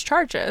to press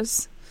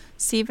charges.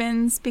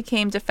 Stevens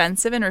became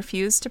defensive and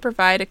refused to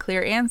provide a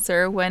clear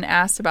answer when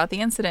asked about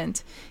the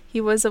incident. He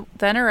was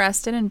then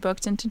arrested and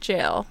booked into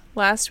jail.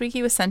 Last week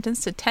he was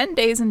sentenced to 10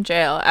 days in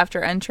jail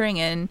after entering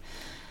in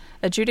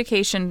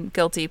adjudication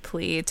guilty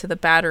plea to the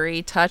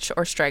battery, touch,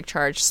 or strike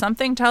charge.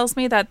 Something tells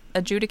me that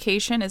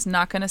adjudication is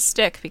not going to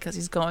stick because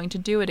he's going to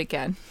do it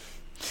again.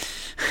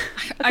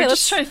 Okay, I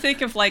just try to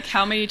think of like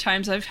how many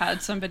times I've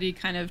had somebody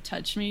kind of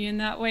touch me in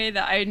that way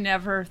that I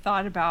never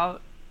thought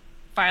about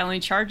filing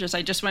charges.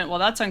 I just went, well,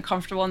 that's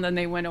uncomfortable, and then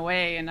they went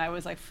away, and I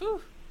was like,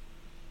 phew,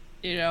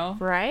 you know?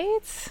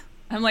 Right?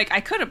 I'm like,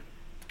 I could have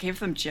gave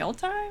them jail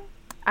time.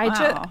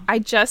 I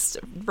just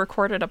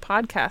recorded a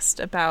podcast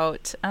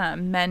about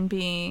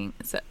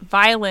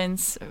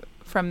violence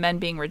from men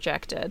being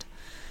rejected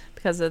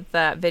because of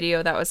that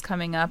video that was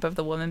coming up of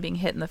the woman being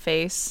hit in the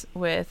face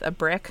with a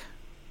brick.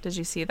 Did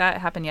you see that? It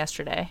happened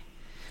yesterday.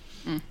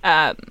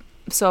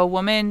 So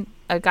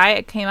a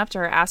guy came up to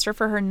her, asked her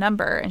for her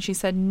number, and she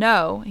said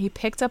no. He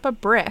picked up a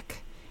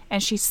brick,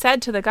 and she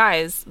said to the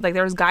guys, like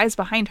there was guys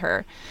behind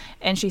her,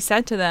 and she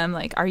said to them,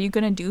 like, "Are you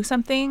going to do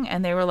something?"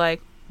 And they were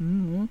like,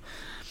 "Mm."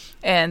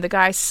 And the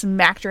guy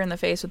smacked her in the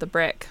face with a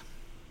brick.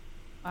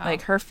 Wow.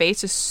 Like, her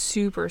face is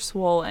super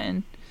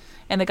swollen.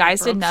 And the guys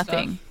did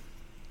nothing. Stuff.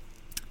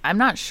 I'm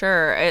not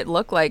sure. It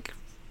looked like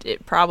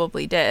it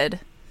probably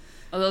did.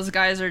 Well, those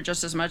guys are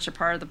just as much a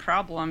part of the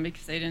problem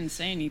because they didn't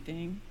say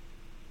anything.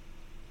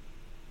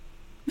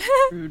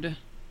 Rude.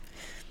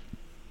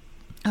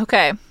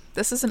 Okay.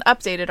 This is an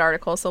updated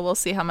article, so we'll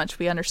see how much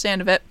we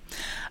understand of it.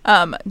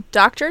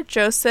 Dr.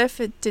 Joseph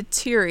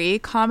Detiri,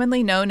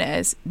 commonly known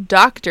as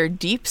Dr.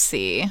 Deep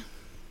Sea.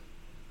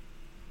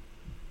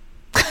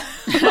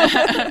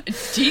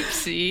 Deep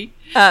sea.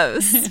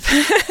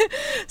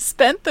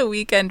 Spent the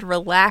weekend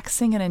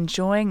relaxing and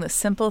enjoying the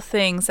simple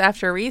things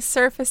after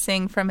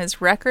resurfacing from his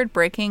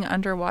record-breaking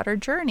underwater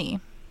journey.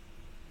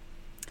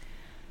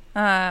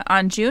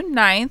 On June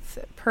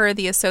 9th, per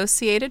the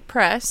Associated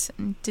Press,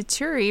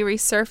 Deturi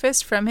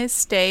resurfaced from his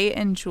stay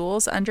in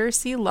Jules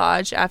Undersea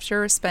Lodge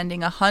after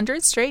spending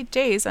 100 straight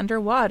days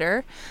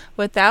underwater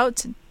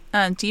without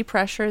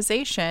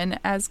depressurization,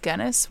 as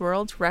Guinness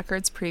World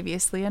Records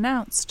previously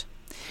announced.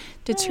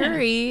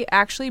 Deturi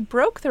actually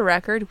broke the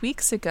record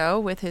weeks ago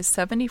with his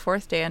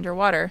 74th day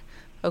underwater.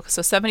 Oh,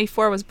 so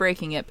 74 was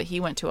breaking it, but he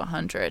went to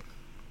 100.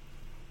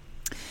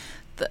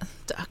 The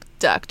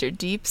Dr.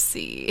 Deep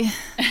Sea.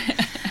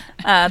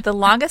 The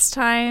longest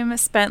time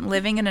spent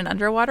living in an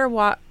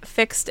underwater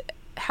fixed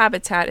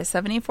habitat is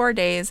 74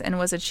 days and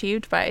was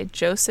achieved by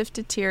Joseph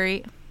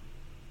Detiri.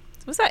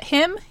 Was that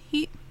him?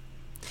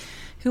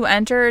 Who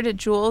entered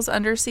Jules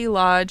Undersea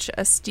Lodge,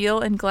 a steel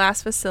and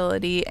glass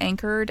facility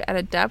anchored at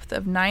a depth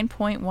of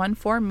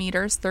 9.14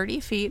 meters, 30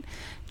 feet,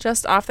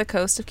 just off the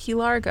coast of Key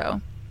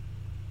Largo.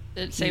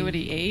 Did it say what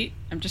he ate?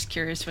 I'm just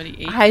curious what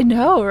he ate. I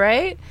know,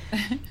 right?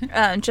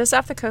 Just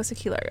off the coast of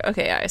Key Largo.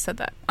 Okay, yeah, I said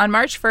that. On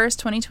March 1st,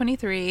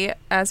 2023,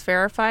 as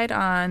verified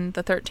on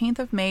the 13th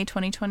of May,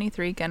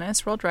 2023,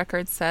 Guinness World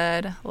Records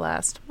said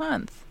last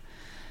month.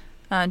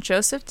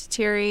 Joseph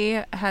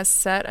Detiri has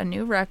set a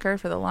new record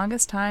for the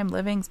longest time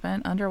living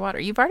spent underwater.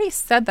 You've already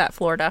said that,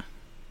 Florida.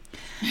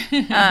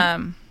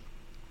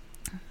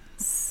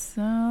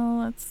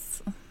 So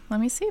let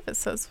me see if it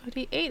says what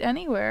he ate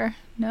anywhere.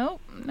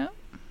 Nope.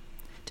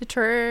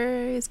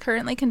 Detiri is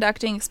currently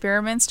conducting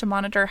experiments to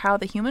monitor how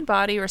the human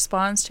body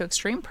responds to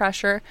extreme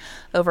pressure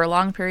over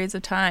long periods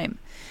of time,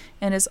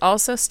 and is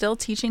also still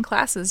teaching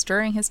classes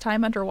during his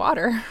time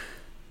underwater.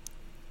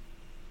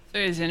 So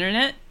his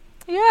internet?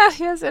 Yeah,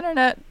 he has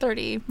internet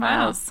 30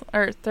 miles,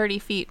 or 30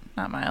 feet,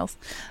 not miles,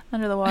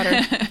 under the water.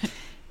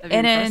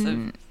 In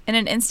an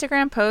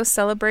Instagram post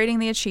celebrating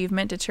the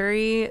achievement,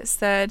 Deturi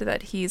said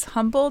that he's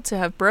humbled to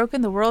have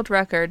broken the world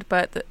record,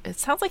 but it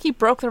sounds like he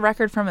broke the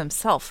record from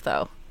himself,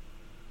 though.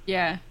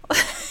 Yeah,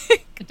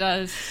 it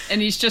does.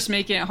 And he's just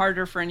making it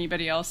harder for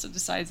anybody else that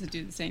decides to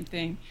do the same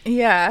thing.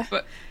 Yeah.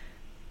 But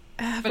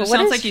it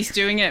sounds like he's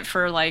doing it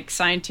for, like,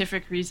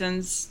 scientific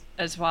reasons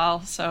as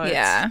well, so it's...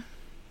 Yeah.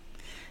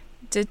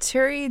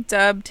 Deturi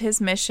dubbed his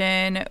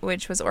mission,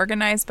 which was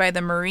organized by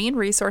the Marine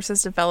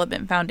Resources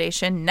Development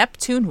Foundation,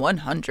 Neptune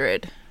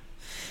 100,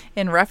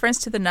 in reference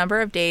to the number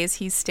of days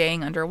he's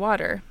staying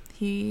underwater.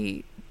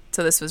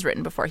 So this was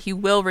written before. He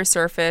will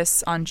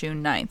resurface on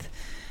June 9th.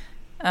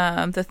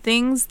 The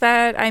things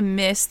that I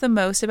miss the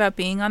most about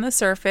being on the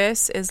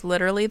surface is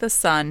literally the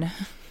sun.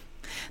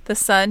 The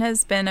sun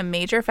has been a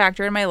major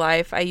factor in my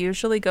life. I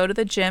usually go to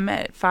the gym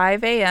at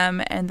 5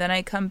 a.m. and then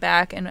I come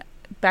back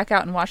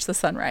out and watch the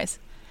sunrise.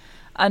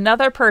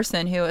 Another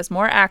person who is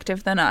more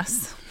active than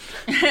us.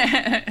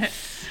 That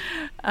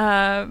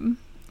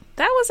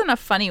wasn't a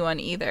funny one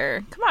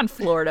either. Come on,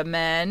 Florida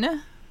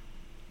men.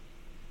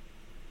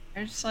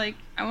 I just I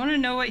want to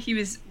know what he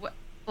was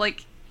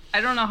like.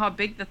 I don't know how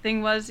big the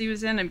thing was he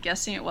was in. I'm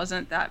guessing it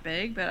wasn't that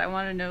big, but I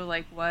want to know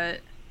what.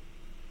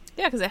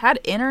 Yeah, because it had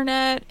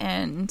internet,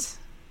 and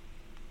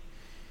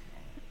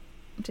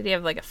did he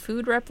have a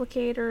food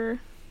replicator?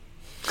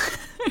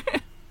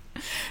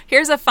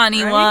 Here's a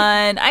funny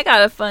one. I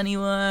got a funny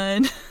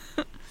one.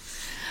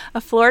 A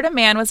Florida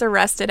man was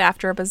arrested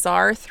after a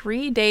bizarre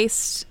 3-day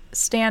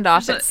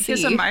standoff at sea. He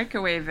has a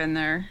microwave in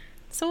there.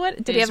 So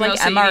what? Did he have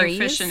MREs?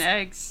 Fish and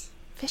eggs.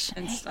 Fish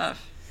and eggs.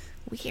 Stuff.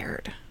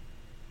 Weird.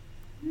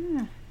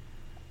 Yeah.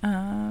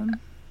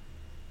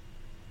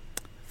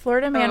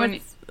 Florida man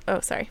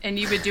sorry. And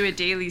you would do a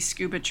daily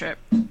scuba trip.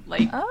 But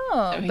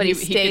he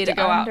stayed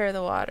under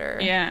the water.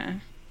 Yeah.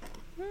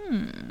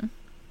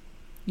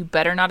 You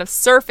better not have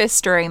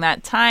surfaced during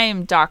that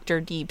time,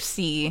 Dr. Deep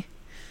Sea.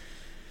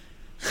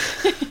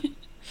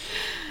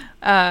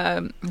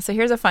 So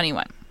here's a funny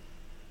one.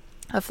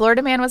 A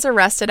Florida man was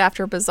arrested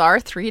after a bizarre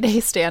 3-day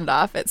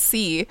standoff at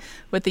sea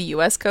with the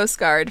U.S. Coast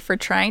Guard for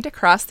trying to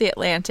cross the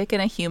Atlantic in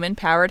a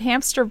human-powered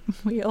hamster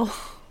wheel.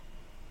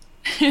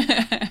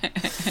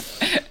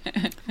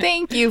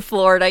 Thank you,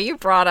 Florida. You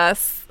brought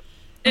us.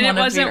 And it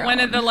wasn't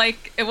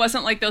it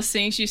wasn't like those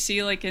things you see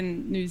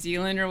in New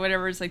Zealand or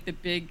whatever. It's like the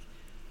big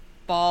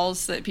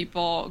balls that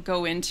people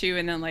go into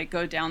and then like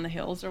go down the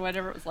hills or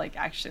whatever. It was like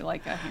actually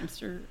like a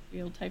hamster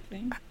wheel type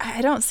thing.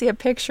 I don't see a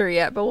picture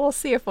yet, but we'll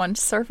see if one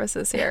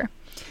surfaces here.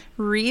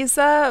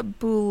 Riza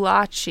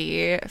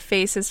Bulaci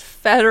faces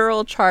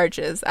federal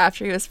charges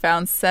after he was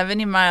found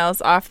 70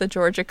 miles off the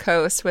Georgia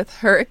coast with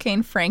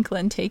Hurricane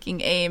Franklin taking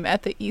aim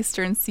at the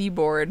eastern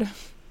seaboard.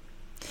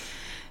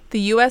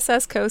 The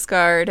USS Coast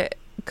Guard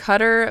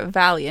Cutter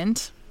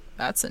Valiant,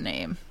 that's a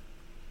name,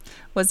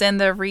 was in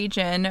the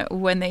region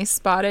when they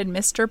spotted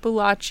Mr.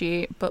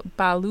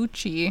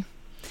 Balucci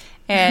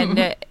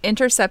and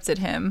intercepted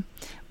him.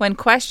 When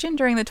questioned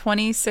during the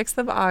 26th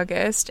of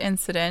August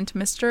incident,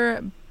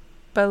 Mr.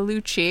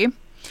 Balucci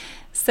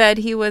said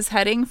he was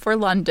heading for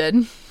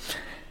London.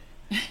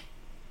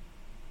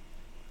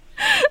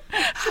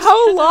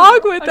 How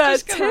long would that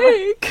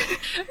take?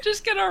 I'm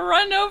just gonna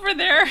run over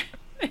there.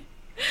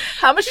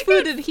 How much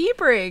food did he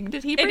bring?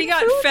 Did he bring And he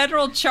got food?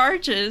 federal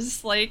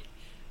charges. Like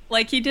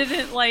he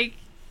didn't like.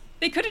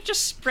 They could have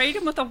just sprayed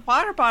him with a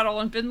water bottle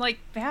and been like,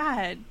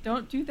 bad.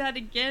 Don't do that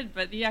again.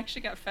 But he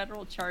actually got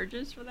federal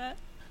charges for that.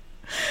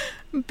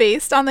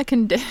 Based on the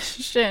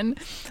condition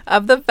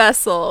of the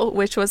vessel,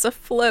 which was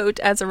afloat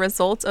as a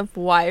result of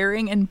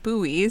wiring and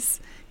buoys,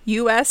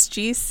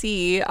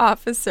 USGC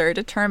officer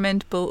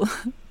determined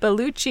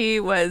Balucci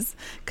was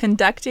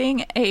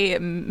conducting a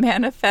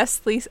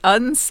manifestly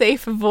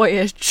unsafe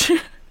voyage.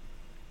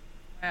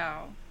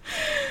 Wow.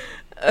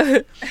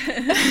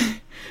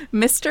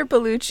 Mr.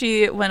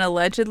 Balucci, when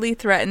allegedly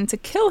threatened to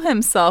kill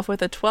himself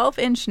with a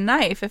 12-inch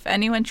knife if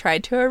anyone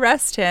tried to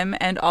arrest him,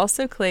 and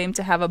also claimed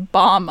to have a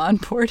bomb on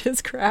board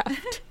his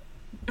craft.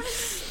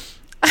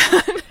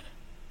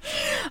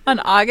 On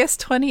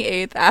August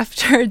 28th,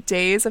 after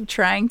days of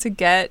trying to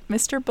get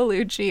Mr.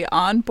 Balucci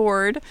on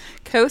board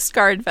Coast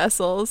Guard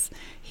vessels,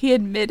 he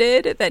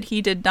admitted that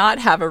he did not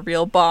have a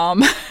real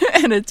bomb,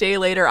 and a day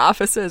later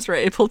officers were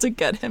able to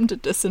get him to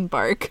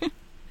disembark.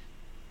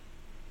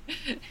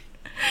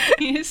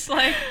 He's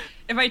like,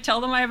 if I tell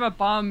them I have a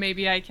bomb,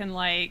 maybe I can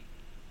like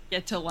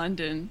get to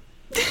London.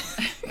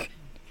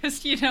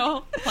 Because,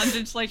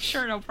 London's like,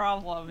 sure, no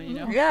problem,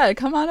 Yeah,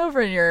 come on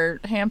over in your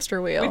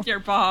hamster wheel. With your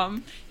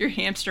bomb, your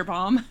hamster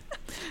bomb.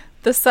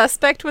 The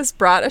suspect was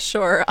brought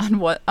ashore on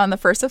the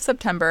 1st of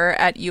September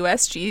at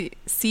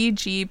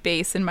USCG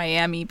base in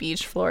Miami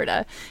Beach,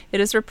 Florida. It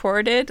is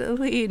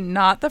reportedly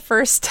not the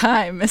first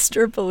time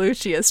Mr.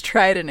 Balucci has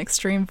tried an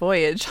extreme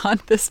voyage on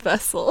this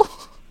vessel.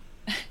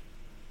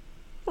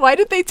 Why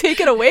did they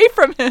take it away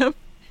from him?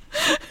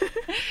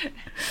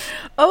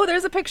 Oh,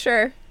 there's a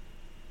picture.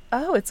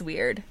 Oh, it's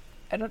weird.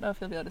 I don't know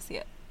if you'll be able to see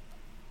it.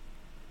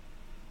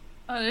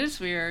 Oh, it is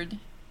weird.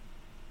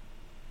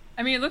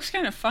 I mean, it looks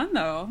kind of fun,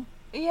 though.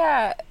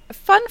 Yeah,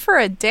 fun for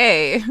a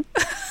day.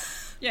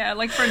 Yeah,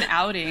 like for an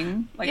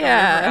outing. Like a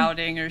river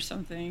outing or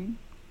something.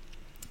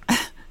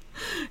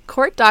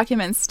 Court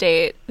documents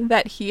state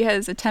that he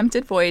has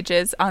attempted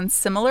voyages on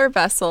similar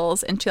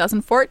vessels in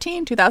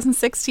 2014,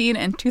 2016,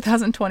 and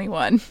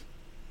 2021.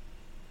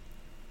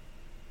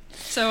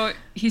 So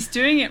he's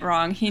doing it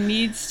wrong. He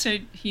needs to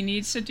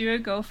do a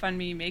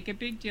GoFundMe, make a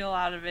big deal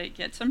out of it,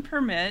 get some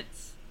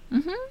permits,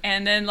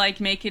 and then like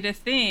make it a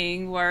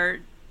thing where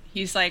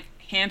he's like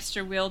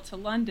hamster wheel to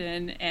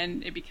London,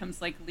 and it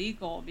becomes like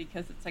legal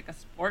because it's like a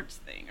sports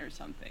thing or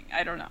something.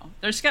 I don't know.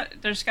 There's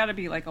got to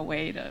be like a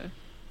way to.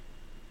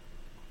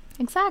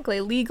 Exactly.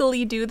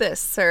 Legally do this,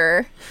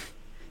 sir.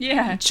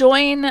 Yeah.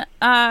 Join,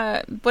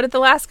 what did the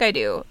last guy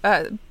do?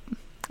 I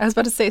was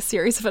about to say a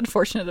series of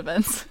unfortunate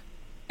events.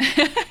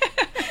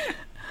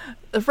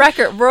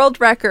 World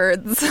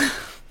records.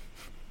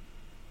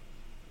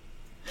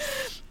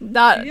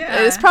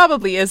 It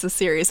probably is a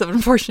series of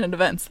unfortunate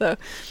events, though.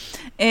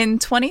 In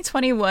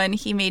 2021,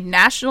 he made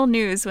national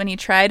news when he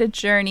tried a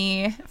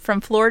journey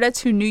from Florida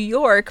to New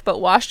York,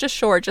 but washed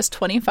ashore just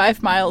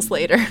 25 miles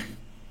later.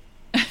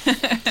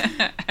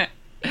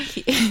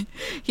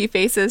 He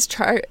faces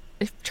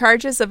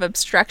charges of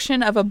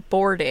obstruction of a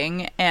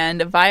boarding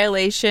and a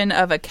violation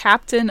of a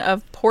captain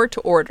of port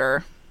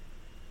order.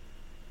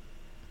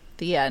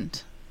 The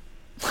end.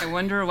 I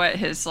wonder what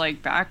his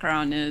like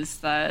background is.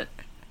 That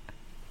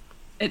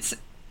it's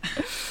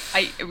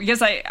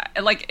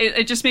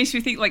it just makes me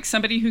think like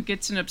somebody who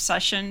gets an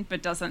obsession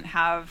but doesn't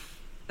have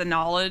the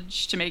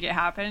knowledge to make it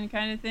happen,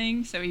 kind of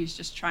thing. So he's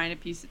just trying to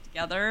piece it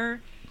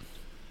together,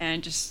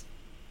 and just.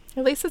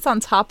 At least it's on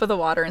top of the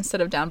water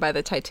instead of down by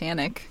the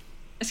Titanic.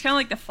 It's kind of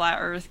like the flat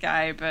Earth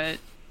guy, but,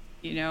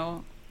 we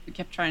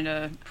kept trying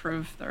to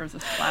prove the Earth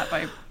is flat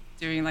by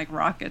doing, like,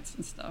 rockets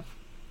and stuff.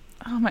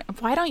 Oh, my.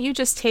 Why don't you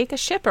just take a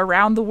ship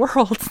around the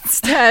world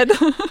instead?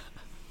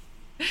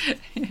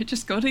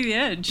 Just go to the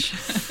edge.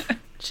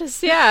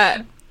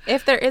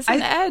 If there is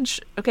an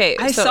edge. Okay,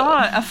 I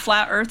saw a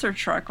flat earther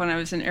truck when I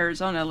was in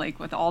Arizona, like,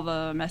 with all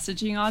the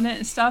messaging on it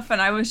and stuff,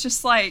 and I was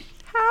just like...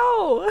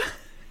 How?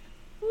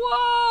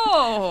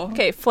 Whoa!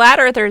 Okay, flat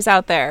earthers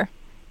out there.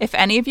 If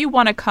any of you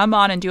want to come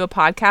on and do a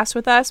podcast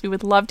with us, we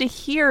would love to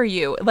hear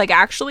you, like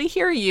actually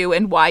hear you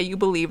and why you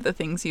believe the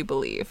things you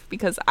believe.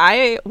 Because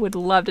I would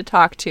love to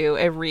talk to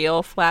a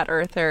real flat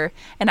earther,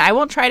 and I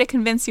won't try to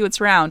convince you it's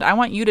round. I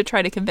want you to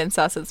try to convince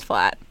us it's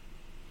flat.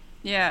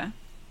 Yeah.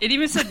 It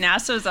even said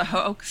NASA is a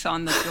hoax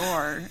on the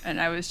door,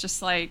 and I was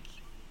just like,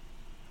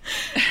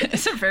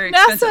 it's a very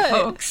expensive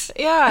hoax.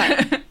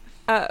 Yeah.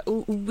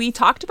 We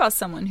talked about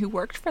someone who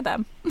worked for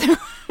them.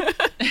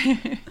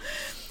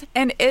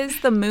 And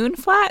is the moon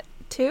flat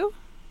too?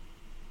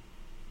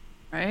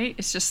 Right?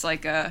 It's just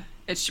like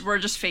we're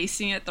just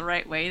facing it the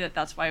right way.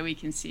 That's why we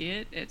can see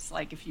it. It's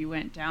like if you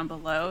went down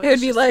below, it would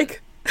be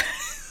like,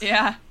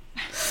 yeah.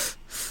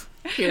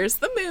 Here's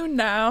the moon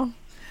now.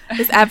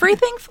 Is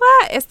everything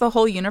flat? Is the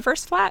whole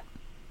universe flat?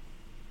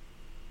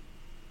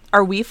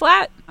 Are we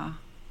flat? Oh.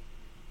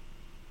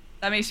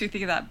 That makes me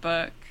think of that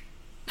book,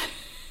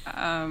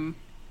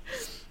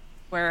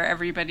 where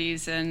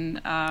everybody's in.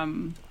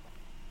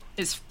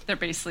 They're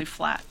basically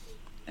flat,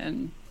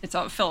 and it's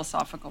a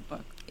philosophical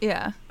book.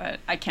 Yeah, but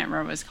I can't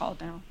remember what it's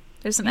called now.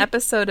 There's an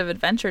episode of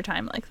Adventure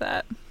Time like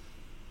that.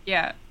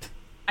 Yeah,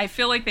 I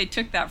feel like they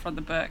took that from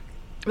the book.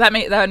 That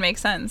would make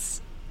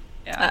sense.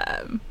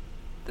 Yeah,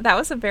 that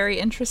was a very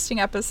interesting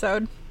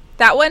episode.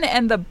 That one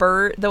and the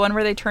one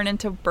where they turn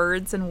into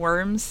birds and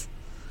worms.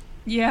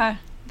 Yeah,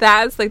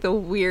 that's like the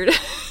weird.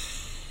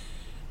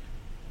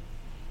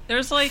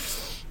 There's like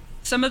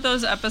some of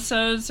those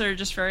episodes are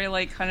just very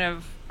like kind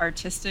of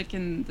artistic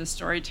in the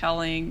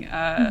storytelling.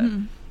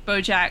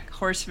 BoJack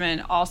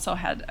Horseman also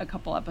had a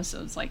couple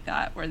episodes like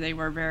that where they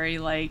were very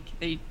like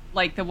the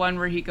one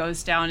where he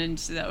goes down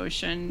into the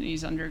ocean,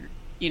 he's under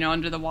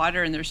the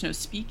water, and there's no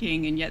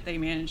speaking, and yet they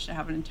managed to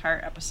have an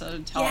entire episode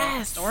and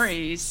tell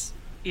stories.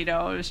 It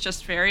was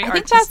just very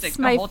artistic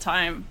the whole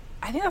time.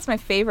 I think that's my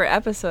favorite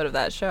episode of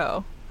that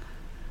show,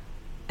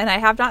 and I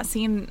have not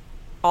seen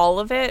all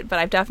of it, but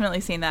I've definitely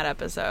seen that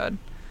episode.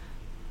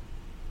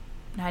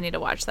 I need to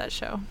watch that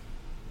show.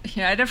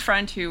 Yeah, I had a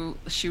friend who,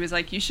 she was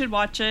like, you should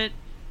watch it.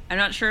 I'm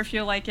not sure if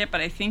you'll like it, but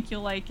I think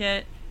you'll like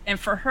it. And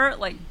for her, it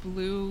like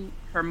blew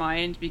her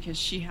mind because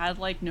she had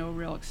like no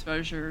real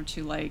exposure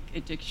to like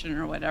addiction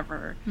or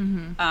whatever.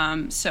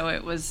 So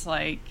it was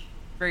like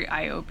very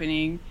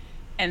eye-opening.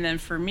 And then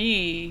for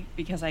me,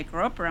 because I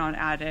grew up around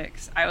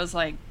addicts, I was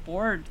like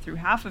bored through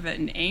half of it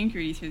and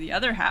angry through the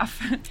other half.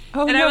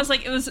 I was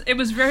like, it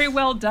was very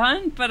well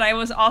done, but I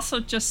was also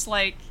just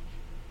like,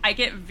 I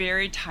get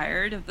very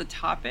tired of the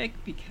topic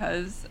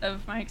because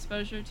of my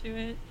exposure to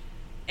it.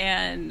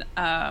 And,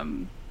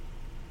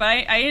 but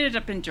I ended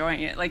up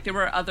enjoying it. Like there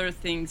were other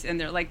things in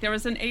there. Like there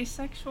was an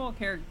asexual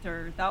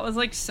character. That was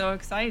like so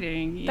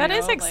exciting. That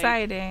is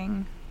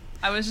exciting.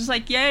 I was just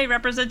like, yay,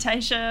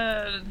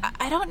 representation.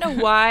 I don't know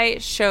why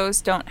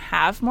shows don't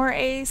have more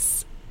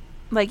ace,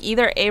 like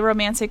either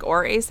aromantic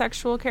or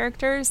asexual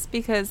characters,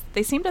 because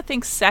they seem to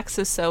think sex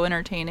is so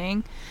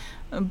entertaining.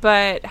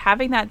 But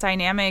having that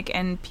dynamic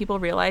and people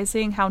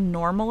realizing how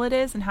normal it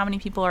is and how many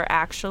people are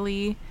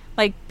actually,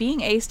 like,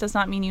 being ace does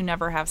not mean you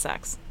never have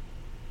sex.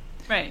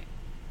 Right.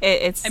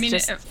 It's I mean,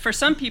 just, for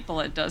some people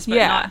it does, but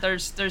not,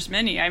 there's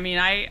many. I mean,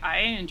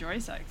 I enjoy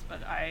sex,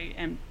 but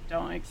I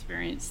don't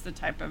experience the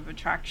type of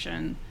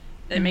attraction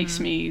that makes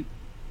me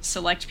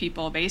select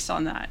people based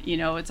on that.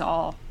 It's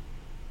all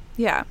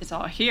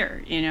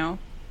here,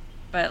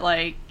 But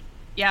like,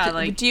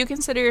 yeah, do you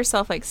consider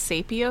yourself like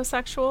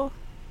sapiosexual?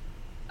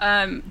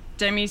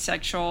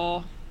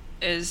 Demisexual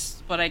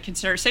is what I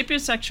consider.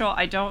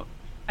 Sapiosexual,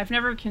 I've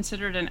never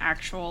considered an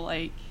actual,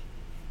 like,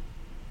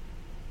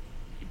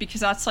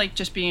 because that's like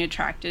just being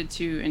attracted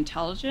to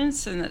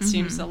intelligence, and that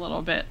seems a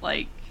little bit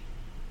like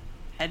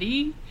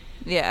petty.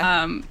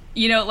 Yeah.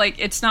 Like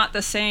it's not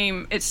the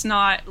same, it's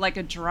not like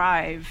a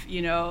drive,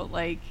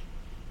 like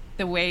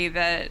the way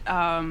that,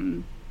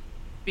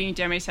 being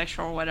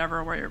demisexual or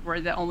whatever,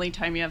 where the only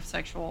time you have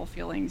sexual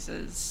feelings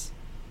is,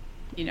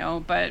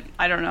 but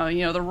I don't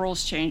know, the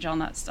rules change on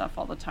that stuff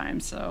all the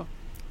time. So,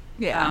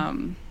 yeah.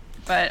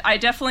 But I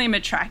definitely am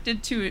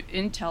attracted to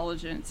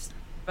intelligence,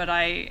 but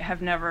I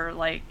have never,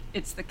 like,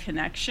 it's the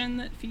connection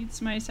that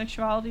feeds my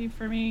sexuality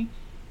for me.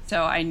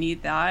 So I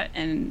need that.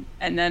 And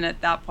then at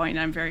that point,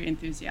 I'm very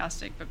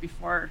enthusiastic. But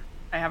before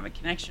I have a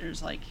connection,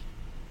 it's like,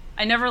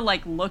 I never,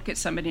 like, look at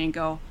somebody and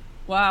go,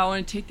 wow, I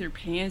want to take their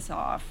pants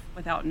off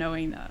without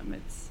knowing them.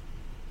 It's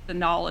the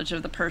knowledge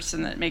of the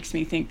person that makes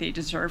me think they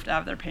deserve to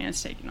have their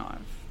pants taken off.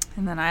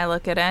 And then I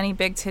look at any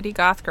big titty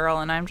goth girl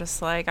and I'm just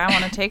like, I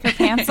want to take her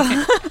pants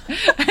off.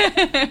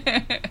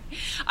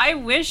 I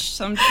wish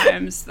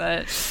sometimes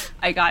that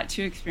I got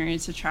to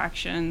experience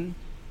attraction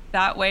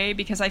that way,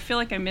 because I feel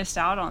like I missed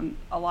out on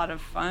a lot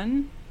of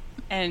fun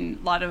and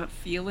a lot of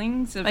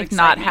feelings of like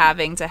excitement. Not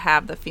having to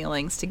have the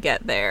feelings to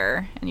get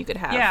there, and you could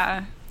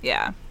have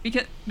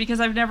because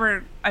I've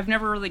never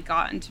really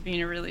gotten to be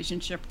in a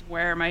relationship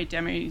where my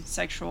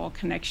demisexual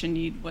connection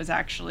need was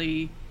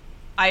actually,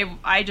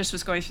 I just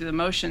was going through the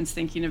motions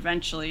thinking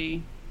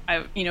eventually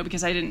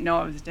because I didn't know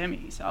I was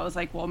demi, so I was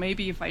like, well,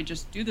 maybe if I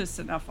just do this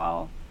enough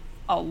I'll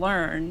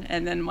learn.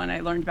 And then when I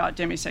learned about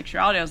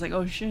demisexuality, I was like,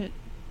 oh shit,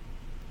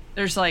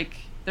 there's like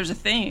there's a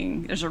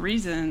thing, there's a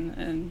reason,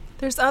 and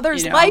there's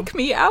others like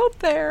me out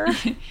there.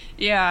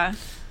 Yeah.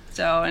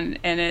 So and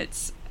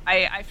it's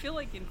I feel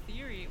like in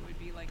theory it would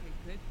be like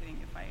a good thing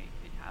if I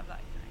could have that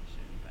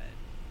connection,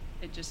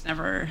 but it just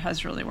never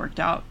has really worked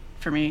out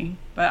for me.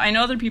 But I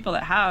know other people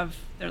that have.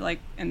 They're like,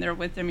 and they're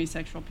with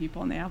demisexual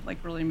people, and they have like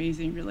really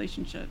amazing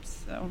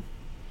relationships. So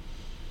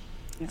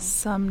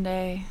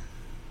someday.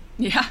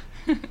 Yeah.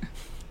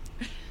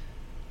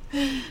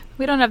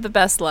 We don't have the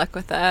best luck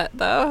with that,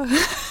 though.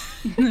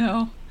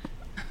 No.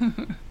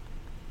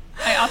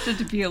 I opted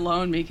to be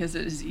alone because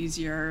it was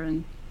easier,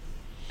 and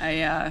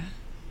and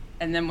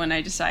then when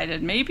I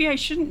decided maybe I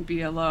shouldn't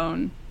be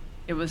alone,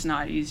 it was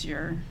not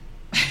easier.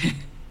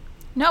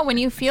 No, when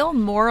you feel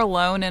more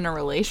alone in a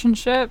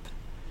relationship,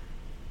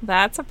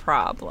 that's a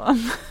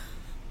problem.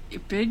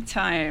 Big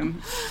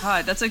time.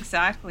 God,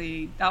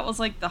 that was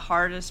like the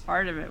hardest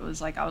part of it.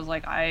 Was like,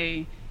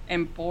 I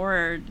am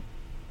bored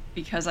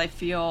because I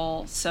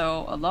feel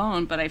so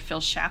alone, but I feel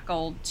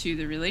shackled to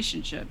the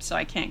relationship, so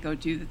I can't go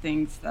do the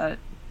things that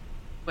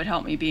would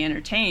help me be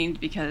entertained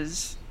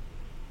because,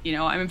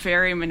 I'm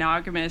very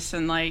monogamous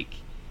and like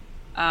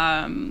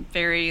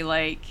very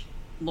like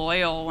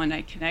loyal when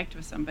I connect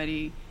with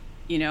somebody.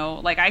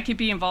 Like I could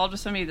be involved with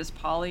somebody that's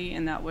poly,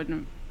 and that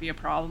wouldn't be a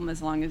problem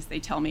as long as they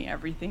tell me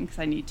everything, because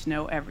I need to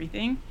know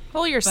everything.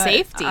 Well, your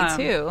safety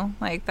too,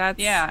 like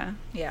that's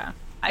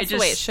that's the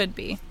way it should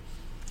be.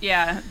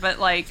 Yeah, but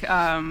like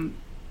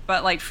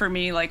for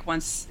me, like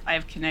once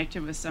I've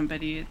connected with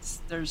somebody,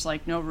 there's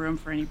like no room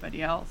for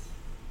anybody else.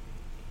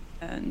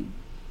 And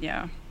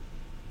yeah,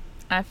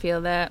 I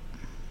feel that.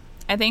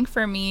 I think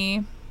for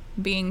me,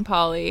 being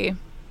poly,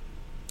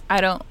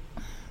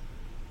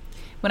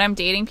 when I'm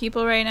dating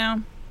people right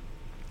now,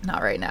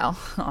 not right now,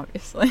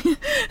 obviously.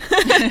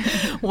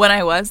 When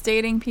I was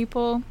dating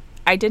people,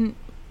 I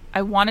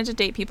wanted to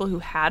date people who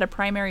had a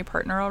primary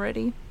partner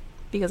already,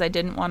 because I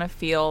didn't want to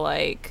feel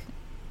like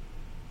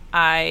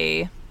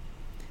I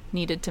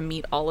needed to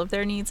meet all of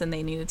their needs and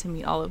they needed to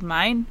meet all of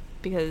mine,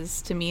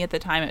 because to me at the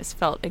time it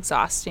felt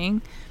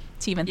exhausting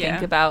to even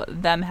think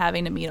about them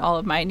having to meet all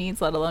of my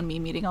needs, let alone me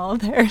meeting all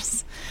of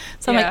theirs.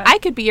 So I'm like, I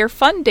could be your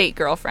fun date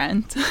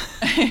girlfriend.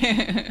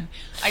 I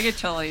could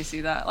totally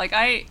see that. Like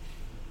I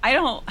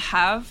don't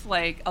have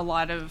like a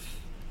lot of,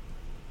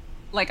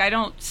 like I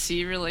don't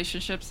see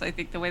relationships I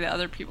think the way that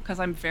other people, because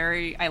I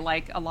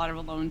like a lot of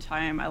alone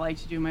time. I like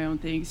to do my own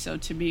thing. So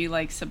to me,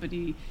 like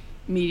somebody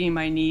meeting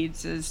my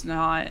needs is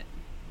not,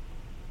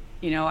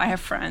 I have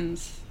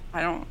friends.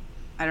 I don't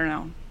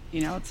know.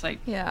 It's like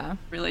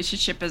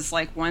relationship is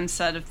like one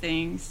set of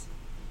things,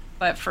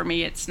 but for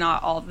me, it's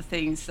not all the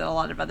things that a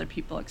lot of other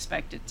people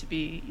expect it to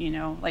be.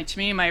 Like to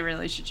me, my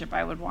relationship,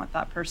 I would want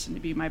that person to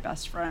be my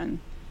best friend.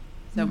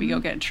 So we go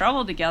get in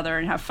trouble together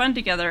and have fun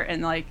together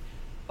and like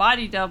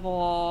body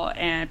double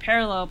and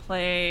parallel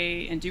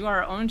play and do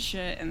our own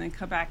shit and then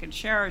come back and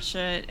share our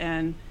shit,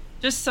 and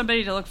just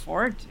somebody to look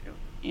forward to,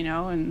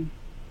 and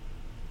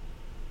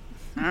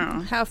I don't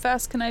know. How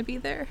fast can I be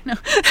there? No.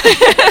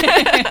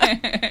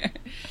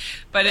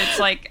 But it's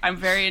like I'm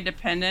very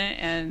independent,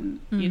 and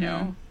you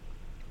don't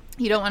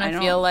want to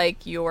feel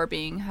like you're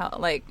being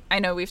held. Like I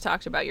know we've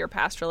talked about your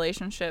past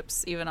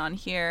relationships even on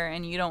here,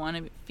 and you don't want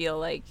to feel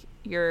like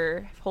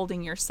you're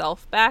holding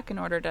yourself back in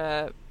order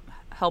to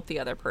help the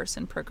other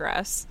person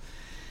progress.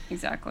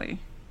 Exactly.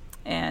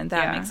 And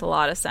that makes a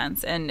lot of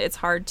sense. And it's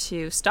hard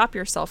to stop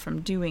yourself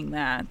from doing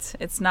that.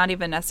 It's not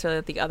even necessarily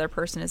that the other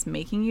person is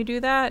making you do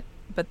that,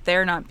 but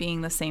they're not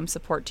being the same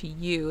support to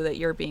you that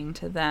you're being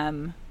to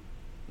them.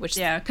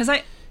 Because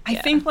I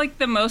think like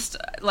the most,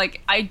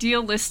 like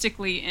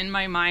idealistically in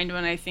my mind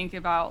when I think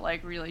about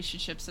like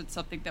relationships and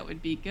something that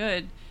would be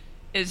good,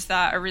 is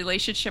that a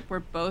relationship where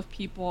both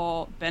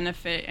people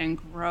benefit and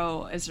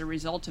grow as a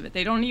result of it.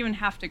 They don't even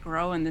have to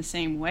grow in the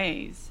same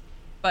ways,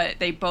 but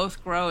they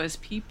both grow as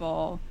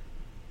people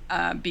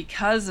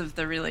because of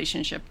the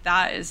relationship.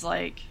 That is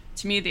like,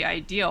 to me, the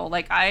ideal.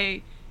 Like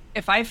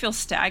if I feel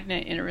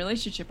stagnant in a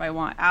relationship, I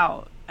want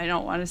out. I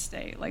don't want to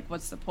stay. Like,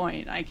 what's the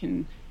point? I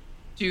can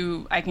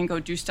go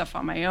do stuff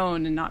on my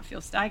own and not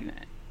feel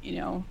stagnant,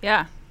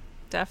 Yeah,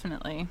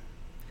 definitely.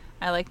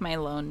 I like my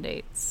lone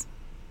dates.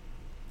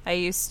 I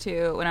used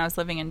to, when I was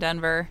living in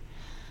Denver,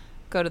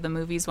 go to the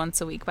movies once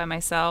a week by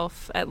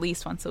myself, at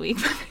least once a week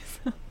by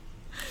myself.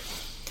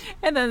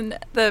 And then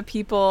the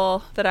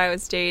people that I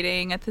was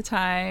dating at the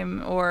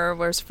time, or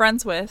was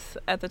friends with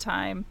at the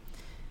time,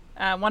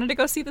 wanted to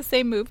go see the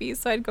same movies,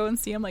 so I'd go and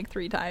see them like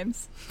 3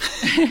 times.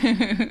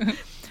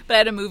 But I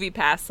had a movie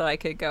pass, so I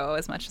could go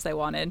as much as I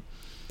wanted.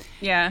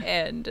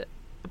 Yeah.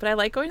 But I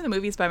like going to the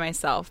movies by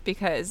myself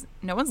because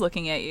no one's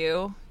looking at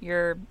you.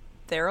 You're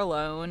there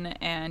alone,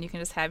 and you can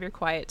just have your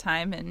quiet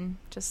time and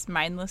just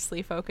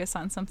mindlessly focus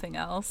on something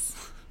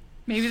else.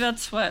 Maybe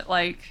that's what,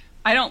 like,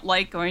 I don't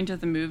like going to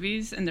the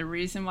movies, and the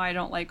reason why I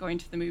don't like going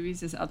to the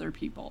movies is other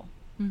people.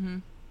 Mm-hmm.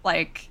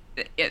 Like,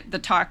 the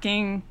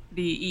talking,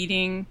 the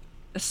eating,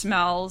 the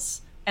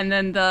smells, and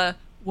then the,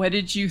 what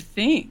did you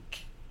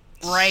think?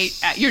 Right?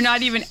 You're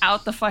not even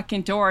out the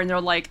fucking door, and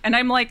they're like, and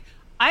I'm like,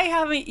 I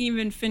haven't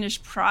even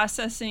finished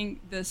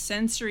processing the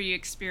sensory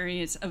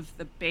experience of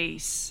the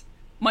base,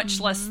 much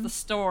less the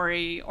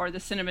story or the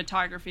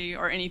cinematography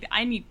or anything.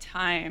 I need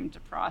time to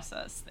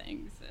process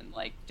things, and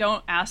like,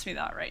 don't ask me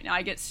that right now.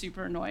 I get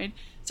super annoyed.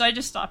 So I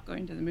just stopped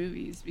going to the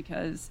movies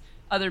because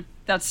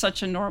that's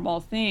such a normal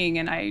thing,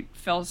 and I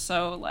feel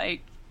so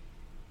like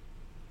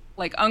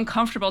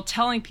uncomfortable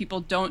telling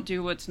people don't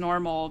do what's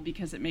normal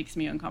because it makes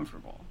me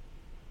uncomfortable.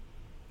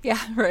 Yeah,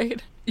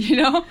 right. You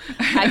know?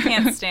 I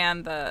can't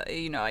stand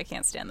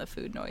the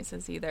food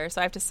noises either.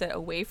 So I have to sit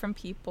away from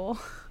people.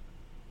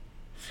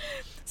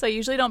 So I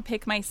usually don't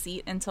pick my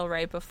seat until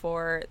right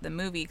before the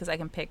movie, because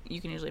you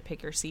can usually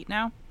pick your seat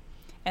now.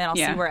 And I'll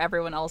see where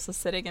everyone else is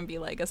sitting and be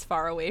like as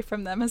far away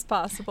from them as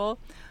possible.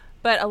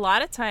 But a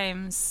lot of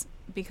times,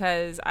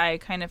 because I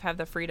kind of have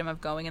the freedom of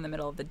going in the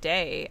middle of the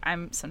day,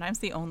 I'm sometimes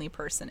the only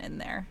person in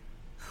there.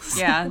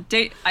 Yeah,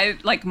 I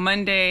like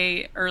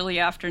Monday early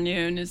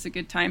afternoon is a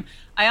good time.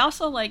 I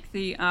also like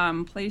the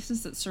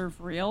places that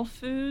serve real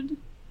food,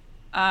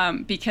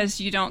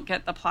 because you don't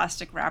get the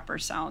plastic wrapper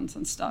sounds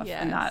and stuff,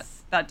 and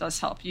that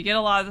does help. You get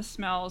a lot of the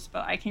smells,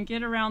 but I can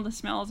get around the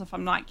smells if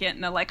I'm not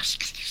getting the like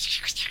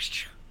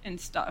and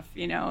stuff.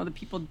 You know, the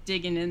people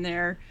digging in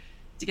there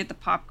to get the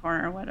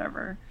popcorn or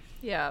whatever.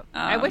 Yeah,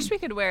 I wish we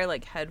could wear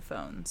like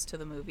headphones to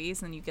the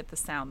movies, and you get the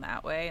sound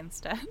that way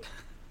instead.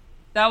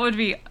 That would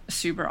be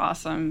super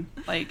awesome,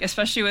 like,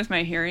 especially with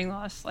my hearing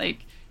loss,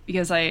 like,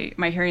 because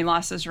my hearing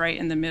loss is right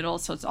in the middle,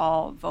 so it's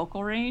all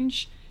vocal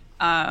range.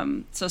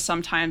 So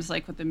sometimes,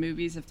 like with the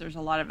movies, if there's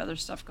a lot of other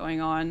stuff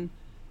going on,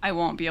 I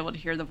won't be able to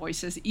hear the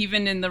voices,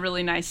 even in the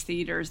really nice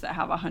theaters that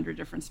have 100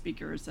 different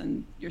speakers,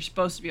 and you're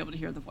supposed to be able to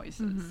hear the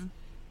voices. Mm-hmm.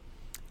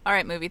 All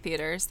right, movie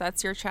theaters,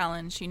 that's your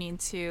challenge. You need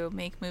to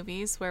make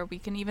movies where we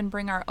can even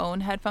bring our own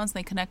headphones and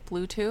they connect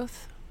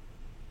Bluetooth.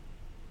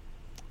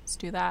 Let's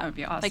do that. That would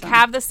be awesome. Like,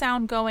 have the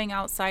sound going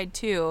outside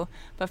too,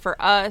 but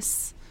for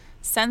us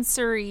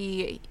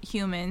sensory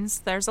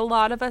humans, there's a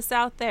lot of us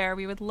out there.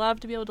 We would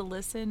love to be able to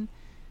listen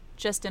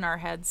just in our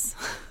heads.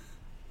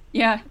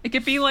 Yeah, it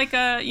could be like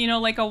a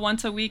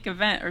once a week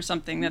event or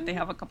something that they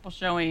have a couple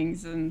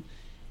showings, and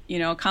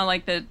kind of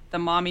like the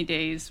mommy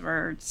days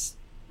where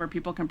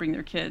people can bring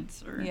their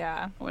kids or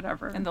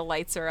whatever, and the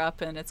lights are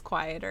up and it's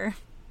quieter.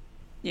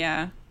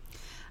 Yeah.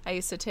 I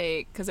used to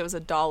take, because it was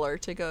 $1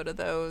 to go to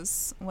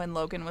those when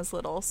Logan was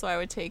little, so I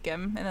would take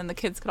him, and then the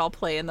kids could all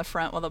play in the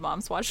front while the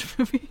moms watched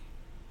the movie.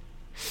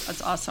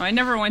 That's awesome. I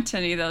never went to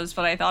any of those,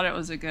 but I thought it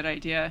was a good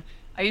idea.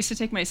 I used to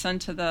take my son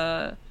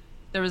to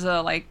there was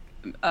a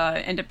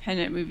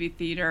independent movie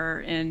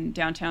theater in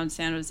downtown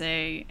San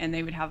Jose, and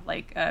they would have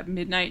like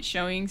midnight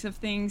showings of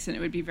things, and it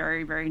would be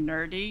very, very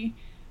nerdy.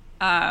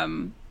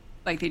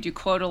 Like they do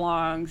quote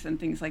alongs and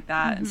things like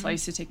that. Mm-hmm. And so I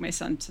used to take my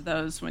son to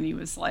those when he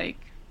was like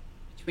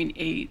between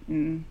 8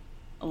 and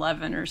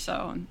 11 or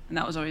so, and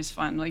that was always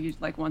fun,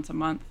 like once a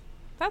month.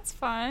 That's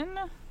fun.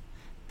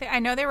 I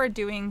know they were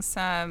doing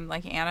some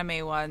like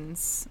anime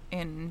ones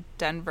in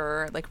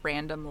Denver, like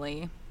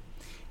randomly,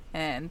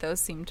 and those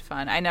seemed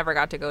fun. I never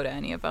got to go to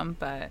any of them,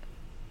 but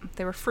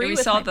they were free.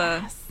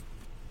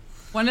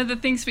 One of the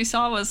things we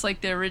saw was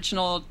like the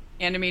original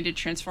animated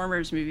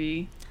Transformers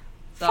movie.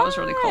 So that was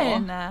really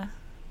cool.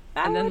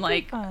 And then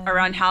like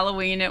around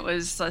Halloween, it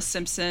was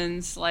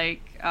Simpsons,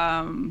 like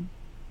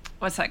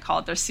what's that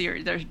called?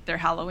 Their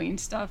Halloween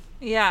stuff.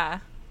 Yeah,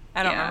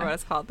 I don't remember what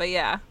it's called, but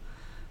yeah.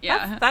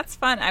 That's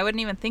fun. I wouldn't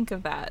even think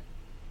of that,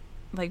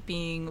 like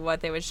being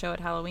what they would show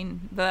at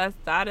Halloween. But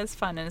that is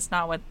fun, and it's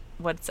not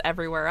what's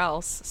everywhere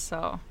else.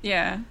 So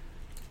yeah,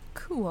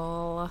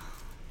 cool.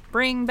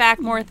 Bring back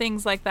more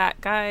things like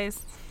that,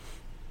 guys.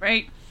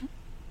 Right.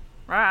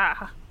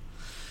 Rah.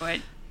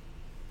 What?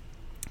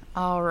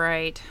 All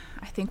right.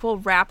 I think we'll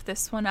wrap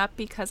this one up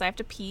because I have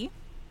to pee.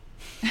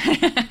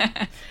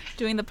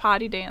 Doing the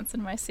potty dance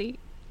in my seat.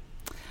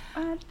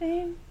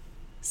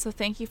 So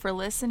thank you for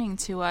listening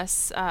to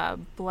us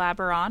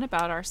blabber on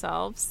about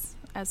ourselves,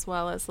 as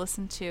well as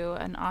listen to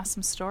an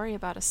awesome story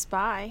about a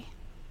spy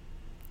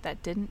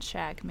that didn't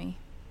shag me.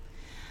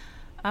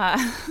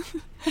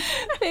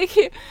 Thank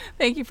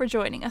you for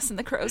joining us in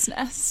the crow's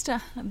nest.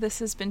 This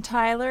has been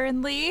Tyler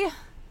and Lee.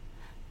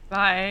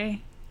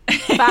 Bye.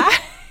 Bye.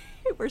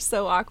 We're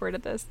so awkward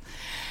at this.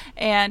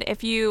 And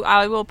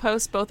I will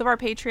post both of our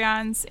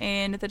Patreons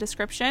in the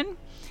description,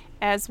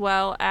 as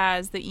well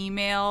as the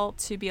email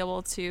to be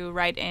able to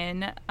write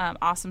in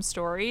awesome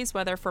stories,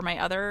 whether for my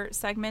other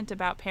segment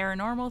about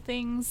paranormal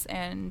things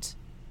and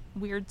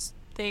weird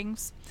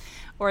things,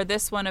 or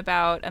this one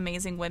about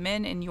amazing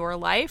women in your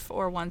life,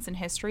 or ones in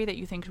history that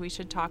you think we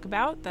should talk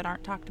about that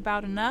aren't talked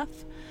about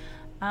enough.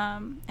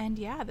 And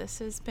yeah, this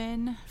has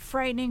been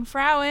Frightening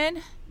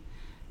Frauen.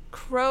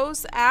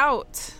 Crows out.